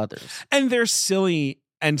 the others. And they're silly,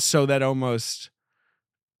 and so that almost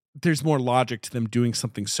there's more logic to them doing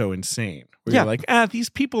something so insane. Where Yeah. you're like, these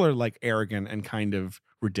people are like arrogant and kind of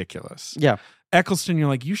ridiculous. Yeah. Eccleston, you're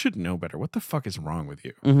like, you should know better. What the fuck is wrong with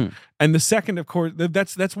you? Mm-hmm. And the second, of course,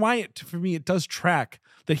 that's why for me it does track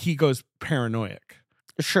that he goes paranoid.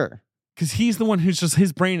 Sure. Because he's the one who's just,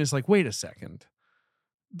 his brain is like, wait a second.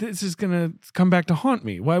 This is gonna come back to haunt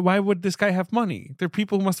me. Why would this guy have money? There are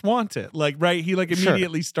people who must want it. Like, right? He like Sure.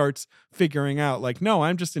 immediately starts figuring out, like, no,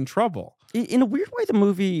 I'm just in trouble. In a weird way, the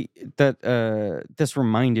movie that this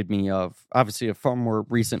reminded me of, obviously a far more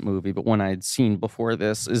recent movie, but one I had seen before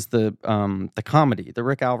this, is the comedy, the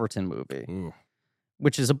Rick Alverton movie, Ooh,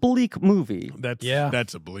 which is a bleak movie.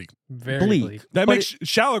 that's a bleak. Very Bleak. bleak. That But makes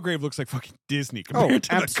Shallow Grave looks like fucking Disney compared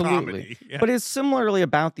to absolutely. the comedy. Yeah. But it's similarly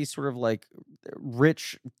about these sort of like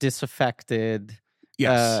rich, disaffected,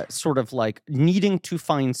 yes. sort of like needing to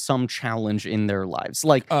find some challenge in their lives,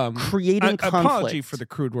 like creating conflict. Apology for the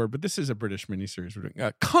crude word, but this is a British miniseries. We're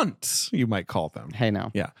doing cunts, you might call them. Hey,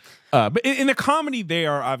 now. But in the comedy, they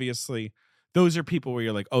are obviously, those are people where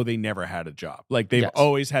you're like, oh, they never had a job. Like they've Yes.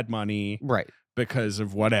 always had money Right. because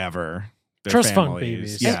of whatever. Their Trust fund families.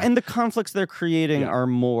 babies. Yeah. And the conflicts they're creating Yeah. are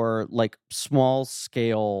more like small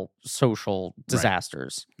scale social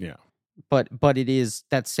disasters. Yeah. But it is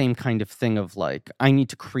that same kind of thing of like, I need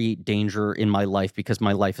to create danger in my life because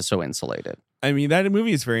my life is so insulated. I mean, that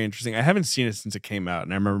movie is very interesting. I haven't seen it since it came out,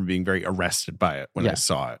 and I remember being very arrested by it when Yeah. I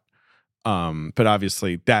saw it. But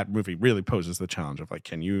obviously, that movie really poses the challenge of like,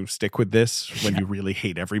 can you stick with this when you really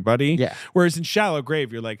hate everybody? Yeah. Whereas in Shallow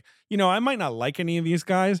Grave, you're like, I might not like any of these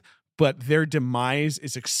guys, but their demise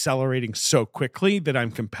is accelerating so quickly that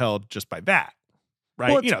I'm compelled just by that. Right?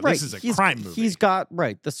 Well, it's This is a crime movie. He's got,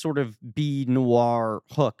 the sort of B noir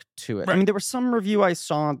hook to it. I Right. mean, there was some review I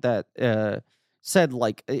saw that said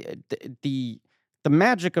like the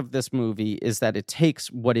magic of this movie is that it takes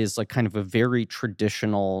what is like kind of a very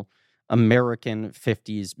traditional American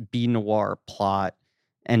 50s B noir plot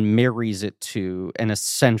and marries it to an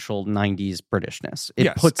essential 90s Britishness. It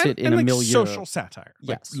Yes. puts And- it in and a like milieu. social satire.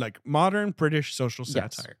 Yes. Like modern British social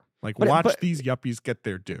Yes. satire. Like But- watch but- these yuppies get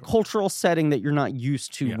their due. cultural setting that you're not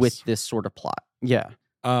used to Yes. with this sort of plot. Yeah.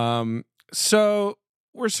 So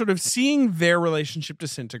we're sort of seeing their relationship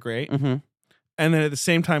disintegrate. Hmm. And then at the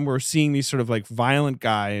same time, we're seeing these sort of like violent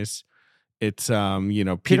guys. It's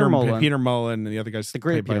Peter Mullen, and the other guy's The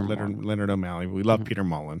great played by Peter Mullen. Leonard O'Malley. We love Mhm. Peter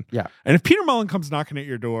Mullen. Yeah. And if Peter Mullen comes knocking at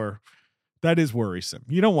your door, that is worrisome.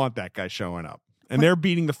 You don't want that guy showing up. And they're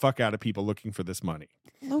beating the fuck out of people looking for this money.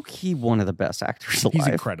 Low key, one of the best actors alive. He's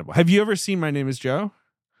incredible. Have you ever seen My Name is Joe?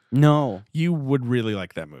 No. You would really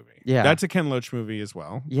like that movie. Yeah. That's a Ken Loach movie as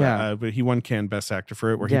well. Yeah. But he won Ken Best Actor for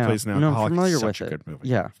it, where Yeah. he plays an No, I'm alcoholic. familiar It's with such a it. good movie.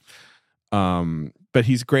 Yeah. But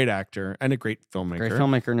he's a great actor and a great filmmaker. Great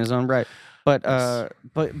filmmaker in his own right. But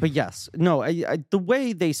yes, no. I the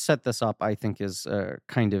way they set this up, I think, is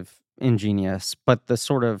kind of ingenious. But the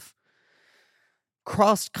sort of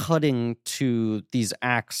cross-cutting to these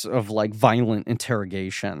acts of like violent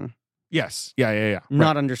interrogation, Yes. Yeah.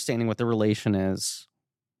 not understanding what the relation is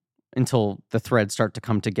until the threads start to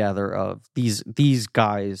come together. Of these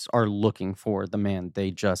guys are looking for the man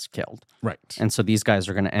they just killed, Right. and so these guys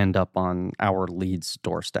are going to end up on our lead's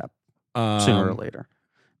doorstep sooner or later.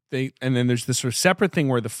 and then there's this sort of separate thing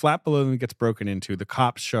where the flat below them gets broken into. The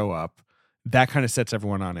cops show up. That kind of sets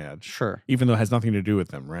everyone on edge. Sure. Even though it has nothing to do with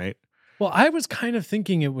them, right? Well, I was kind of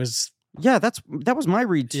thinking it was Yeah, that was my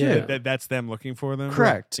read too. Yeah. That's them looking for them.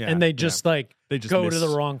 Correct. Yeah, and they just like they just go miss, to the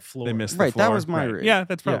wrong floor. They miss the Right, that floor. was my read. Yeah,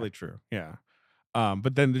 that's Yeah. probably true. Yeah.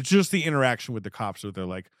 But then there's just the interaction with the cops where they're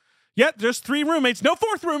like, yeah, there's 3 roommates, no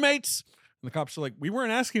 4th roommates. And the cops are like, we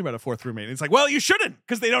weren't asking about a 4th roommate. And it's like, well, you shouldn't,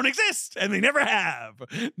 because they don't exist and they never have.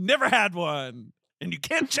 Never had one. And you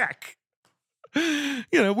can't check.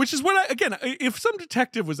 Which is what if some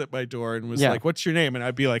detective was at my door and was like, what's your name? And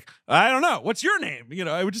I'd be like, I don't know. What's your name?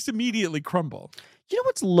 I would just immediately crumble. You know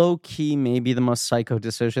what's low key maybe the most psycho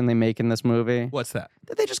decision they make in this movie? What's that?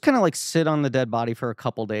 That they just kind of like sit on the dead body for a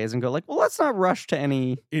couple days and go like, well, let's not rush to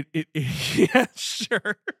any. Yeah,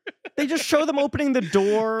 sure. They just show them opening the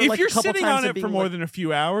door. If like, you're a couple sitting times on and it being for more like, than a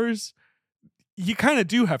few hours, you kind of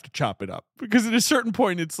do have to chop it up, because at a certain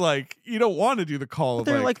point, it's like you don't want to do the call. But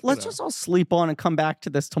they're like, let's just all sleep on and come back to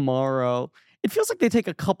this tomorrow. It feels like they take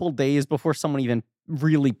a couple days before someone even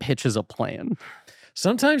really pitches a plan.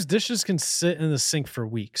 Sometimes dishes can sit in the sink for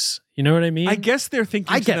weeks. You know what I mean? I guess they're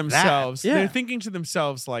thinking to get themselves. that. Yeah. They're thinking to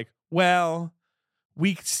themselves like, well,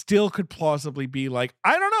 we still could plausibly be like,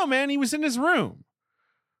 I don't know, man. He was in his room.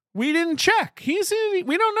 We didn't check. We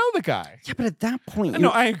don't know the guy. Yeah, but at that point, No,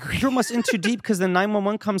 I agree. you're almost in too deep because then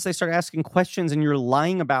 911 comes, they start asking questions, and you're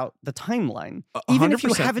lying about the timeline. Even if you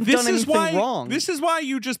 100%. haven't This done is anything why, wrong. This is why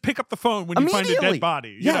you just pick up the phone when you find a Immediately. dead body.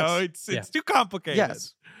 You Yes. know, it's too complicated.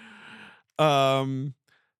 Yes.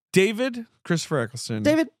 David, Christopher Eccleston.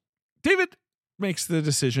 David, makes the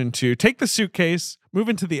decision to take the suitcase, move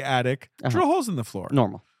into the attic, drill holes in the floor.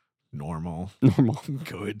 normal.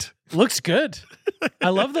 Good. Looks good. I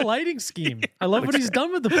love the lighting scheme. I love what he's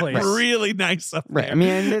done with the place. Really nice up Right. there. I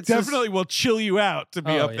mean, it's Definitely will chill you out to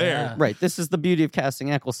be Oh, up there. right. This is the beauty of casting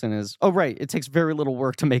Eccleston is, it takes very little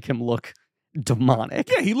work to make him look demonic.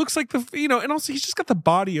 Yeah, he looks like and also he's just got the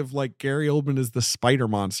body of like Gary Oldman as the spider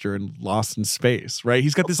monster in Lost in Space, right?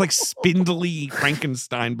 He's got this like spindly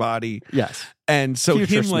Frankenstein body. Yes. And so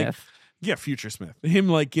Future him like, Smith. yeah, Future Smith. Him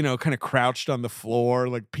like, kind of crouched on the floor,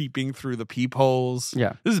 like peeping through the peepholes.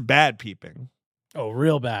 Yeah. This is bad peeping. Oh,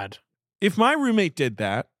 real bad. If my roommate did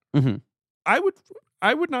that, Mhm. I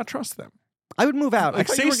would not trust them. I would move out. I Like,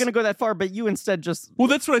 thought say you were s- going to go that far, but you instead just Well,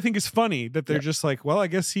 that's what I think is funny, that they're just like, well, I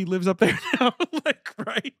guess he lives up there now. Like,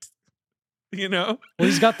 right? Well,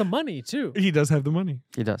 he's got the money too. He does have the money.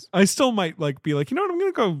 he does. I still might like be like, you know what? I'm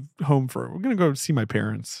going to go home we're going to go see my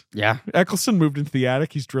parents. Yeah. Eccleston moved into the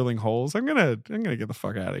attic. He's drilling holes. I'm going to get the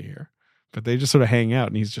fuck out of here. But they just sort of hang out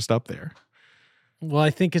and he's just up there. Well, I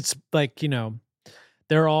think it's like,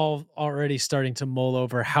 they're all already starting to mull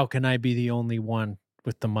over how can I be the only one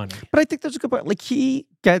with the money? But I think there's a good point. Like, he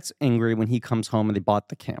gets angry when he comes home and they bought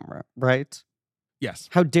the camera, right? Yes.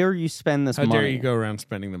 How dare you spend this How money? dare you go around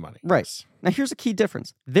spending the money? Right. Yes. Now, here's a key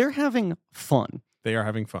difference. They're having fun. They are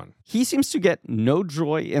having fun. He seems to get no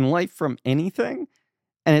joy in life from anything.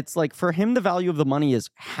 And it's like, for him, the value of the money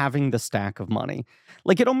is having the stack of money.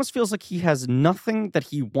 Like, it almost feels like he has nothing that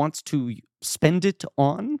he wants to spend it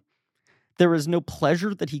on. There is no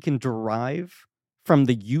pleasure that he can derive from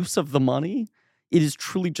the use of the money. It is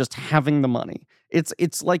truly just having the money.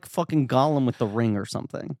 It's like fucking Gollum with the ring or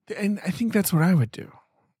something. And I think that's what I would do.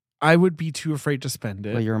 I would be too afraid to spend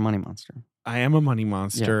it. Well, you're a money monster. I am a money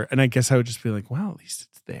monster. And I guess I would just be like, well, at least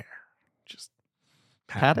it's there. Just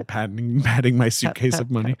patting my suitcase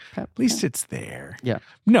of money. At least it's there. Yeah.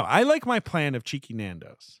 No, I like my plan of cheeky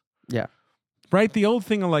Nando's. Yeah. Right? The old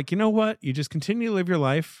thing of like, you know what? You just continue to live your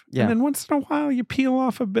life. Yeah. And then once in a while, you peel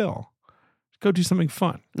off a bill. Go do something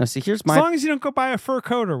fun. Now, see, here's As my long as you don't go buy a fur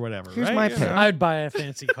coat or whatever. Here's right? my You pitch. know? I'd buy a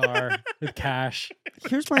fancy car with cash.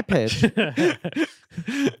 here's my pitch.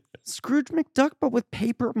 Scrooge McDuck, but with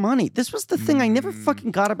paper money. This was the thing I never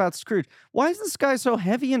fucking got about Scrooge. Why is this guy so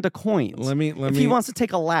heavy into coins? if he wants to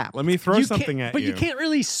take a lap, Let me throw You something can't- at but you. you can't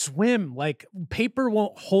really swim. Like paper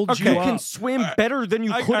won't hold Okay. you you up. can swim better than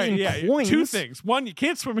you could in coins. Two things. One, you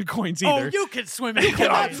can't swim in coins Oh, either. you can swim in You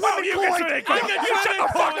cannot coins. swim in coins. You shut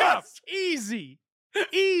the fuck up. Easy.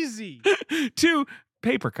 Easy. Two,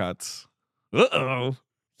 paper cuts. Uh-oh.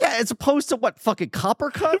 Yeah, as opposed to what fucking copper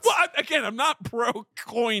cuts. Well, again, I'm not pro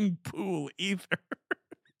coin pool either.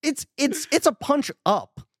 It's a punch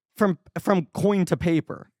up from coin to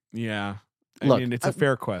paper. Yeah. Look, I mean, it's a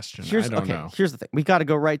fair question. I don't know. Here's the thing. We got to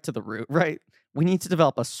go right to the root, right? We need to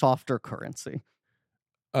develop a softer currency.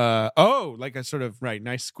 Like a sort of,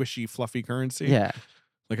 nice, squishy, fluffy currency. Yeah.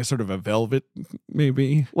 Like a sort of a velvet,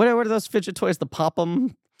 maybe. What are those fidget toys? The pop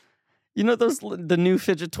 'em. You know the new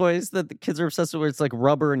fidget toys that the kids are obsessed with, where it's like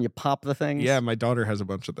rubber and you pop the things? Yeah, my daughter has a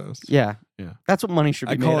bunch of those. Yeah. Yeah. That's what money should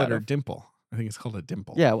be I made call out it her of. dimple. I think it's called a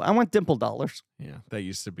dimple. Yeah, I want dimple dollars. Yeah. That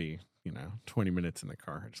used to be, 20 minutes in the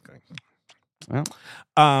car. Just going. Well.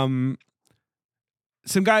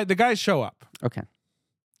 The guys show up. Okay.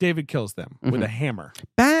 David kills them with a hammer.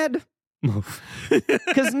 Bad move.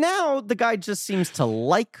 Because now the guy just seems to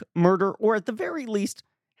like murder, or at the very least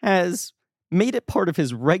has made it part of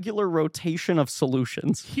his regular rotation of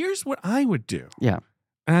solutions. Here's what I would do. Yeah.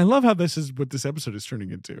 And I love how this is what this episode is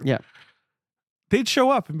turning into. Yeah. They'd show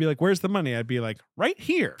up and be like, where's the money? I'd be like, right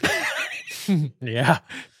here. Yeah.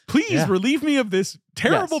 Please relieve me of this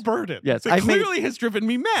terrible burden. Yes, That I've made clearly has driven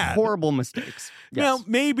me mad. Horrible mistakes. Yes. Now,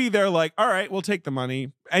 maybe they're like, all right, we'll take the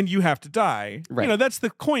money and you have to die. Right. That's the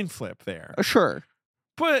coin flip there. Sure.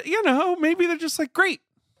 But, maybe they're just like, great.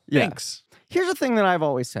 Yeah. Thanks. Here's a thing that I've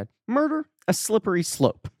always said. Murder, a slippery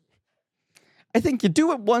slope. I think you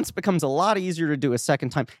do it once, it becomes a lot easier to do a second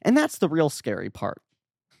time. And that's the real scary part.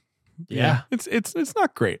 Yeah. It's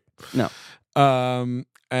not great. No.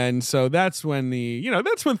 And so that's when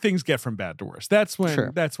that's when things get from bad to worse. That's when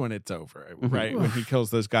Sure. that's when it's over, Mhm. right? When he kills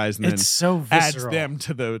those guys and It's so then adds visceral. them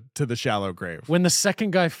to the shallow grave. When the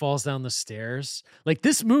second guy falls down the stairs, like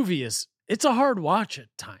this movie it's a hard watch at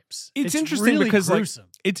times. It's interesting really because, like, gruesome.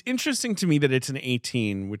 It's interesting to me that it's an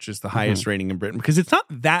 18, which is the highest rating in Britain, because it's not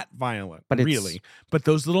that violent, But it's- really. But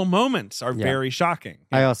those little moments are Yeah. very shocking.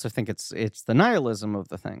 I also think it's the nihilism of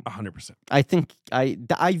the thing. 100%. I think I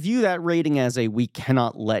view that rating as we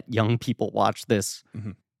cannot let young people watch this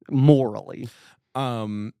Mhm. morally.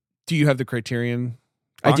 Do you have the Criterion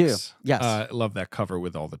I do. box? Yes. I love that cover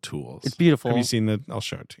with all the tools. It's beautiful. Have you seen the? I'll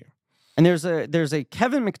show it to you. And there's a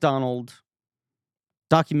Kevin McDonald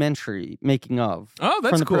documentary making of Oh,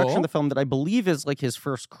 that's from the cool. production of the film that I believe is like his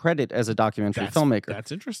first credit as a documentary filmmaker.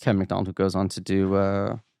 That's interesting. Kevin McDonald, who goes on to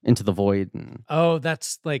do Into the Void. And, Oh,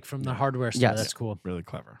 that's like from the hardware store. Yes. That's cool. Really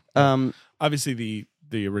clever. obviously, Obviously,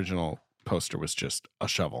 the original poster was just a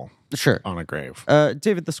shovel sure. on a grave.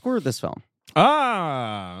 David, the score of this film.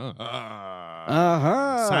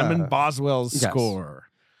 Uh-huh. Simon Boswell's Yes. score.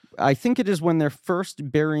 I think it is when they're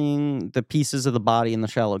first burying the pieces of the body in the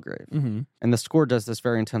shallow grave. Mm-hmm. And the score does this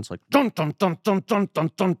very intense, like dun dun dun dun dun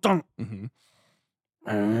dun dun dun. Mm-hmm.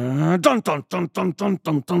 Dun dun dun dun dun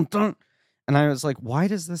dun dun dun. And I was like, why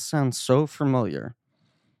does this sound so familiar?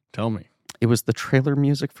 Tell me. It was the trailer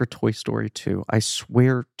music for Toy Story 2. I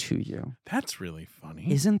swear to you. That's really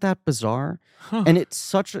funny. Isn't that bizarre? Huh. And it's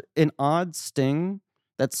such an odd sting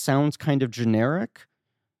that sounds kind of generic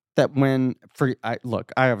that I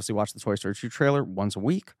obviously watch the Toy Story 2 trailer once a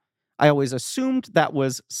week. I always assumed that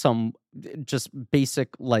was some just basic,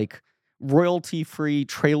 like, royalty-free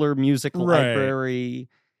trailer music library,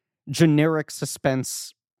 generic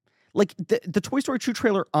suspense. Like, the Toy Story 2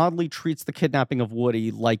 trailer oddly treats the kidnapping of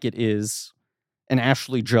Woody like it is an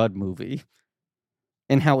Ashley Judd movie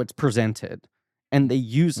and how it's presented. And they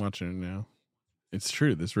use Watching it now. It's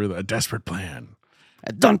true. This is really a desperate plan.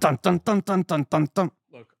 dun dun dun dun dun dun dun dun.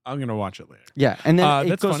 Look, I'm going to watch it later. Yeah, and then it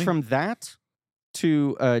that's goes funny. from that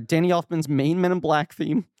to Danny Elfman's main Men in Black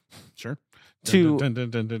theme Sure. to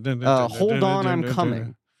Hold On, I'm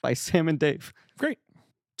Coming by Sam and Dave. Great.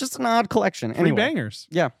 Just an odd collection. Three Anyway, bangers.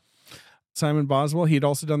 yeah. Simon Boswell. He'd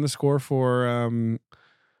also done the score for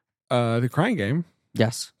The Crying Game.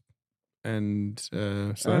 Yes. And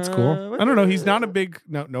so that's cool. I don't know. He's not a big,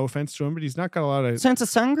 no offense to him, but he's not got a lot of. Santa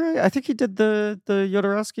Sangre, I think he did the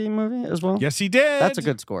Jodorowsky movie as well. Yes, he did. That's a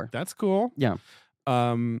good score. That's cool. Yeah.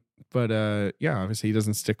 But obviously he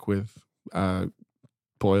doesn't stick with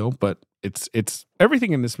Boyle, but it's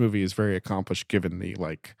everything in this movie is very accomplished given the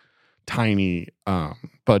like tiny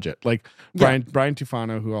budget. Like Brian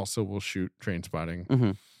Tufano, who also will shoot Trainspotting,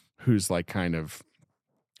 Mhm. who's like kind of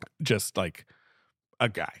just like a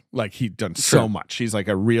guy. Like he'd done so Sure. much. He's like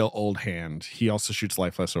a real old hand. He also shoots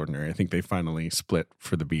Life Less Ordinary. I think they finally split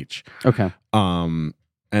for The Beach. Okay. And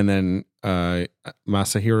then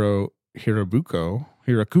Masahiro Hirakubo,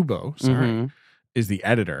 Mhm. is the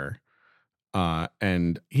editor.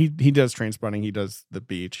 And he does Trainspotting, he does The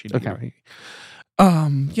Beach. He, Okay.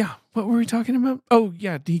 What were we talking about? Oh,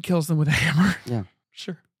 yeah, he kills them with a hammer. Yeah.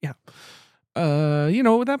 Sure. Yeah. At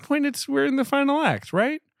that point we're in the final act,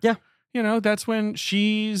 right? Yeah. That's when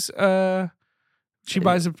she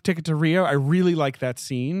buys a ticket to Rio. I really like that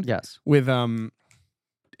scene Yes. with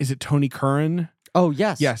is it Tony Curran? Oh,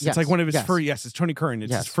 yes. Yes, it's like one of his yes. first. Yes, it's Tony Curran.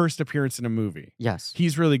 It's Yes. his first appearance in a movie. Yes.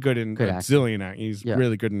 He's really good in Good a actor. zillion act. He's Yeah.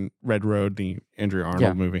 really good in Red Road, the Andrea Arnold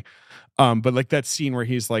Yeah. movie. But like that scene where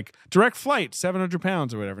he's like, direct flight, 700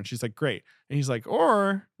 pounds or whatever. And she's like, great. And he's like,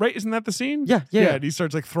 or, right? Isn't that the scene? Yeah. And he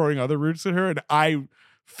starts like throwing other routes at her. And I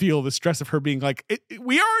feel the stress of her being like,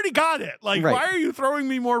 we already got it. Like, Right. why are you throwing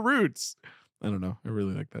me more routes? I don't know. I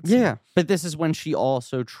really like that scene. Yeah. But this is when she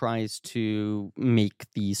also tries to make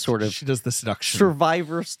the sort of She does the seduction.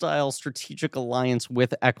 Survivor-style strategic alliance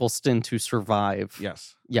with Eccleston to survive.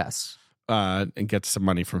 Yes. Yes. And gets some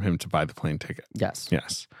money from him to buy the plane ticket. Yes.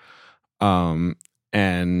 Yes.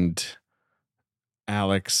 And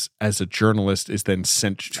Alex, as a journalist, is then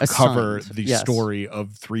sent to cover Assigned, the yes. story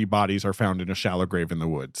of 3 bodies are found in a shallow grave in the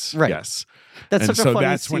woods. Right. Yes. That's And such so a funny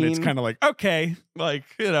that's scene. when it's kind of like, okay, like,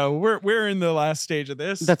 you know, we're in the last stage of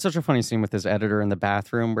this. That's such a funny scene with his editor in the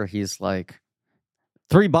bathroom where he's like,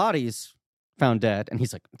 3 bodies found dead. And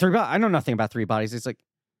he's like, 3 bodies? I know nothing about 3 bodies. He's like,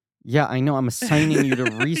 yeah, I know. I'm assigning you to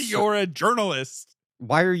research. You're a journalist.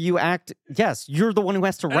 Why are you Yes, you're the one who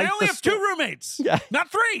has to And write I only the have 2 roommates, Yeah. not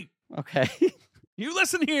 3. Okay. You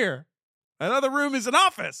listen here. That other room is an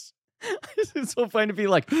office. It's so funny to be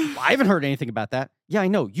like, I haven't heard anything about that. Yeah, I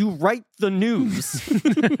know. You write the news.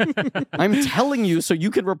 I'm telling you so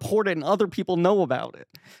you can report it and other people know about it.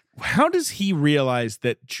 How does he realize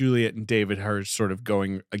that Juliet and David are sort of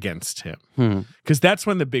going against him? Hmm. Because that's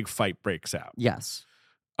when the big fight breaks out. Yes.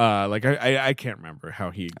 Like I can't remember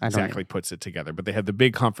how he I don't exactly puts it together, but they have the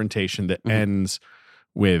big confrontation that Mhm. ends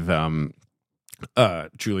with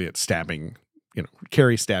Juliet stabbing,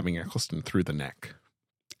 Carrie stabbing Eccleston through the neck,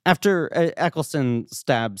 After Eccleston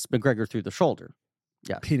stabs McGregor through the shoulder.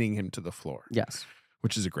 Yes. pinning him to the floor, Yes.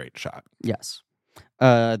 which is a great shot. Yes.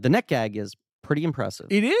 The neck gag is pretty impressive.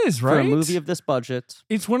 It is, For right? a movie of this budget.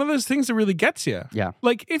 It's one of those things that really gets you. Yeah.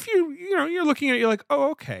 Like if you're looking at it, you're like, oh,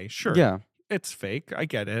 okay, sure. Yeah. It's fake. I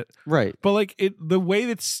get it. Right. But like the way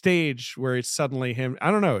that's staged where it's suddenly him, I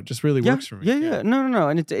don't know, it just really Yeah. works for me. Yeah. No.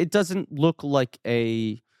 And it doesn't look like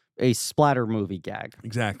a splatter movie gag.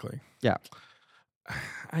 Exactly. Yeah.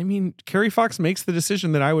 I mean, Carrie Fox makes the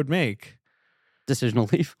decision that I would make.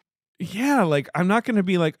 Decisional leave. Yeah, like I'm not going to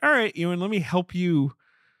be like, all right, Ewan, let me help you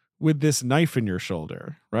with this knife in your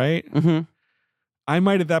shoulder, right? Mm-hmm. I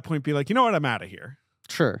might at that point be like, you know what, I'm out of here,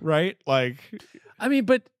 Sure. right? Like, I mean,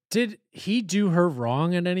 but did he do her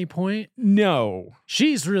wrong at any point? no,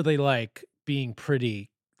 She's really like being pretty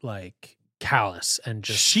like callous and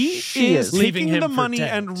just she is leaving taking him the for money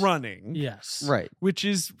dead. and running, Yes. Right. which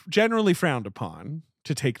is generally frowned upon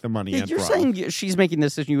to take the money and You're run. saying she's making the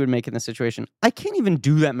decision you would make in this situation. I can't even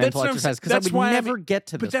do that mental what I'm exercise saying. because I That's would why I'm- never get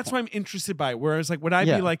to this. But that's why I'm interested by it. Whereas, like, would I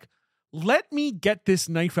Yeah. be like, let me get this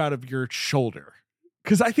knife out of your shoulder?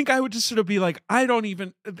 Because I think I would just sort of be like, I'm going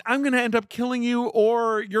to end up killing you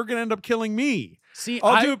or you're going to end up killing me. See,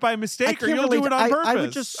 I'll do it by I mistake or can't you'll do it on purpose. I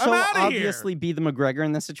would just I'm so outta here. obviously be the McGregor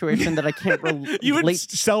in this situation that I can't relate. You would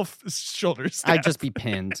self-shoulder stab. I'd just be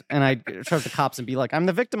pinned and I'd show up the cops and be like, I'm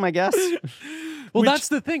the victim, I guess. Well, Which- that's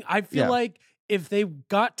the thing. I feel Yeah. like if they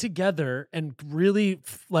got together and really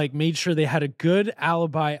like made sure they had a good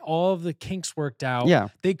alibi, all of the kinks worked out, Yeah.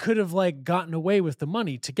 they could have like gotten away with the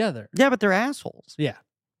money together. Yeah, but they're assholes. Yeah.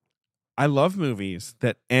 I love movies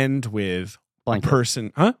that end with Blanket. a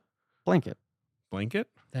person. Huh? Blanket. Blanket?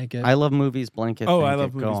 Thank you. I love movies, blanket. Oh, I blanket,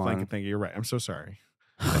 love go movies. on. Blanket. Thank you. You're right. I'm so sorry.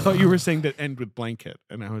 I thought you were saying that end with blanket,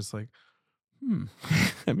 and I was like,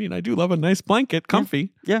 I mean, I do love a nice blanket,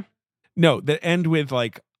 comfy. Yeah. No, that end with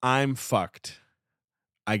like, I'm fucked.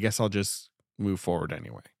 I guess I'll just move forward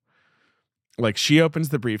anyway. Like she opens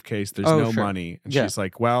the briefcase, there's Oh, no sure. money, and Yeah. she's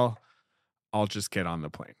like, well, I'll just get on the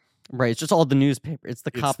plane. Right. It's just all the newspaper. It's the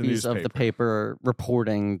It's the copies of the newspaper. paper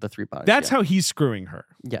reporting the 3 bodies. That's yeah. how he's screwing her.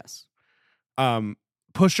 Yes.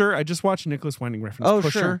 Pusher, I just watched Nicholas Winding reference. Oh,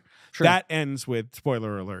 Pusher. Sure. That ends with,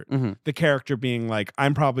 spoiler alert, Mhm. the character being like,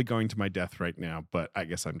 I'm probably going to my death right now, but I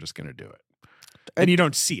guess I'm just going to do it. And you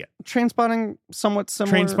don't see it. Trainspotting, somewhat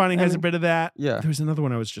similar. Trainspotting has a bit of that. Yeah. There was another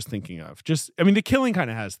one I was just thinking of. The Killing kind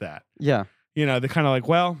of has that. Yeah. You know, they're kind of like,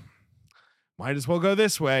 well, might as well go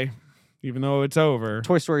this way, even though it's over.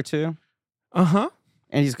 Toy Story 2. Uh-huh.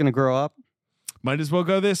 And he's going to grow up. Might as well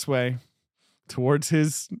go this way towards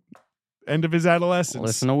his end of his adolescence.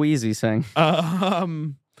 Listen to Wheezy sing.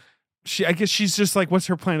 I guess she's just like, what's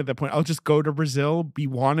her plan at that point? I'll just go to Brazil, be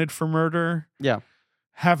wanted for murder. Yeah.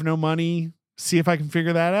 Have no money. See if I can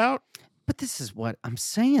figure that out. But this is what I'm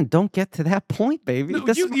saying. Don't get to that point, baby. No,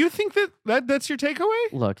 This is- you think that's your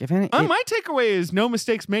takeaway? Look, if My takeaway is no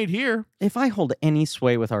mistakes made here. if I hold any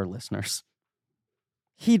sway with our listeners,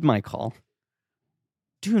 heed my call.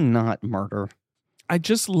 Do not murder. I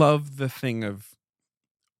just love the thing of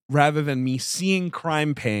rather than me seeing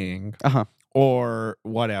crime paying Uh-huh. or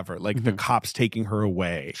whatever, like the Mhm. cops taking her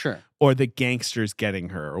away Sure. or the gangsters getting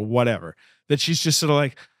her or whatever, that she's just sort of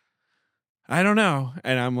like, I don't know.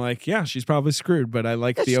 And I'm like, yeah, she's probably screwed, but I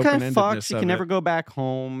like Yeah, the she's kind open-endedness of fucked. She of can never it. go back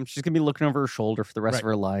home. She's gonna be looking over her shoulder for the rest Right. of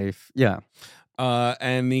her life. Yeah.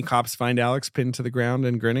 And the cops find Alex pinned to the ground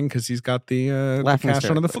and grinning because he's got the Laughing cash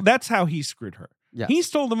under the hysterically. That's how he screwed her. Yes. He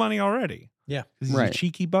stole the money already. Yeah. 'Cause he's a Right.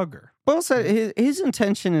 cheeky bugger. But also, his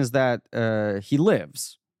intention is that he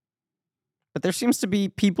lives. But there seems to be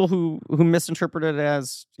people who misinterpret it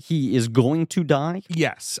as he is going to die.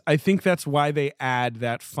 Yes, I think that's why they add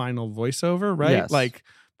that final voiceover, right? Yes. Like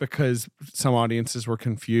because some audiences were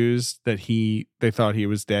confused that they thought he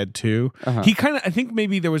was dead too. Uh-huh. He kind of, I think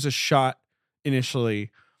maybe there was a shot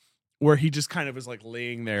initially where he just kind of was like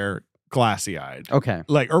laying there glassy eyed, Okay.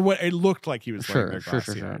 like, or what it looked like he was laying there Sure.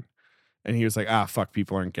 glassy eyed, and he was like, fuck,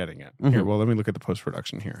 people aren't getting it. Mhm. Here, well, let me look at the post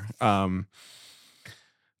production here.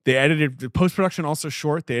 They edited the post production also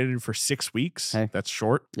short. They edited for 6 weeks. Hey. That's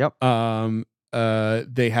short. Yep.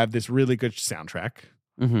 They have this really good soundtrack,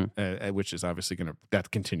 Mm-hmm. which is obviously that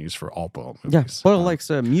continues for all Boyle Yeah. movies. Boyle likes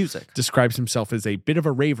music. Describes himself as a bit of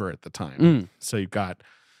a raver at the time. Mm. So you've got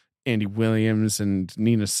Andy Williams and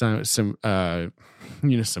Nina Simone, not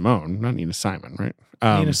Nina Simon, right?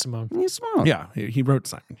 Nina Simone. Nina Simone. Yeah, he wrote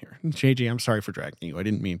Simon here. JJ, I'm sorry for dragging you. I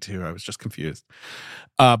didn't mean to. I was just confused.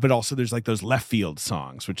 But also there's like those left field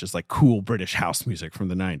songs, which is like cool British house music from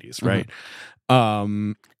the 90s, right?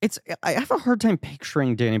 I have a hard time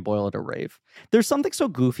picturing Danny Boyle at a rave. There's something so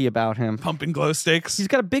goofy about him. Pump and glow sticks. He's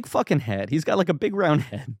got a big fucking head. He's got like a big round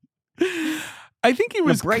head. I think he And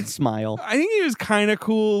was a bright smile. I think he was kind of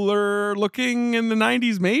cooler looking in the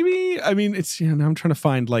 90s, maybe. I mean, it's, now I'm trying to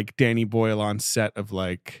find like Danny Boyle on set of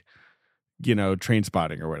like, Train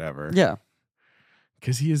Spotting or whatever. Yeah.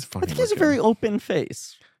 Because he is funny. I think he has a looking. very open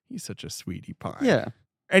face. He's such a sweetie pie. Yeah.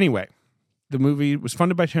 Anyway, the movie was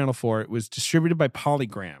funded by Channel 4. It was distributed by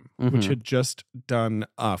Polygram, which Mhm. had just done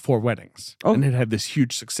 4 Weddings. Oh. And it had this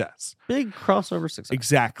huge success. Big crossover success.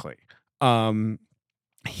 Exactly.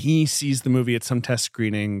 He sees the movie at some test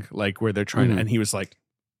screening, like where they're trying to, and he was like,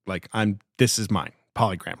 this is mine.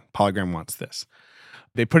 Polygram. Polygram wants this.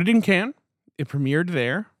 They put it in Cannes. It premiered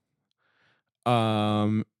there.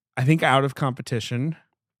 I think out of competition.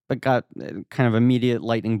 But got kind of immediate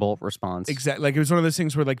lightning bolt response. Exactly. Like it was one of those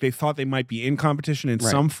things where like they thought they might be in competition in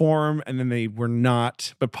Right. some form, and then they were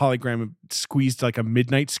not. But Polygram squeezed like a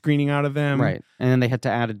midnight screening out of them. Right. And then they had to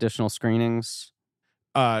add additional screenings.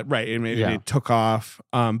 Right. And Yeah. it took off.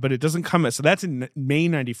 But it doesn't come. So that's in May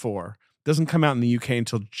 '94. Doesn't come out in the UK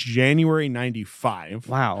until January '95.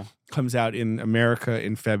 Wow. Comes out in America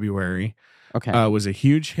in February. Okay. Was a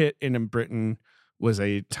huge hit in Britain. Was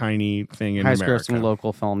a tiny thing in Highest America. grossing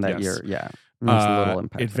local film that Yes. year. Yeah. Makes a little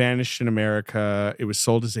impact. It vanished in America. It was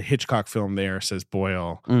sold as a Hitchcock film there, says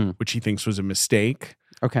Boyle, Mm. which he thinks was a mistake.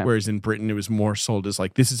 Okay. Whereas in Britain, it was more sold as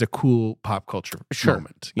like, this is a cool pop culture Sure.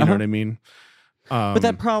 moment. You know Uh-huh. what I mean? But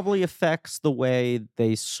that probably affects the way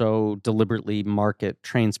they so deliberately market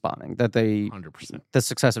Train Spotting. That they 100%. the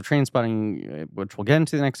success of Train Spotting, which we'll get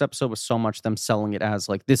into the next episode, was so much them selling it as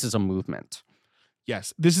like this is a movement.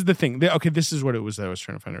 Yes. This is the thing. Okay, this is what it was that I was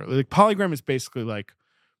trying to find out. Like, Polygram is basically like,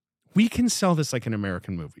 we can sell this like an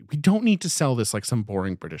American movie. We don't need to sell this like some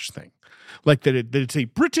boring British thing. Like that it's a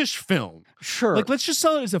British film. Sure. Like, let's just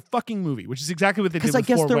sell it as a fucking movie, which is exactly what they did Because I with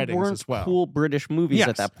guess 4 there Weddings weren't as well. cool British movies Yes.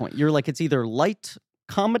 at that point. You're like it's either light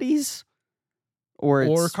comedies or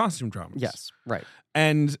Or it's costume dramas. yes, right.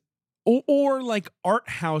 And or like art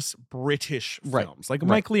house British Right, films, like right.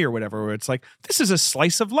 Mike Leigh or whatever, where it's like, this is a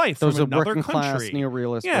slice of life Those from are another working class country.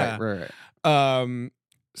 neorealist. Yeah. Right.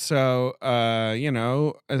 So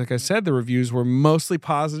like I said, the reviews were mostly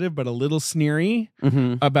positive, but a little sneery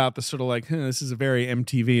Mm-hmm. about the sort of like, this is a very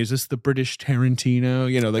MTV. Is this the British Tarantino?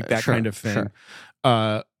 Like that Sure, kind of thing.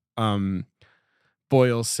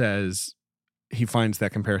 Boyle says he finds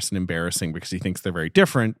that comparison embarrassing because he thinks they're very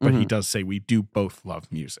different, but he Mhm. does say we do both love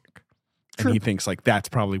music. True. And he thinks like that's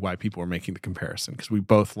probably why people are making the comparison, because we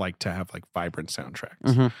both like to have like vibrant soundtracks.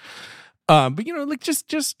 Mhm. But like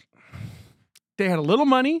just they had a little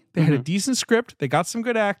money, they had a decent script, they got some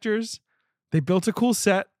good actors, they built a cool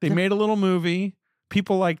set, they Yeah. made a little movie,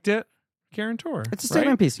 people liked it. Guarantor. It's a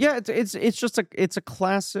statement piece. Yeah, it's just it's a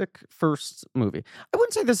classic first movie. I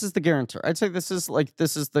wouldn't say this is the Guarantor. I'd say this is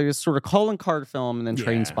the sort of calling card film, and then Yeah,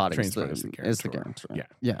 Train Spotting is Trainspotting the Guarantor. Yeah.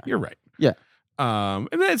 Yeah. You're right. Yeah. And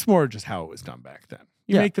then it's more just how it was done back then.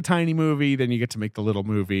 You Yeah. make the tiny movie, then you get to make the little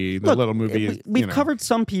movie. The Look, little movie is we've covered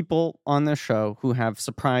some people on this show who have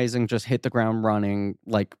surprising, just hit the ground running,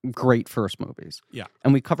 like great first movies. Yeah.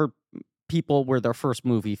 And we covered people where their first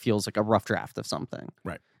movie feels like a rough draft of something.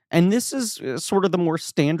 Right. And this is sort of the more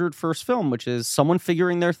standard first film, which is someone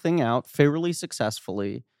figuring their thing out fairly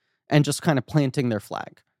successfully and just kind of planting their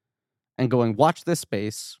flag and going, watch this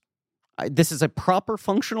space. This is a proper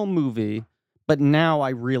functional movie, but now I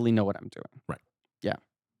really know what I'm doing. Right. Yeah.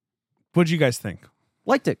 What did you guys think?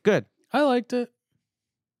 Liked it. Good. I liked it.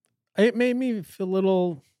 It made me feel a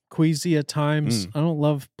little queasy at times. I don't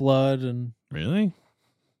love blood and Really?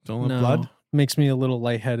 Don't love blood? Makes me a little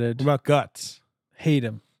lightheaded. What about guts? Hate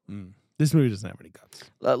him. This movie doesn't have any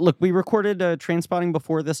guts. Look, we recorded Trainspotting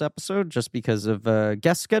before this episode just because of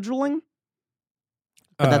guest scheduling.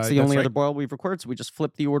 But that's the only other Boyle we've recorded, so we just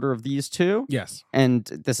flipped the order of these two. Yes. And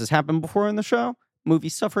this has happened before in the show. Movie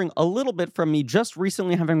suffering a little bit from me just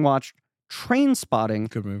recently having watched Trainspotting,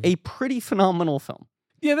 Good movie. a pretty phenomenal film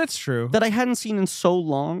Yeah, that's true. that I hadn't seen in so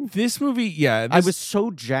long. This movie, yeah. I was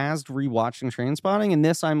so jazzed rewatching Trainspotting, and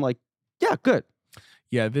this I'm like, yeah, good.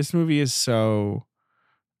 Yeah, this movie is so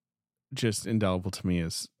just indelible to me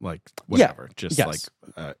as like whatever. Just Yes.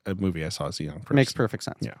 like a movie I saw as a young person. Makes perfect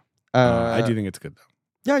sense. Yeah. I I do think it's good though.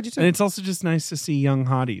 Yeah, I do too. And it's also just nice to see young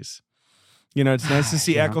hotties. You know, it's nice to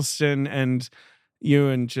see Yeah. Eccleston and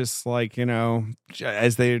Ewan just like, you know,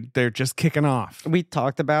 as they're just kicking off. We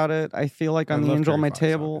talked about it, I feel like, I on the love Angel on Carrie My Fox,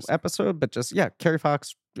 Table obviously. episode, but just, yeah, Carrie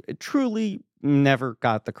Fox truly never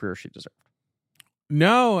got the career she deserved.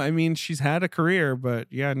 No, I mean she's had a career, but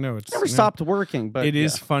yeah, no, it's Never stopped working, but It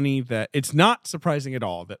is funny that it's not surprising at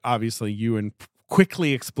all that obviously Ewan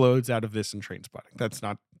quickly explodes out of this in Trainspotting. That's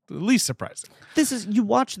not the least surprising. This is, you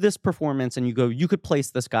watch this performance and you go, you could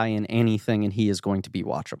place this guy in anything and he is going to be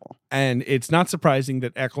watchable. And it's not surprising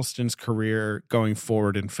that Eccleston's career going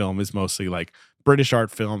forward in film is mostly like British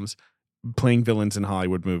art films, playing villains in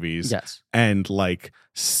Hollywood movies, Yes. and like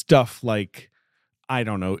stuff like, I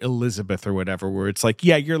don't know, Elizabeth or whatever, where it's like,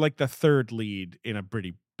 yeah, you're like the third lead in a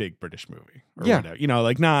pretty big British movie. Or Yeah. whatever. You know,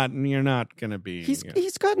 like you're not going to be. He's you know.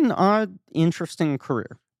 he's got an odd, interesting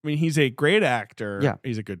career. I mean, he's a great actor. Yeah.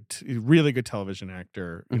 He's a really good television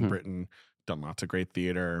actor in Mhm. Britain. Done lots of great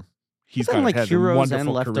theater. He's Done, got like had a Heroes wonderful and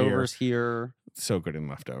Leftovers career. here. So good in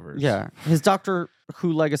Leftovers. Yeah. His Doctor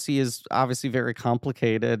Who legacy is obviously very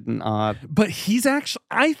complicated and odd. But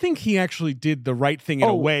I think he actually did the right thing in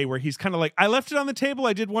a Oh. way where he's kind of like, I left it on the table.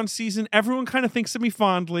 I did one season. Everyone kind of thinks of me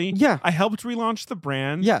fondly. Yeah. I helped relaunch the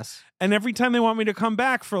brand. Yes. And every time they want me to come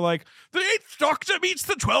back for like, the 8th Doctor meets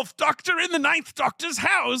the 12th Doctor in the 9th Doctor's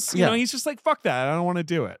house, you Yeah. know, he's just like, fuck that. I don't want to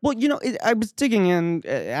do it. Well, you know, I was digging in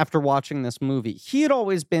after watching this movie. He had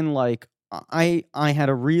always been like, I had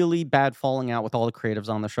a really bad falling out with all the creatives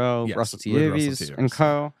on the show, Yes, Russell T. with Russell Davies T. and Davies,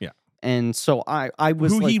 co. yeah. And so I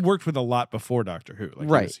was Who like, he worked with a lot before Doctor Who. Like,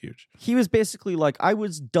 Right. He was huge. he was basically like, I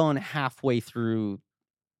was done halfway through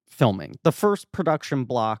filming. The first production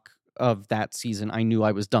block of that season, I knew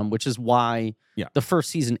I was done, which is why Yeah. the first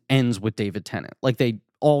season ends with David Tennant. Like they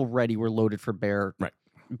already were loaded for bear, Right.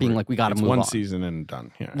 being Right. like, we got to It's move one on. season and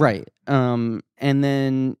done. Yeah. Right. And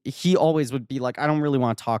then he always would be like, I don't really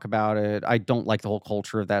want to talk about it. I don't like the whole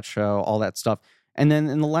culture of that show, all that stuff. And then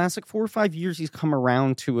in the last like 4 or 5 years, he's come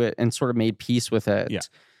around to it and sort of made peace with it. Yeah.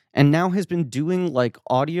 And now has been doing like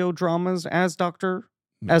audio dramas as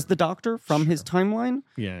the Doctor from his timeline.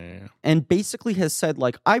 Yeah. And basically has said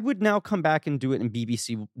like, I would now come back and do it, and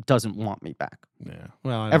BBC doesn't want me back. Yeah.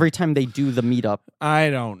 Well, Every time they do the meetup. I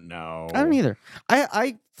don't know. I don't either.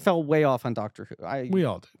 I fell way off on Doctor Who. We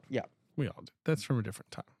all did. Yeah. We all did. That's from a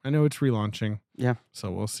different time. I know it's relaunching. Yeah.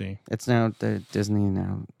 So we'll see. It's now the Disney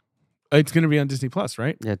now. It's going to be on Disney Plus,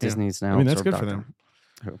 right? Yeah, Disney's now. I mean, that's absorbed good for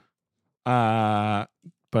Doctor them.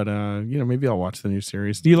 But you know, maybe I'll watch the new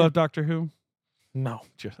series. Do you love Doctor Who? No.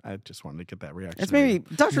 I just wanted to get that reaction. It's maybe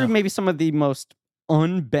Doctor Who, No. maybe some of the most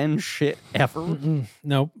unbend shit ever. Mm-mm.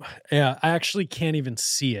 Nope. Yeah, I actually can't even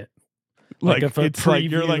see it. like if a it's like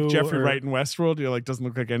you're like preview Jeffrey or- Wright in Westworld. You're like, doesn't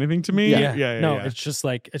look like anything to me. Yeah. No, yeah. it's just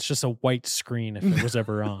a white screen if it was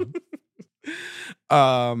ever on.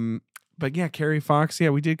 But yeah, Carrie Fox. Yeah,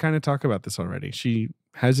 we did kind of talk about this already. She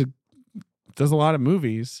does a lot of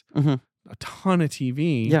movies, Mhm. a ton of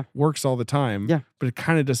TV. Yeah. Works all the time. Yeah. But it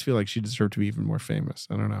kind of does feel like she deserved to be even more famous.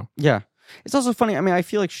 I don't know. Yeah. It's also funny. I mean, I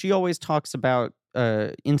feel like she always talks about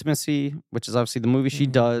Intimacy, which is obviously the movie she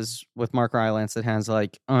Mhm. does with Mark Rylance that has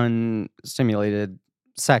like unstimulated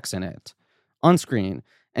sex in it on screen.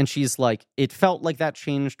 And she's like, it felt like that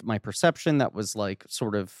changed my perception. That was like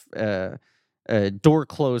sort of a door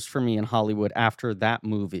closed for me in Hollywood after that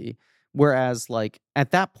movie. Whereas, like,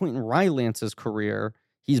 at that point in Rylance's career,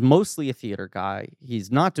 he's mostly a theater guy.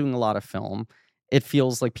 He's not doing a lot of film. It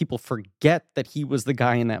feels like people forget that he was the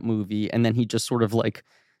guy in that movie, and then he just sort of like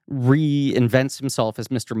reinvents himself as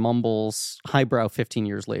Mr. Mumbles highbrow 15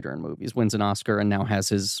 years later in movies, wins an Oscar, and now has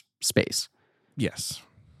his space. Yes.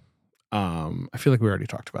 I feel like we already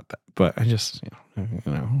talked about that, but I just, I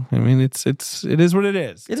mean, it is what it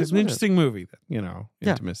is. It's an interesting movie,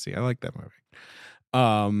 Intimacy. I like that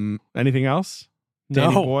movie. Anything else?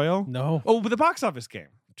 Danny Boyle? No. Oh, but the box office game.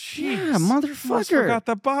 Jeez. Yeah, motherfucker. Almost forgot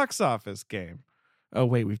the box office game. Oh,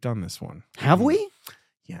 wait, we've done this one. Have we?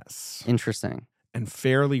 Yes. Interesting. And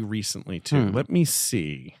fairly recently, too. Let me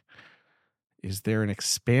see. Is there an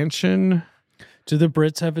expansion? Do the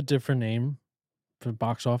Brits have a different name for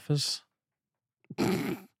box office?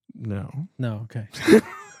 No. No, okay.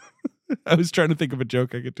 I was trying to think of a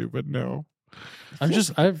joke I could do, but no.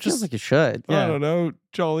 Feels like you should. I don't know.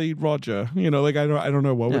 Jolly Roger. I don't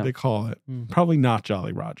know. What would they call it? Probably not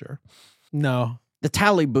Jolly Roger. No. The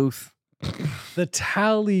tally booth. The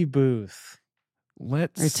tally booth.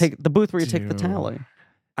 Let's You take the booth where you take the tally.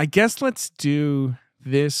 I guess let's do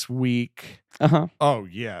this week. Uh-huh. Oh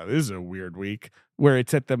yeah, this is a weird week where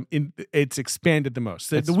it's it's expanded the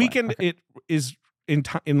most. The weekend it is in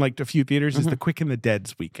like a few theaters is the Quick and the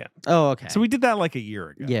Dead's weekend. Oh, okay. So we did that like a year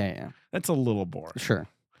ago. Yeah. That's a little boring. Sure.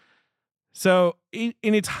 So in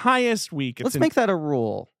its highest week, Let's make that a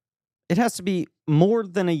rule. It has to be more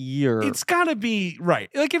than a year. It's got to be right.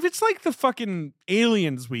 Like if it's like the fucking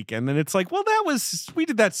Aliens weekend, then it's like, well, we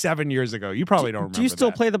did that 7 years ago. You probably don't remember. Do you still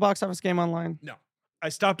that. play the box office game online? No, I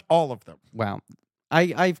stopped all of them. Wow.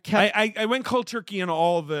 I've kept. I went cold turkey on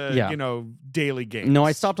all the daily games. No,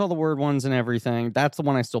 I stopped all the word ones and everything. That's the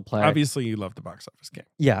one I still play. Obviously, you love the box office game.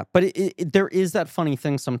 Yeah, but there is that funny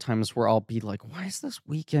thing sometimes where I'll be like, "Why is this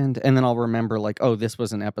weekend?" And then I'll remember like, "Oh, this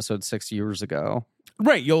was an episode 6 years ago."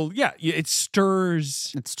 Right. It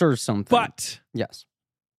stirs. It stirs something. But yes,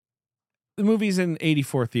 the movie's in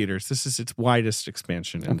 84 theaters. This is its widest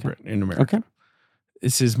expansion in Britain, in America. Okay.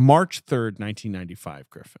 This is March 3rd, 1995,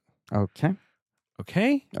 Griffin. Okay.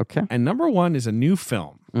 Okay? Okay. And number one is a new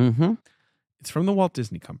film. Mm-hmm. It's from the Walt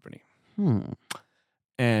Disney Company.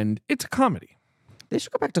 And it's a comedy. They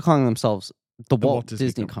should go back to calling themselves the Walt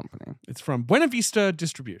Disney Company. It's from Buena Vista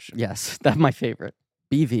Distribution. Yes, that's my favorite.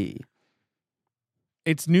 BV.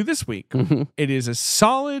 It's new this week. Mhm. It is a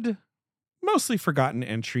solid, mostly forgotten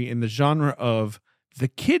entry in the genre of the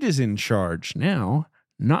kid is in charge now,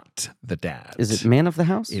 not the dad. Is it Man of the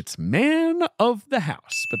House? It's Man of the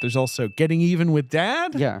House. But there's also Getting Even with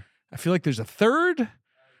Dad. Yeah. I feel like there's a third.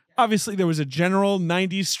 Obviously, there was a general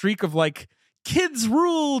 90s streak of like, kids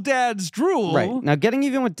rule, dads drool. Right. Now, Getting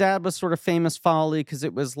Even with Dad was sort of famous folly because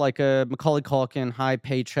it was like a Macaulay Culkin high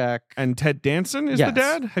paycheck. And Ted Danson is the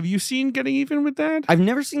dad. Have you seen Getting Even with Dad? I've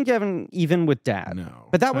never seen Getting Even with Dad. No.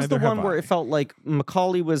 But that was the neither have one where I. it felt like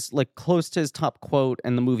Macaulay was like close to his top quote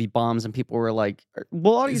and the movie bombs and people were like,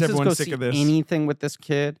 well, audiences everyone go sick see of this? anything with this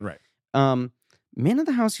kid. Right. Man of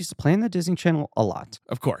the House used to play on the Disney Channel a lot.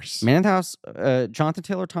 Of course. Man of the House, Jonathan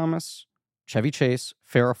Taylor Thomas, Chevy Chase,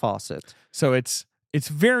 Farrah Fawcett. So it's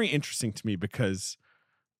very interesting to me because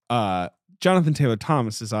Jonathan Taylor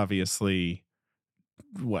Thomas is obviously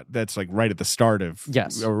that's like right at the start of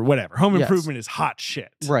or whatever. Home Improvement is hot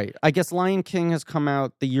shit. Right. I guess Lion King has come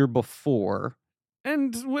out the year before.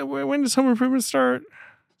 And when does Home Improvement start?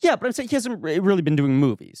 Yeah, but I'm saying he hasn't really been doing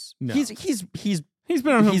movies. No. He's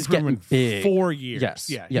been on Home he's getting Improvement big. 4 years. Yes.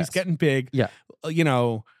 Yeah, Yes. he's getting big. Yeah.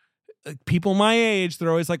 People my age, they're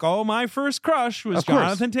always like, "Oh, my first crush was Of course.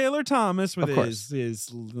 Jonathan Taylor Thomas with Of course.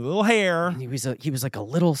 his little hair." And he was like a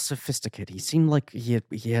little sophisticated. He seemed like he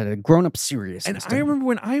had a grown up seriousness. And I remember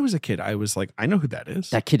when I was a kid, I was like, "I know who that is."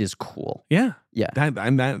 that kid is cool. Yeah, Yeah. I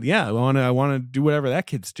want to do whatever that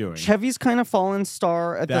kid's doing. Chevy's kind of fallen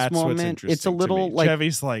star at That's this what's moment. interesting It's a to little me. like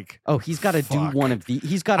Chevy's like, oh, he's got to do fuck. one of these.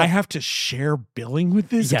 He's got I to, have to share billing with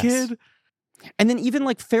this Yes. kid. and then even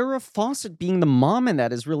like Farrah Fawcett being the mom in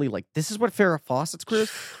that is really like this is what Farrah Fawcett's career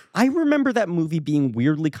is. I remember that movie being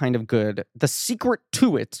weirdly kind of good. The secret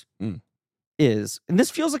to it is, and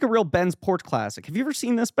this feels like a real Ben's Porch classic. Have you ever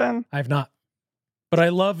seen this, Ben? I've not. But I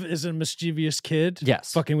love is a mischievous kid.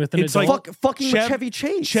 Yes. Fucking with an It's adult. like- Fucking with Chevy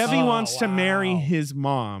Chase. Chevy Oh, wants to marry wow. his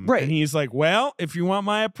mom, Right. And he's like, "Well, if you want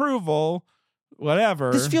my approval,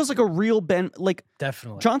 whatever." This feels like a real Ben. Like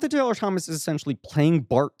Definitely. Jonathan Taylor Thomas is essentially playing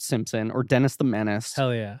Bart Simpson or Dennis the Menace.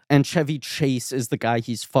 Hell yeah. And Chevy Chase is the guy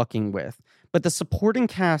he's fucking with. But the supporting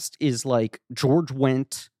cast is like George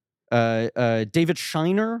Wendt, David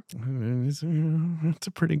Shiner, It's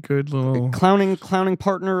a pretty good little. clowning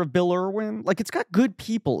partner of Bill Irwin. Like it's got good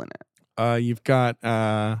people in it. You've got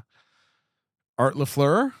Art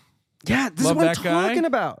LaFleur. Yeah, this Love is what I'm that guy. talking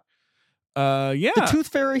about. Yeah, The Tooth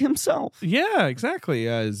Fairy himself. yeah, exactly.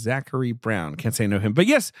 Zachary Brown. Can't say I know him, but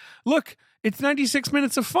yes. Look, It's 96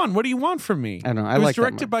 minutes of fun. What do you want from me? I don't know. I It was like that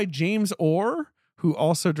directed by James Orr, who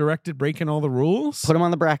also directed Breaking All the Rules. Put him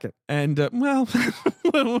on the bracket. And well,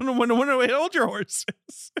 hold your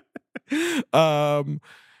horses.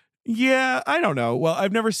 Yeah, I don't know. Well,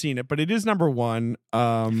 I've never seen it, but it is number one.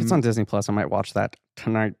 If it's on Disney Plus, I might watch that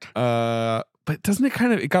tonight. But doesn't it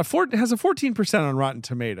kind of it has a 14% on Rotten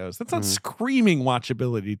Tomatoes? That's not screaming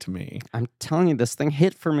watchability to me. I'm telling you, this thing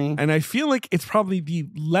hit for me. And I feel like it's probably the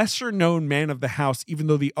lesser known man of the house, even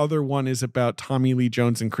though the other one is about Tommy Lee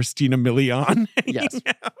Jones and Christina Milian. Yes.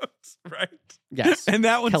 Right. Yes. And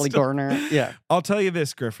that one's Kelly Garner. Yeah. I'll tell you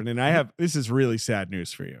this, Griffin, and this is really sad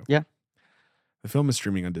news for you. Yeah. The film is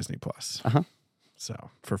streaming on Disney Plus. Uh-huh.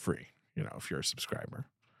 So for free, if you're a subscriber.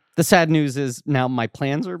 The sad news is now my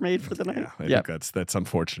plans are made for the night. Yeah, I think that's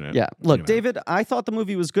unfortunate. Yeah. Look, David, I thought the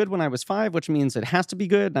movie was good when I was 5, which means it has to be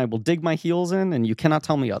good, and I will dig my heels in, and you cannot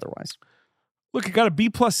tell me otherwise. Look, it got a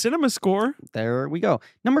B+ cinema score. There we go.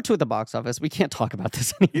 Number 2 at the box office. We can't talk about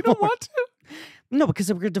this anymore. You don't want to? No, because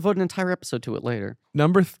we're going to devote an entire episode to it later.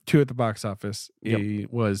 Number 2 at the box office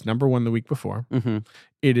was number 1 the week before. Mm-hmm.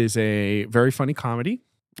 It is a very funny comedy.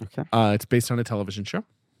 Okay. It's based on a television show.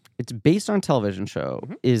 It's based on a television show.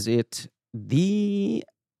 Mhm. Is it the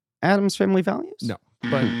Addams Family Values? No.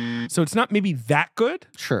 But so it's not maybe that good,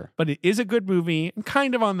 Sure. but it is a good movie and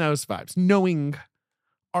kind of on those vibes. Knowing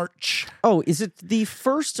Arch. Oh, is it the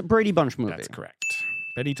first Brady Bunch movie? That's correct.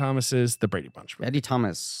 Betty Thomas's The Brady Bunch movie. Eddie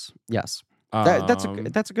Thomas. Yes. That's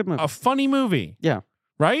a good movie. A funny movie. Yeah.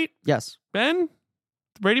 Right? Yes. Ben?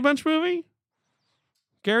 The Brady Bunch movie?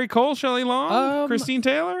 Gary Cole, Shelley Long, Christine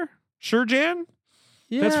Taylor? Sure, Jan?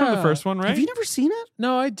 Yeah. That's from the first one, right? Have you never seen it?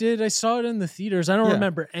 No, I did. I saw it in the theaters. I don't Yeah.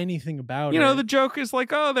 remember anything about it. The joke is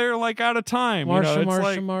like, oh, they're like out of time.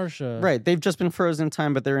 Marsha. Right. They've just been frozen in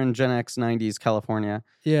time, but they're in Gen X 90s California.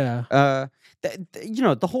 Yeah.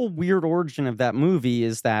 The whole weird origin of that movie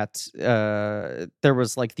is that there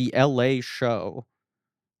was like the LA show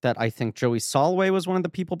that I think Joey Soloway was one of the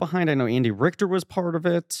people behind. I know Andy Richter was part of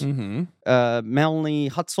it. Mm-hmm. Melanie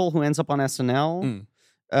Hutzel, who ends up on SNL. Mm.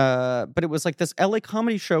 But it was like this LA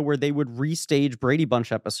comedy show where they would restage Brady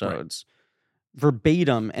Bunch episodes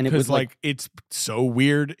verbatim, and it was like it's so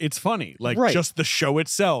weird, it's funny. Like Right. just the show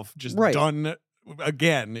itself, just Right. done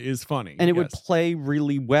again, is funny. and it would Yes. play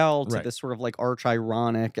really well to Right. this sort of like arch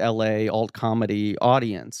ironic LA alt comedy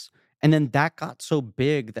audience. And then that got so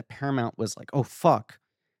big that Paramount was like, oh fuck,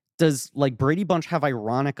 does like Brady Bunch have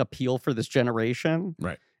ironic appeal for this generation?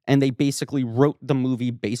 Right. And they basically wrote the movie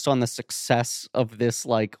based on the success of this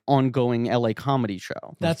like ongoing LA comedy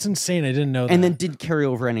show. That's insane. I didn't know that. And then didn't carry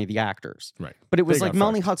over any of the actors. Right. But it was They like got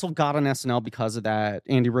Melanie Hutzel got on SNL because of that.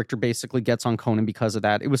 Andy Richter basically gets on Conan because of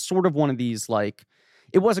that. It was sort of one of these like,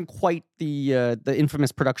 it wasn't quite the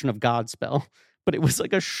infamous production of Godspell, but it was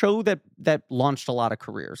like a show that launched a lot of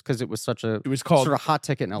careers because it was such a It was called sort of hot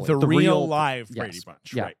ticket in LA. The Real Live yes. Brady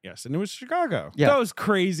Bunch. Yeah. Right. Yes. And it was Chicago. Yeah. Those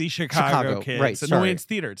crazy Chicago kids. Right, sorry. Annoyance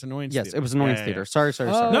Theater. It's Annoyance Yes, Theater. it was Annoyance Yeah, Theater. yeah. Sorry.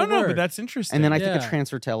 Oh, No, word. but that's interesting. And then I think it Yeah.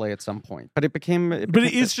 transferred to LA at some point. But it became. But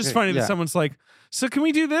it is just funny that yeah. someone's like, so can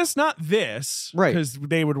we do this? Not this. Right. Because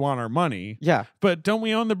they would want our money. Yeah, But don't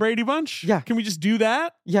we own the Brady Bunch? Yeah. Can we just do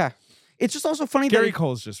that? yeah. It's just also funny Gary that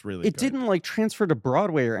Cole's just really it good. didn't like transfer to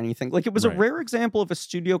Broadway or anything. Like it was a Right. rare example of a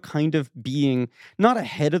studio kind of being not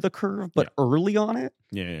ahead of the curve, but early on it,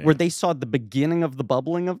 Yeah. where they saw the beginning of the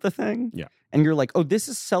bubbling of the thing. Yeah. And you're like, oh, this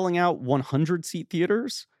is selling out 100 seat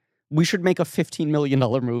theaters. We should make a $15 million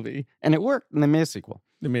movie. And it worked. And they made a sequel.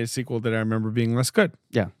 They made a sequel that I remember being less good.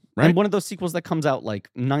 Yeah. Right. And one of those sequels that comes out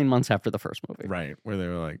like 9 months after the first movie. Right. Where they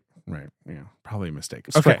were like, right. Yeah. Probably a mistake.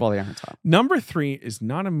 Strike Okay. while the iron's hot. Number 3 is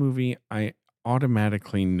not a movie I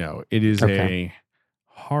automatically know. It is Okay. a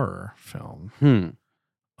horror film.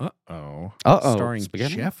 Uh-oh. Starring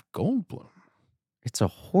Spaghetti? Jeff Goldblum. It's a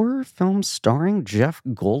horror film starring Jeff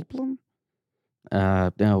Goldblum?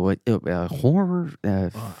 Horror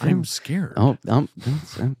film? I'm scared. Oh,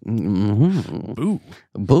 Boo.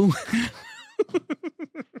 boo.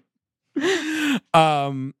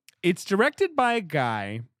 It's directed by a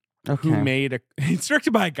guy Okay. who made a. It's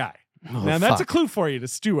directed by a guy. Oh, Now that's a fuck. clue for you to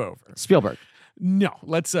stew over. Spielberg. No,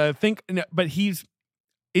 let's think. No, but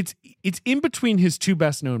it's in between his two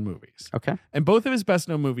best known movies, Okay. and both of his best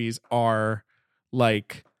known movies are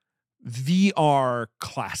like VR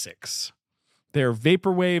classics. They're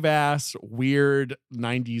vaporwave ass weird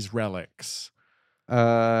 90s relics. Is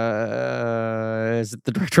it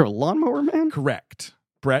the director of Lawnmower Man? Correct.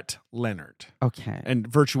 Brett Leonard. Okay. And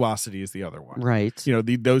Virtuosity is the other one. Right. You know,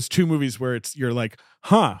 those two movies where you're like,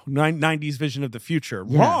 90s vision of the future.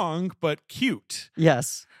 Yeah. Wrong, but cute.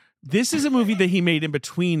 Yes. This is a movie that he made in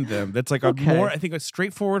between them. That's like a Okay. more, I think, a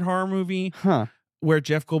straightforward horror movie Huh. where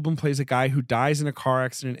Jeff Goldblum plays a guy who dies in a car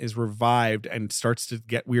accident, is revived, and starts to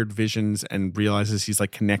get weird visions and realizes he's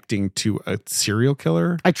like connecting to a serial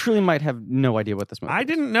killer. I truly might have no idea what this movie I is.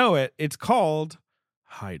 didn't know it. It's called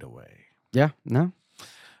Hideaway. Yeah, no.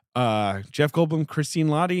 Jeff Goldblum, Christine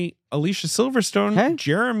Lottie, Alicia Silverstone, Hey.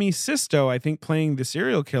 Jeremy Sisto, I think, playing the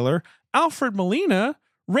serial killer, Alfred Molina,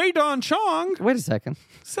 Ray Don Chong. Wait a second.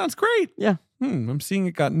 Sounds great. Yeah. I'm seeing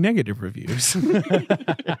it got negative reviews.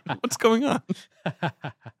 What's going on?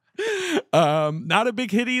 Not a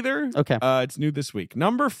big hit either. Okay. It's new this week.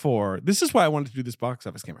 Number 4. This is why I wanted to do this box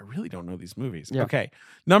office game. I really don't know these movies. Yeah. Okay.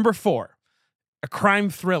 Number 4. A crime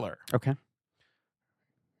thriller. Okay.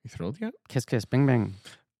 You thrilled yet? Kiss, kiss, bing, bing.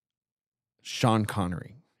 Sean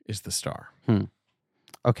Connery is the star.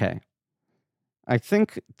 Okay. I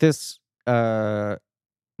think this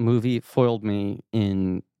movie foiled me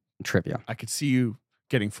in trivia. I could see you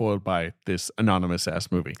getting foiled by this anonymous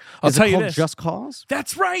ass movie. I'll Is tell it you called this. Just Cause?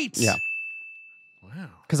 That's right. Yeah. Wow.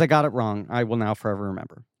 Because I got it wrong. I will now forever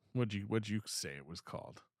remember. What'd you say it was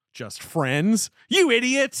called? Just Friends? You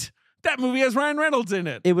idiot! That movie has Ryan Reynolds in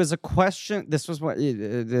it. It was a question. This was what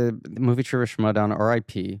the movie Trivia Schmodown,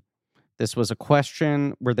 R.I.P. This was a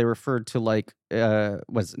question where they referred to like,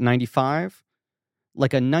 was 95?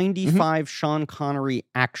 Like a 95 Sean Connery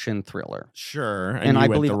action thriller. Sure. And you I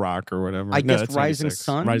went believe- The Rock or whatever. I No, guessed that's Rising 96.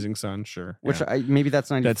 Sun? Rising Sun, sure. Which Yeah. maybe that's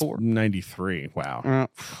That's 94. 93. Wow.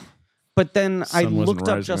 But then I Sun wasn't looked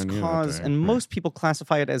up rising Just on you that Cause, day, and right. most people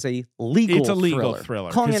classify it as a legal It's a legal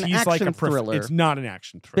thriller. Calling it 'cause an he's action like a thriller, It's not an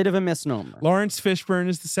action thriller. bit of a misnomer. Lawrence Fishburne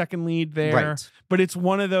is the second lead there. Right. But it's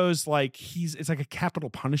one of those like it's like a capital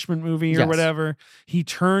punishment movie or Yes. whatever. He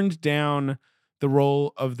turned down the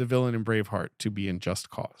role of the villain in Braveheart to be in Just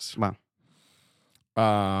Cause. Wow.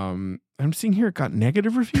 I'm seeing here it got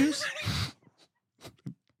negative reviews.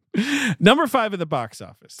 Number 5 at the box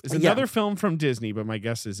office is Yeah. another film from Disney, but my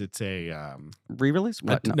guess is it's a Re-release?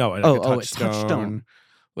 What? no, like Oh, a it's Touchstone. Touchstone.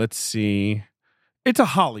 Let's see. It's a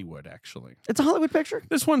Hollywood, actually. It's a Hollywood picture?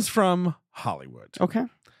 This one's from Hollywood. Okay. And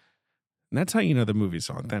that's how you know the movie's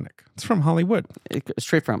authentic. It's from Hollywood.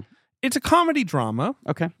 Straight from. It's a comedy drama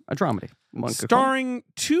Okay. A dramedy. One could call it. starring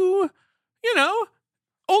 2,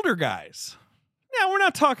 older guys. Now, we're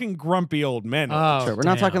not talking grumpy old men. Oh, Sure. We're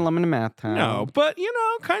not damn. talking Lemon and Math Town. No, but,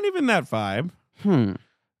 kind of in that vibe.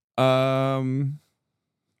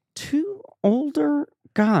 2 older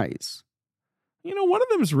guys. One of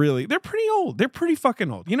them's they're pretty old. They're pretty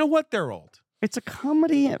fucking old. You know what? They're old. It's a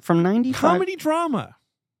comedy from 95. Comedy drama.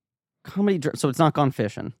 So it's not Gone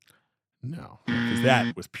Fishing. No, because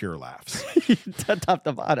that was pure laughs. Top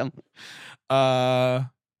to bottom.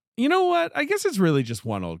 You know what? I guess it's really just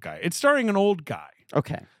one old guy. It's starring an old guy.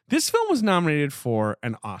 Okay. This film was nominated for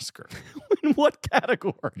an Oscar. In what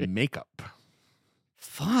category? Makeup.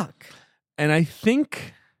 Fuck. And I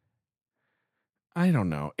think, I don't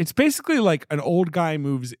know. It's basically like an old guy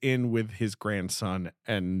moves in with his grandson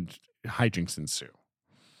and hijinks ensue.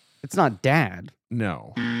 It's not Dad.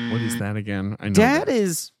 No. What is that again? I know Dad that.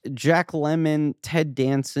 is Jack Lemmon, Ted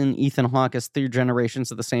Danson, Ethan Hawke as 3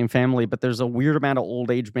 generations of the same family, but there's a weird amount of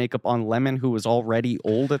old age makeup on Lemmon, who was already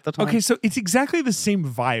old at the time. Okay, so it's exactly the same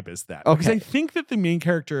vibe as that. Because Okay. I think that the main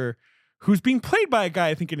character, who's being played by a guy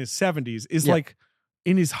I think in his 70s, is Yeah. like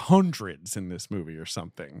in his hundreds in this movie or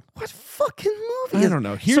something. What fucking movie? I is- don't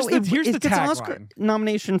know. Here's So the it gets an Oscar tagline.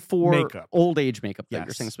 nomination for Makeup. old age makeup that you're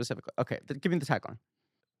Yes. saying specifically. Okay, give me the tagline.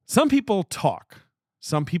 Some people talk.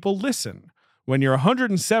 Some people listen. When you're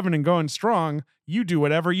 107 and going strong, you do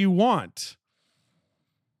whatever you want.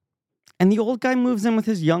 And the old guy moves in with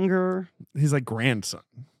his younger. His like grandson.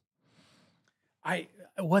 I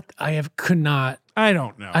could not. I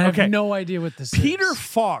don't know. I have okay. no idea what this Peter is.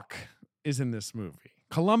 Falk is in this movie.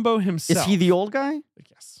 Columbo himself. Is he the old guy?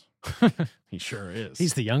 Yes. He sure is.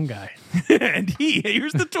 He's the young guy. And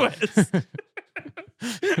here's the twist.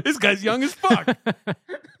 This guy's young as fuck.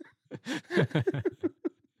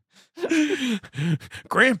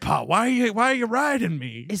 Grandpa, why are you riding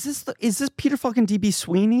me? Is this Peter fucking DB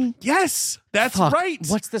Sweeney? Yes, that's Fuck, right.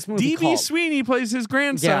 What's this movie DB called? Sweeney plays his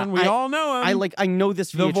grandson. Yeah, we all know him. I know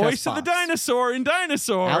this the VHS voice of the box. dinosaur in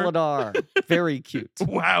Dinosaur. Aladar. Very cute.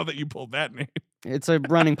 Wow, that you pulled that name. It's a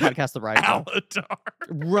running podcast the ride bit. Aladar.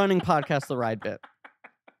 Running podcast the ride bit.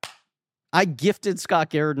 I gifted Scott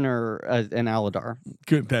Gardner an Aladar.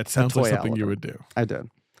 Good. That sounds like toy something you Aladar. would do. I did.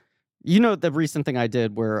 You know the recent thing I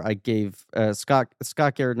did where I gave Scott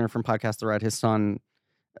Gardner from Podcast the Ride, his son,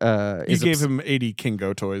 You gave him 80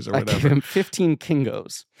 Kingo toys or I gave whatever. him 15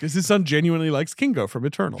 Kingos. Because his son genuinely likes Kingo from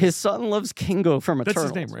Eternals. His son loves Kingo from That's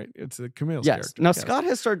Eternals. his name, right? It's a Camille's Yes. character. Now, Yes. Scott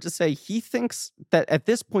has started to say he thinks that at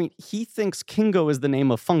this point, he thinks Kingo is the name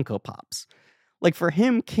of Funko Pops. Like for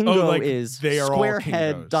him, Kingo like is they are all square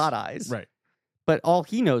head, Kingos. dot eyes. Right. But all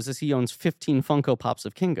he knows is he owns 15 Funko Pops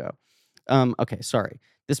of Kingo. Okay, sorry.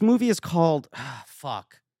 This movie is called,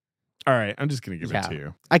 fuck. All right. I'm just going to give Yeah. it to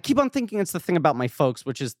you. I keep on thinking it's The Thing About My Folks,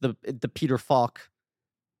 which is the Peter Falk,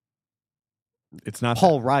 It's not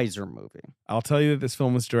Paul Reiser movie. I'll tell you that this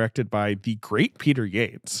film was directed by the great Peter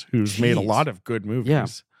Yates, who's made a Jeez. lot of good movies. Yeah.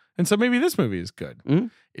 And so maybe this movie is good.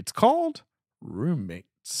 Mhm. It's called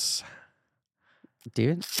Roommates.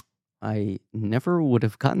 Dude, I never would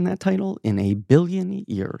have gotten that title in a billion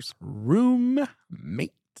years. Roommates.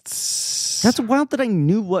 That's wild that I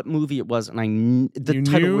knew what movie it was, and the You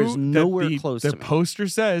title knew was that nowhere close the to me. poster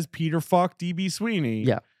says Peter Falk, D.B. Sweeney.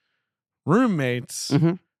 Yeah. Roommates.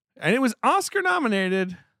 Mhm. And it was Oscar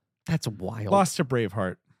nominated. That's wild. Lost to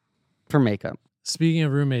Braveheart. For makeup. Speaking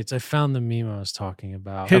of roommates, I found the meme I was talking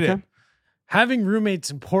about. Hit Okay. it. Having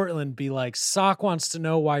roommates in Portland be like, Sock wants to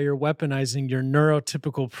know why you're weaponizing your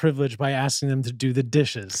neurotypical privilege by asking them to do the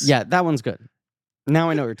dishes. Yeah, that one's good. Now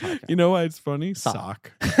I know what you're talking. You know why it's funny?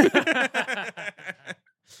 Sock.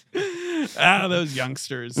 Those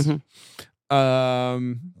youngsters.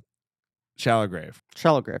 Mhm. Shallow Grave.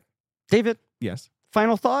 Shallow Grave. David, Yes.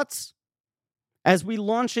 final thoughts as we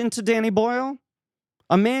launch into Danny Boyle,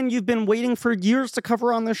 a man you've been waiting for years to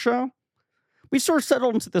cover on this show. We've sort of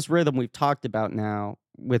settled into this rhythm we've talked about now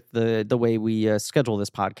with the way we schedule this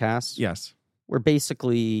podcast. Yes. Where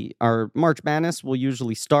basically our March Madness will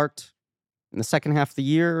usually start in the second half of the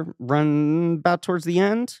year, run about towards the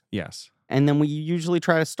end. Yes. And then we usually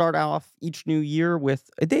try to start off each new year with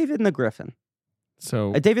a David and a Griffin.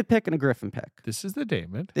 So A David pick and a Griffin pick. this is the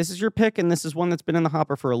David. This is your pick, and this is one that's been in the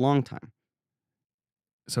hopper for a long time.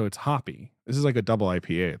 So it's hoppy. This is like a double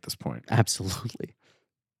IPA at this point. Absolutely.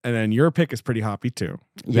 And then your pick is pretty hoppy too.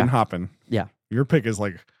 Yeah. Been hopping. Yeah. Your pick is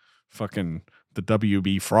like fucking the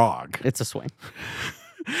WB Frog. It's a swing.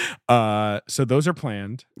 So those are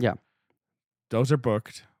planned. Yeah. Those are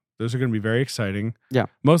booked. Those are going to be very exciting. Yeah.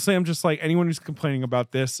 Mostly I'm just like anyone who's complaining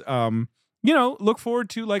about this, look forward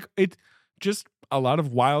to like it just a lot of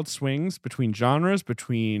wild swings between genres,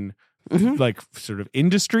 between Mhm. like sort of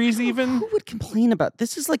industries even. Who would complain about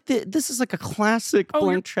this? Is like this is like a classic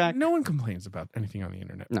blank check. No one complains about anything on the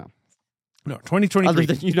internet. No. No, 2023. Other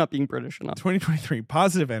than you not being British enough. 2023,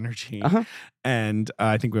 positive energy. Uh-huh. And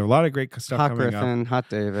I think we have a lot of great stuff Hot coming up. Griffin, Hot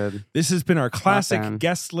David. This has been our classic Ben.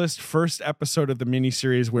 guest list first episode of the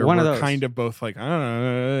miniseries where One of we're those. kind of both like,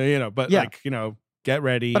 but Yeah. get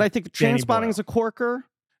ready. But I think Danny Chain Spotting's Boyle. a corker.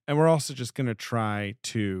 And we're also just going to try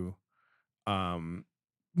to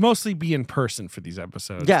mostly be in person for these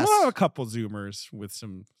episodes. Yes. We'll have a couple Zoomers with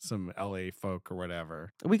some LA folk or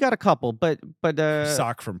whatever. We got a couple, but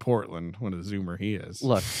Sock from Portland, what a Zoomer he is.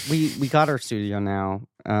 look, we got our studio now.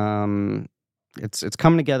 It's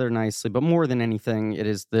coming together nicely, but more than anything, it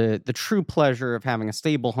is the true pleasure of having a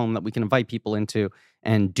stable home that we can invite people into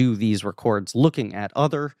and do these records looking at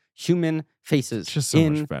other human faces It's just so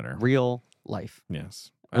in much better. real life.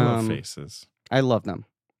 Yes. I love Um, faces. I love them.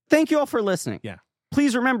 Thank you all for listening. Yeah.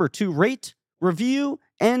 Please remember to rate, review,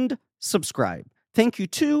 and subscribe. Thank you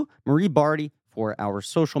to Marie Barty for our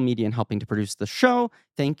social media and helping to produce the show.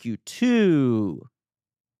 Thank you to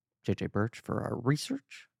JJ Birch for our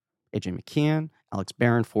research, AJ McKeon, Alex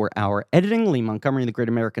Barron for our editing, Lee Montgomery, The Great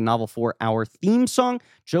American Novel for our theme song,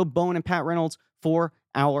 Joe Bowen and Pat Reynolds for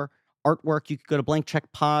our artwork. You could go to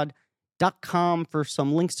blankcheckpod.com for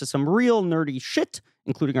some links to some real nerdy shit,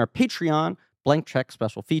 including our Patreon, Blank Check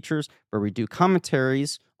special features, where we do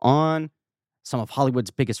commentaries on some of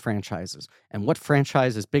Hollywood's biggest franchises. And what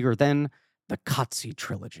franchise is bigger than the Kotze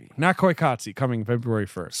trilogy? Not Koikatsu coming February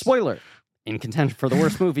 1st. Spoiler, in contention for the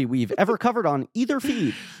worst movie we've ever covered on either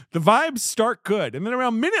feed. The vibes start good, and then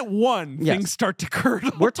around minute 1, Yes. things start to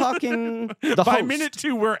curdle. We're talking the By host, minute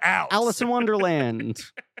 2, we're out. Alice in Wonderland.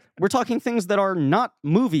 We're talking things that are not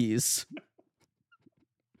movies.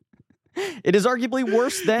 It is arguably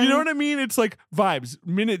worse than... You know what I mean? It's like vibes.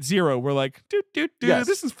 Minute 0, we're like, Yes.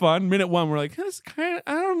 this is fun. Minute 1, we're like, this kind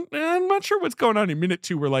of, I'm not sure what's going on. In minute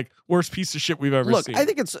 2, we're like, worst piece of shit we've ever Look, seen. I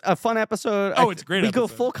think it's a fun episode. Oh, it's a great We go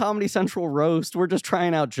episode. full Comedy Central roast. We're just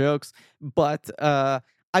trying out jokes. But I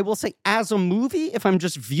will say, as a movie, if I'm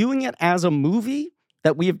just viewing it as a movie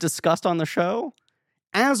that we have discussed on the show,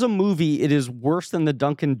 as a movie, it is worse than the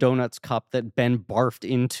Dunkin' Donuts cup that Ben barfed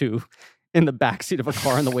into in the backseat of a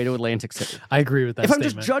car on the way to Atlantic City. I agree with that If I'm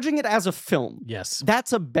statement. just judging it as a film, Yes.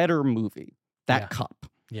 that's a better movie, that Yeah. cup.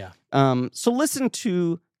 Yeah. So listen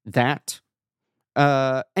to that.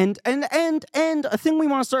 And a thing we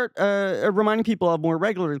want to start reminding people of more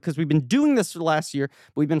regularly, because we've been doing this for the last year,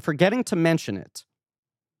 but we've been forgetting to mention it.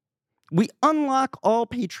 We unlock all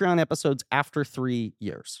Patreon episodes after 3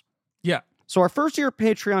 years. Yeah. So our first year of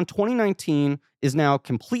Patreon, 2019, is now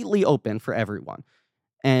completely open for everyone.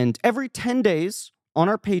 And every 10 days on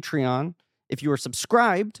our Patreon, if you are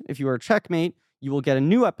subscribed, if you are a checkmate, you will get a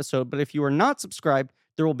new episode. But if you are not subscribed,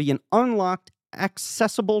 there will be an unlocked,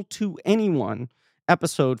 accessible to anyone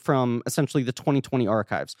episode from essentially the 2020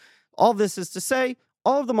 archives. All this is to say,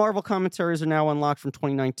 all of the Marvel commentaries are now unlocked from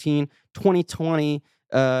 2019. 2020,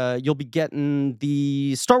 you'll be getting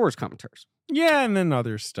the Star Wars commentaries. Yeah, and then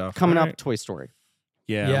other stuff. Coming right? up, Toy Story.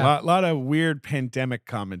 Yeah. A lot of weird pandemic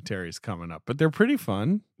commentaries coming up, but they're pretty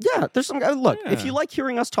fun. Yeah, there's some... Look, if Yeah. you like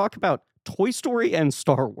hearing us talk about Toy Story and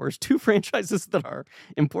Star Wars, 2 franchises that are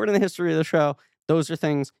important in the history of the show, those are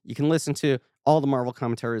things you can listen to. All the Marvel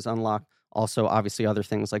commentaries unlocked. Also, obviously, other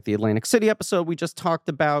things like the Atlantic City episode we just talked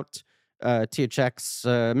about, THX,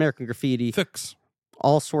 American Graffiti, Fix.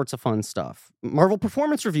 all sorts of fun stuff. Marvel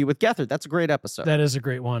Performance Review with Gethard. That's a great episode. That is a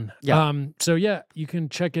great one. Yeah. So yeah, you can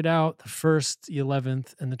check it out the 1st, the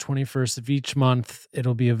 11th, and the 21st of each month.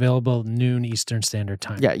 It'll be available noon Eastern Standard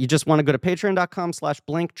Time. Yeah, you just want to go to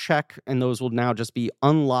patreon.com/blankcheck, and those will now just be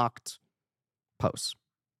unlocked posts.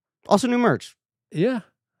 Also, new merch. Yeah.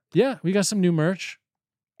 Yeah. We got some new merch.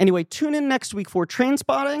 Anyway, tune in next week for Train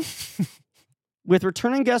Spotting with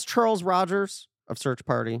returning guest Charles Rogers of Search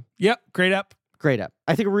Party. Yep. Great up. Great app.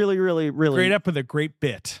 I think really, really, really Great up with a great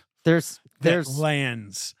bit. There's That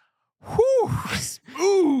lands. Whew,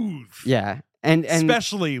 smooth. yeah, and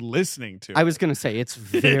Especially listening to I it. was gonna say it's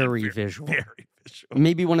very visual. Very visual.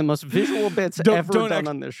 Maybe one of the most visual bits ever done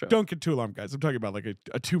on this show. Don't get too alarmed, guys. I'm talking about like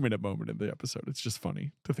a 2-minute moment in the episode. It's just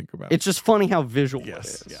funny to think about. It's just funny how visual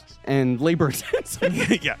Yes, it is. yes. And labor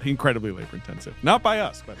intensive. yeah, incredibly labor intensive. Not by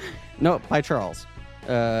us, but No, by Charles.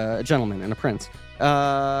 A gentleman and a prince.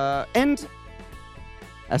 And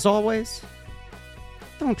as always,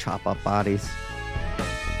 don't chop up bodies.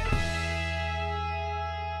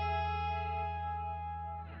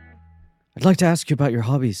 I'd like to ask you about your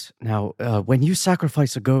hobbies. Now, when you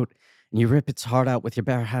sacrifice a goat and you rip its heart out with your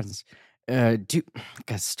bare hands, gotta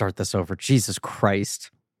start this over. Jesus Christ.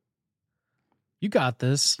 You got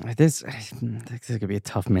this. This is gonna be a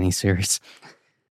tough miniseries.